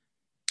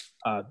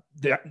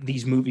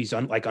 These movies,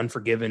 like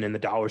Unforgiven and the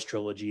Dollars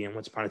trilogy and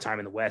Once Upon a Time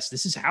in the West,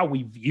 this is how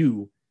we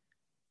view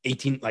late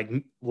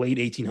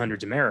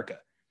 1800s America.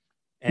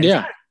 And it's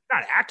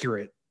not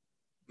accurate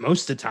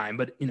most of the time,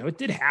 but it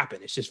did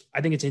happen. It's just,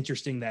 I think it's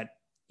interesting that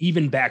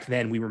even back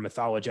then we were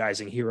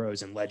mythologizing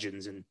heroes and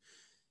legends and,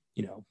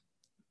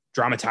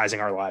 dramatizing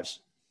our lives.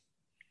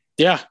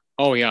 Yeah.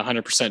 Oh yeah.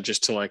 100%,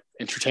 just to like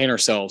entertain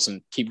ourselves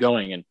and keep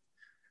going and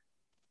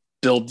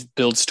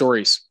build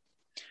stories.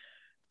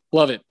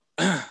 Love it.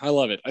 I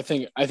love it. I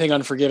think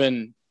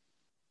Unforgiven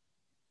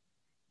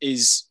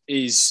is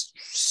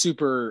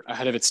super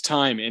ahead of its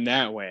time in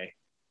that way,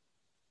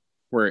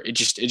 where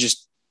it's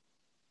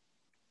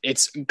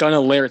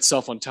gonna layer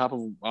itself on top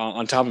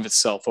of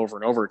itself over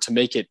and over to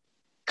make it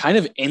kind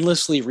of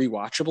endlessly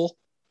rewatchable.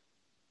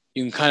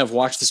 You can kind of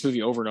watch this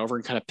movie over and over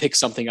and kind of pick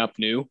something up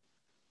new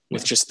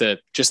with just the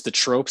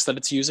tropes that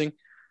it's using.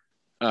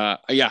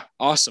 Yeah,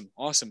 awesome.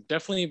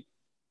 Definitely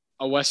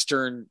a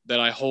Western that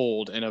I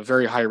hold in a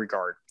very high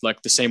regard,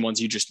 like the same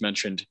ones you just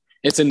mentioned.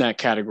 it's in that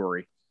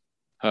category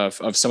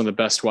of some of the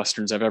best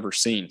Westerns I've ever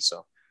seen.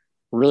 So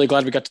we're really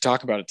glad we got to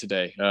talk about it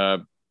today.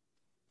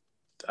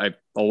 I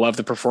love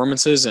the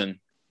performances and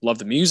love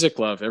the music,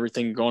 love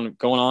everything going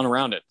on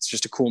around it. It's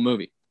just a cool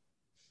movie.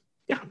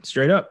 Yeah,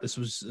 straight up. This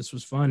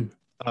was fun.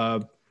 I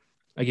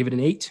give it an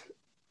 8.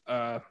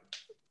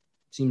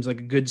 Seems like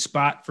a good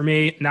spot for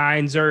me.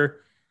 9s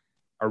are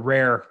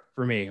rare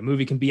for me. A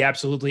movie can be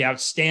absolutely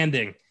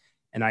outstanding,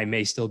 and I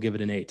may still give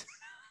it an 8.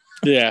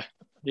 Yeah.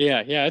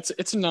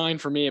 It's a 9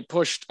 for me. It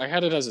pushed. I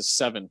had it as a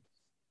 7.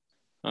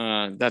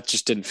 That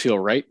just didn't feel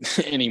right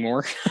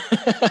anymore.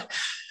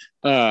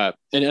 And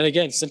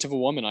again, Scent of a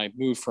Woman, I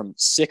moved from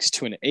 6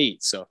 to an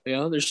 8. So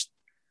there's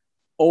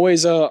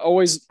always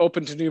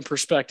open to new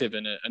perspective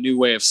and a new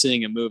way of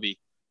seeing a movie.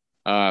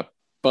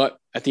 But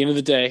at the end of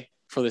the day,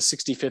 for the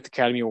 65th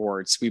Academy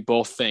Awards, we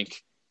both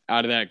think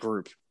out of that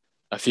group,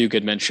 A Few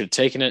Good Men should have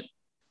taken it.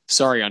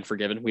 Sorry,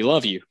 Unforgiven. We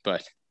love you,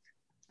 but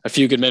A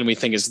Few Good Men we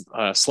think is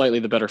slightly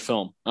the better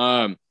film.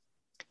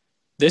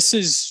 This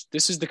is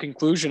the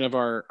conclusion of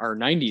our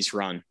 90s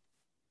run.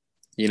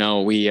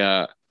 We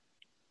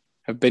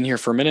have been here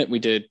for a minute. We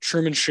did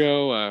Truman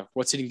Show,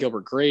 What's Eating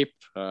Gilbert Grape.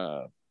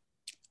 What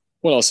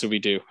else did we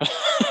do?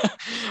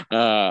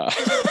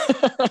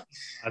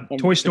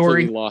 Toy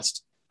Story.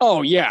 Lost.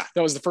 Oh yeah,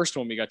 that was the first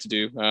one we got to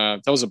do.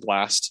 That was a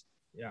blast.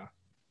 Yeah.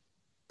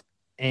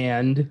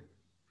 And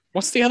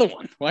what's the other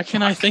one? Why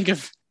can't I think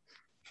of?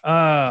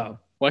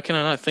 Why can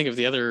I not think of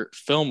the other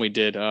film we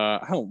did?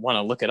 I don't want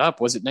to look it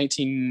up. Was it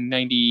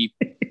 1990?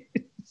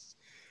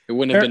 It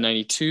wouldn't have been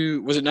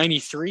 92. Was it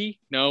 93?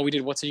 No, we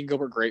did What's Eating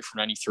Gilbert Grape from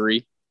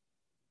 93.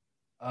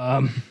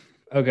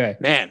 Okay.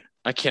 Man,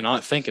 I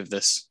cannot think of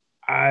this.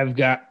 I've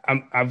got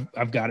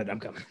it. I'm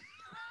coming.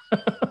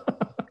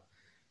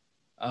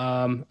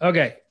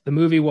 Okay. The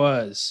movie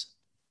was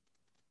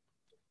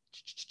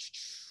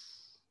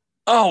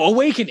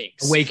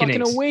Awakenings.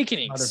 Fucking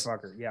Awakenings.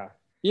 Motherfucker. Yeah.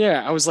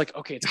 Yeah. I was like,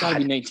 okay, it's gotta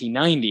be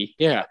 1990.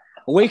 Yeah.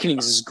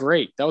 Awakenings is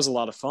great. That was a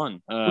lot of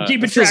fun. We're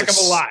keeping track of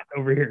a lot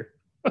over here.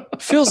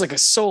 Feels like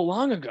so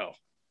long ago.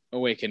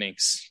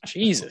 Awakenings.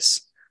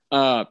 Jesus.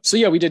 So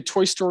yeah, we did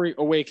Toy Story,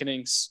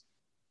 Awakenings,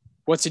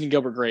 What's Eating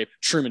Gilbert Grape,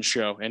 Truman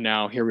Show, and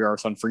now here we are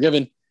with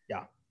Unforgiven.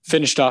 Yeah.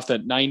 Finished off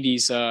that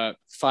 90s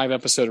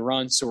 5-episode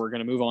run, so we're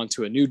going to move on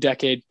to a new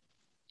decade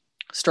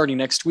starting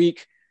next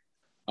week.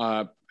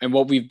 And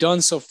what we've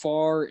done so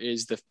far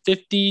is the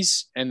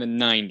 50s and the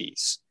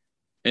 90s,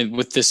 and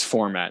with this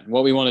format.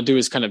 What we want to do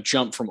is kind of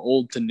jump from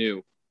old to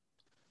new.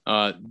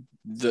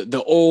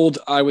 The old,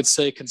 I would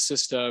say,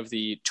 consists of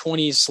the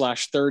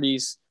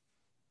 20s/30s,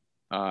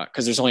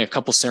 because there's only a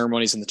couple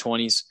ceremonies in the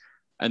 20s.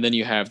 And then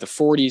you have the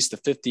 40s, the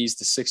 50s,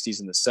 the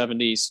 60s, and the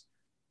 70s.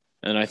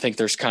 And I think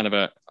there's kind of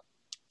a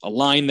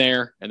line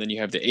there. And then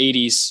you have the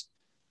 80s,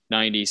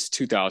 90s,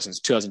 2000s,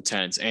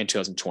 2010s, and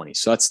 2020s.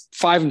 So that's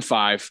 5 and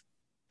 5.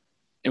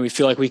 And we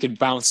feel like we could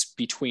bounce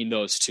between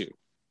those two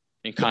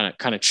and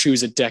kind of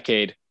choose a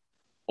decade,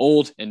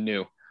 old and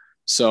new.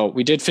 So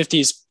we did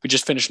 50s. We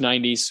just finished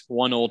 90s,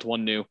 one old,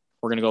 one new.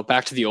 We're going to go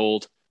back to the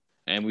old.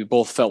 And we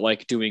both felt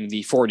like doing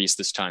the 40s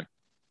this time.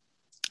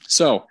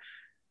 So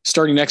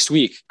starting next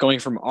week, going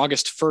from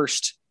August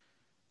 1st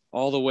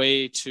all the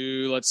way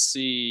to, let's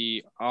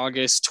see,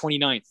 August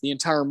 29th, the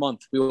entire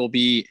month, we will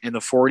be in the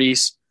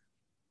 40s,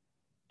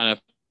 kind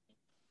of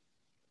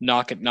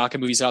knocking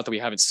movies out that we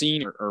haven't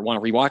seen or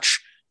want to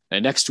rewatch.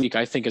 And next week,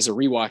 I think, is a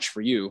rewatch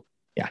for you.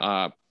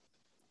 Yeah.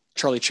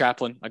 Charlie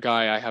Chaplin, a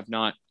guy I have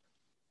not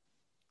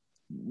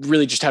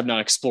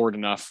explored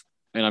enough.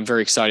 And I'm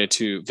very excited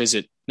to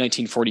visit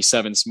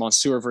 1947's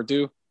Monsieur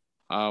Verdoux,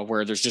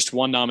 where there's just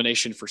one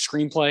nomination for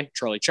screenplay,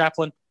 Charlie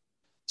Chaplin.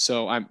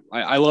 So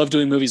I love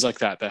doing movies like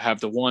that have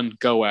the one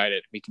go at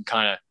it. We can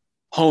kind of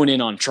hone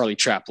in on Charlie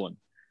Chaplin.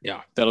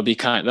 Yeah. That'll be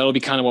kind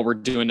of what we're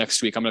doing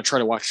next week. I'm going to try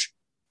to watch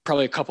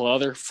probably a couple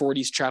other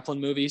 40s Chaplin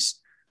movies,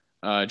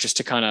 just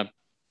to kind of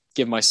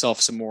give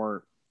myself some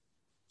more,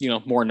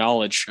 more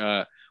knowledge.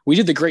 We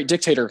did The Great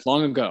Dictator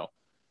long ago.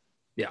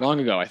 Yeah. Long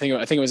ago. I think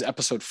it was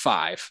episode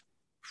 5.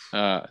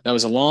 That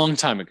was a long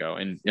time ago.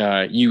 And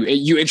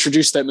you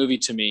introduced that movie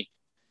to me,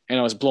 and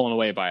I was blown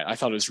away by it. I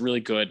thought it was really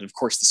good. And of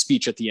course, the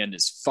speech at the end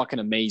is fucking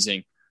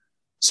amazing.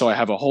 So I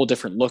have a whole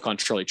different look on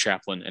Charlie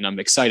Chaplin, and I'm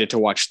excited to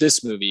watch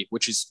this movie,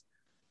 which is,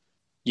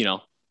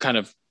 kind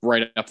of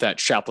right up that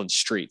Chaplin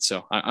street.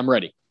 So I'm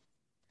ready.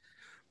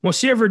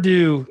 Monsieur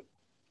Verdoux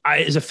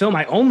is a film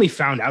I only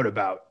found out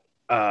about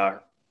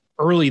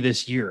early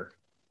this year.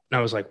 And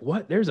I was like,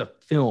 what? There's a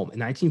film in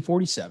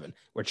 1947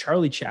 where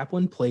Charlie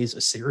Chaplin plays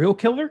a serial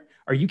killer?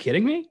 Are you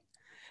kidding me?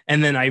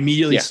 And then I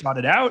immediately sought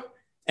it out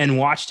and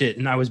watched it,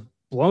 and I was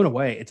blown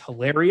away. It's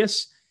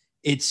hilarious.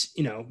 It's,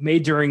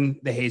 made during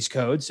the Hays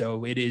Code.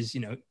 So it is,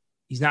 there's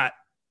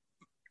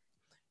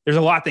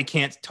a lot they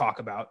can't talk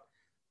about,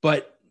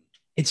 but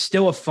it's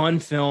still a fun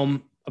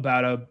film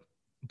about a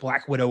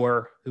black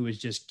widower who is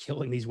just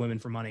killing these women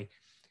for money.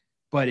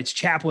 But it's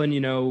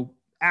Chaplin,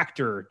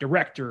 actor,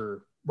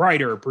 director,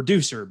 writer,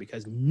 producer,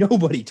 because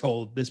nobody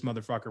told this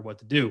motherfucker what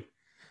to do.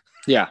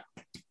 Yeah.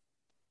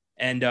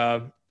 And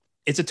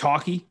it's a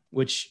talkie,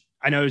 which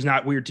I know it's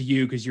not weird to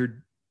you because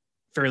you're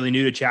fairly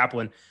new to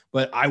Chaplin,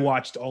 but I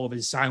watched all of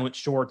his silent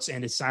shorts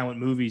and his silent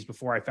movies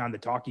before I found the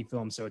talkie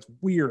film. So it's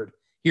weird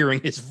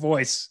hearing his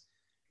voice.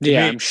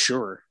 Yeah, I'm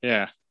sure.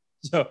 Yeah.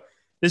 So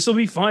this will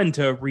be fun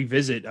to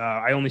revisit.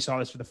 I only saw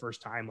this for the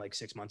first time like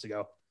 6 months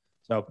ago.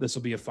 So this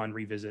will be a fun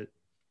revisit.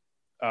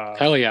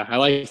 Hell yeah. I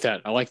like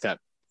that.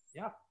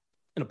 Yeah.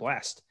 And a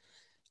blast.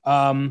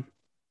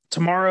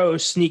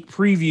 Tomorrow's sneak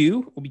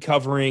preview will be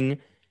covering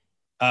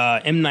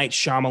M. Night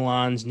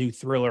Shyamalan's new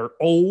thriller,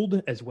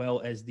 Old, as well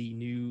as the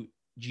new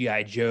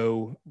G.I.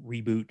 Joe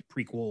reboot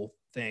prequel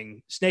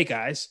thing, Snake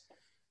Eyes.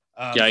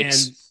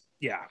 Yikes. And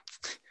yeah,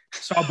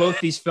 saw both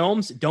these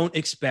films. Don't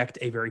expect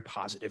a very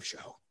positive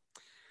show.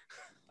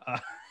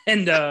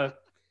 And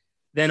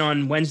then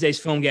on Wednesday's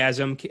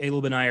Filmgasm,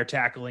 Caleb and I are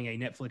tackling a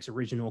Netflix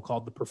original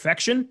called The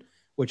Perfection,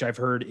 which I've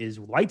heard is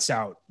lights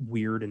out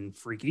weird and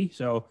freaky.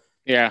 So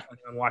yeah,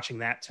 I'm watching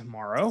that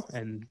tomorrow,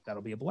 and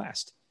that'll be a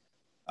blast.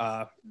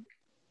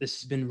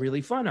 This has been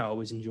really fun. I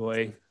always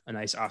enjoy a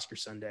nice Oscar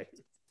Sunday.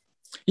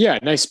 Yeah,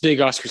 nice big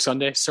Oscar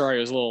Sunday. Sorry,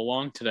 it was a little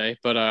long today,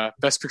 but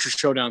Best Picture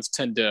showdowns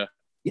tend to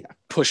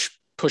push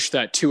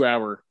that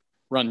 2-hour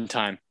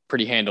runtime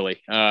pretty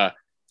handily. A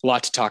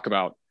lot to talk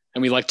about,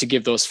 and we like to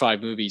give those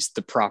 5 movies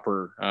the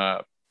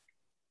proper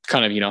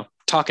kind of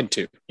talking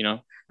to,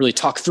 really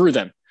talk through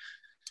them,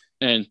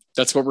 and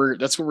that's what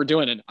we're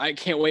doing. And I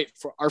can't wait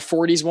for our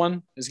 40s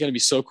one. Is going to be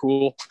so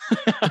cool.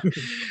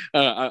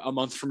 A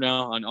month from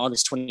now on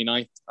August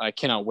 29th. I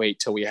cannot wait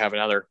till we have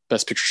another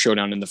Best Picture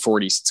showdown in the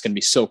 40s. It's going to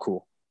be so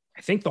cool.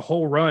 I think the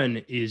whole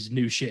run is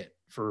new shit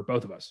for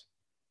both of us.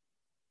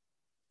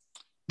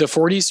 The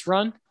 40s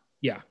run?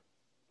 Yeah.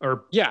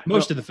 Or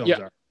most of the films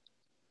are.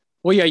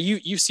 Well, yeah,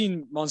 you've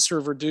seen Monster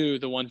of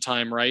Verdun the one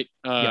time, right?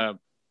 But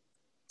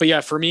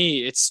yeah, for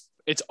me,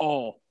 it's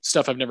all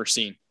stuff I've never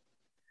seen.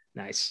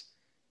 Nice.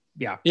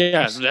 Yeah.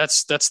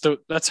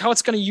 That's how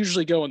it's going to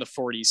usually go in the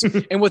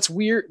 40s. And what's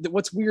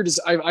weird is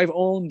I've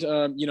owned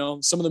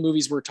some of the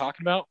movies we're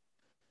talking about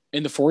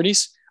in the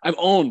 40s. I've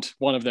owned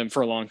one of them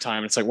for a long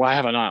time. It's like, why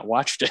have I not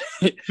watched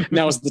it?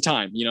 Now is the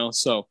time,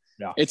 So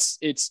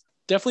it's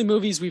definitely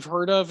movies we've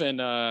heard of and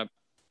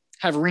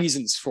have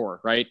reasons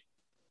for, right?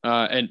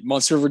 And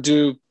Monster of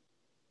Verdun,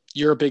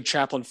 you're a big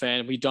Chaplin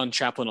fan. We've done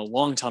Chaplin a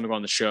long time ago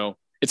on the show.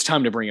 It's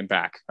time to bring him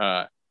back.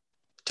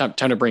 Time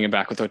to bring him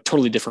back with a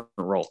totally different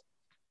role.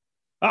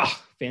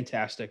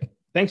 Fantastic.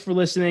 Thanks for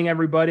listening,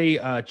 everybody.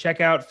 Check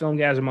out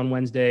Filmgasm on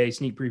Wednesday,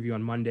 sneak preview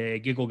on Monday,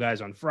 Giggle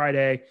Guys on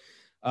Friday,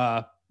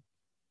 and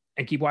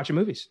keep watching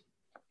movies.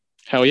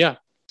 Hell yeah.